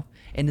 you know?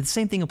 And the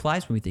same thing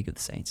applies when we think of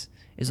the saints.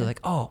 Is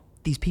like, oh,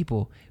 these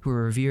people who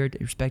are revered,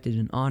 respected,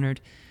 and honored,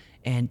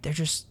 and they're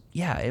just,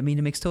 I mean,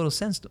 it makes total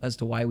sense as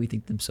to why we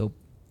think them so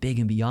big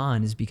and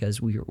beyond, is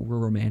because we're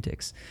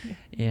romantics.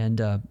 And,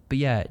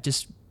 but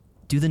just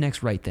do the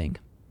next right thing.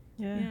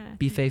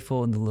 Be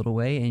faithful in the little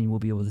way, and we'll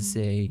be able to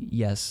say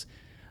yes.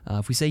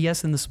 If we say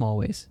yes in the small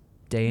ways,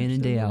 day in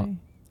and day out,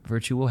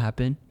 virtue will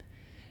happen.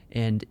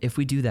 And if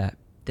we do that,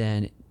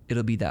 then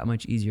it'll be that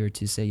much easier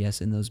to say yes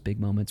in those big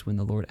moments when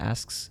the Lord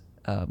asks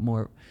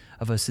more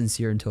of a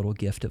sincere and total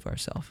gift of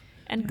ourselves.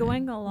 And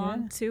going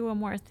along to one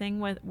more thing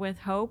with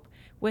hope,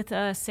 with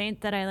a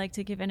saint that I like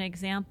to give an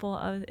example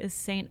of is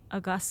Saint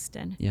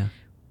Augustine.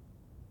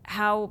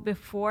 How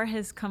before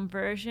his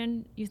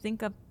conversion, you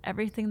think of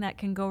everything that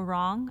can go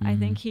wrong. I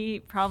think he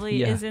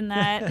probably is in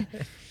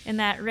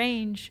that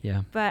range.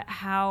 But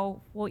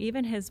how, well,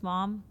 even his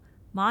mom,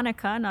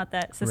 Monica, not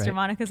that Sister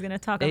Monica is going to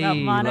talk about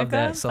Monica, love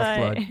that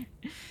self-plug.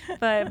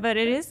 but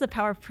it is the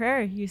power of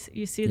prayer you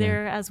see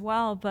there as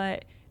well.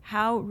 But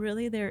how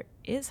really there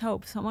is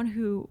hope. Someone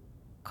who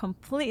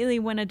completely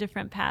went a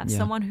different path.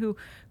 Someone who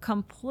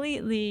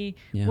completely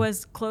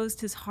was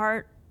closed his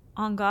heart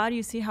on God.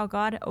 You see how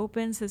God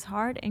opens his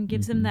heart and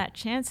gives him that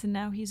chance, and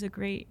now he's a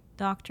great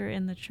doctor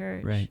in the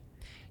church. Right.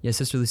 Yeah,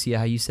 Sister Lucia,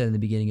 how you said in the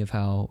beginning of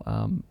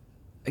how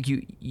like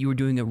you were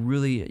doing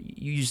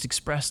you just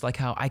expressed like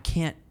how I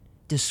can't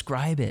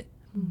describe it,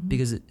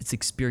 because it's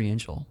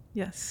experiential.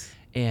 Yes.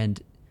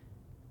 And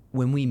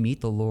when we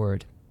meet the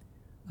Lord,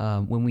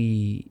 when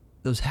we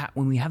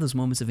have those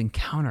moments of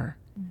encounter,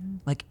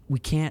 like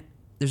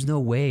there's no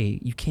way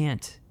you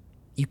can't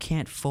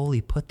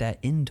fully put that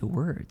into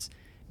words,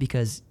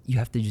 because you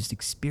have to just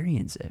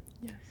experience it.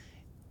 Yes.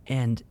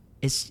 And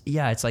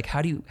it's like,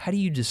 how do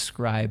you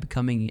describe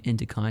coming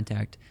into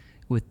contact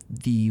with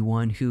the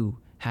one who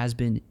has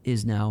been,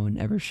 is now, and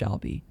ever shall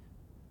be,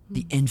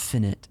 the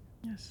infinite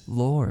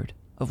Lord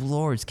of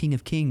Lords, King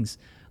of Kings?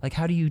 Like,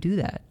 how do you do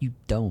that? You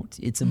don't.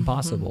 It's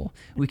impossible.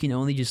 We can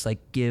only just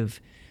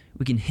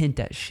we can hint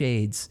at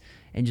shades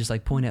and just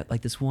like point at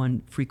like this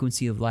one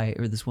frequency of light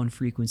or this one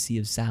frequency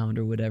of sound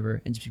or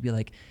whatever, and just be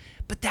like,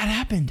 but that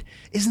happened.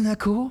 Isn't that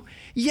cool?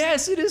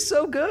 Yes, it is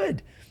so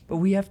good. But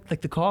we have,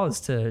 like, the call is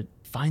to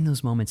find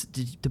those moments,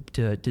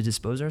 to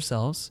dispose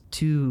ourselves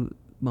to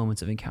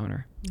moments of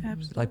encounter.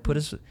 Absolutely. Like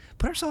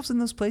put ourselves in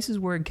those places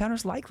where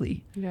encounter's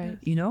likely. Right.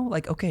 You know,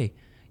 like, okay,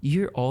 you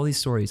hear all these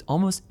stories.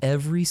 Almost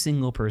every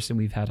single person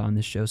we've had on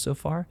this show so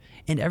far,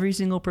 and every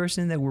single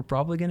person that we're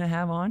probably going to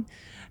have on,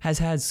 has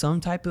had some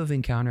type of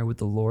encounter with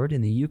the Lord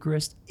in the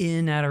Eucharist,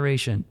 in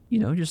adoration. You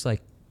know, just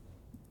like,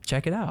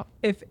 check it out.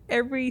 If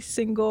every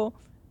single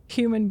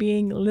human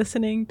being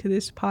listening to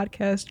this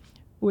podcast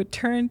would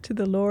turn to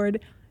the Lord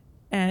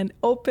and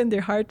open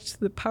their hearts to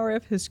the power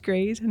of his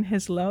grace and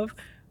his love,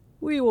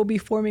 we will be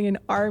forming an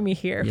army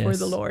here for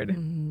the Lord.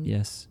 Mm-hmm.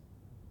 Yes.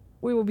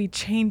 We will be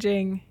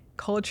changing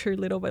culture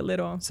little by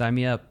little. Sign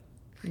me up.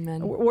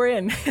 Amen. We're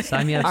in.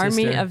 Sign me up,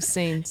 Army sister. of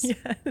saints.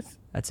 Yes.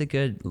 That's a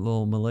good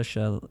little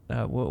militia.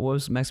 What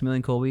was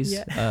Maximilian Kolbe's?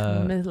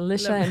 Yeah.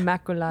 Militia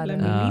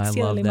Immaculata. I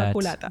Milicia love that.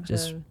 Immaculata.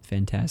 Just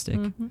fantastic.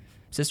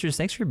 Sisters,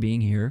 thanks for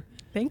being here.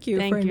 Thank you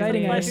Thank for you,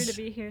 inviting Leah. us. Pleasure to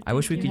be here. I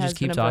wish we It could has just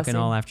keep been a talking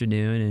all blessing.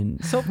 afternoon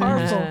and So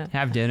powerful.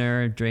 have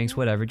dinner, drinks,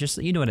 whatever. Just,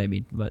 you know what I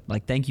mean. But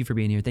like, thank you for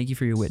being here. Thank you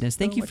for your witness.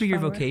 Thank you much for your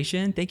power.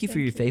 vocation. Thank you for Thank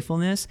your you.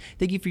 faithfulness.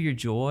 Thank you for your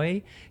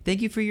joy.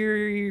 Thank you for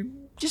your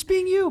just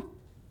being you.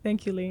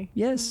 Thank you, Lee.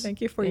 Yes.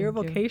 Thank you for Thank your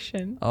you.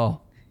 vocation.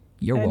 Oh,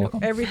 you're and welcome.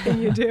 everything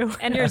you do.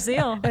 And your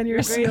zeal. and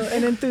your zeal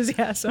and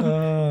enthusiasm.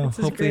 This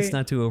is Hopefully it's great.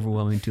 not too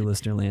overwhelming to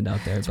listener land out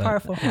there. But,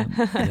 powerful.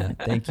 Yeah,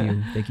 thank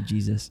you,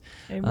 Jesus.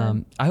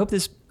 Amen. I hope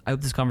this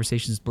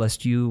conversation has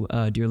blessed you,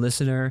 dear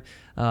listener.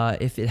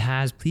 If it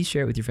has, please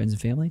share it with your friends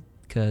and family,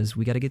 because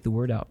we got to get the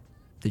word out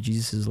that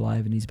Jesus is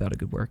alive and he's about a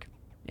good work,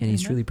 and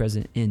he's Amen. truly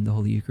present in the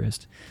Holy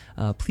Eucharist.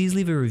 Please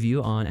leave a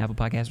review on Apple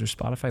Podcasts or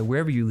Spotify,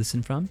 wherever you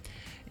listen from,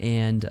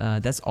 and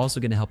that's also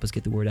going to help us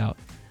get the word out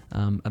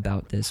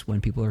about this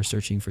when people are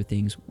searching for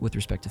things with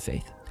respect to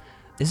faith.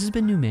 This has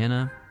been New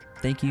Manna.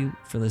 Thank you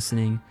for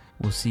listening.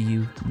 We'll see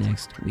you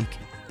next week.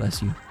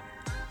 Bless you.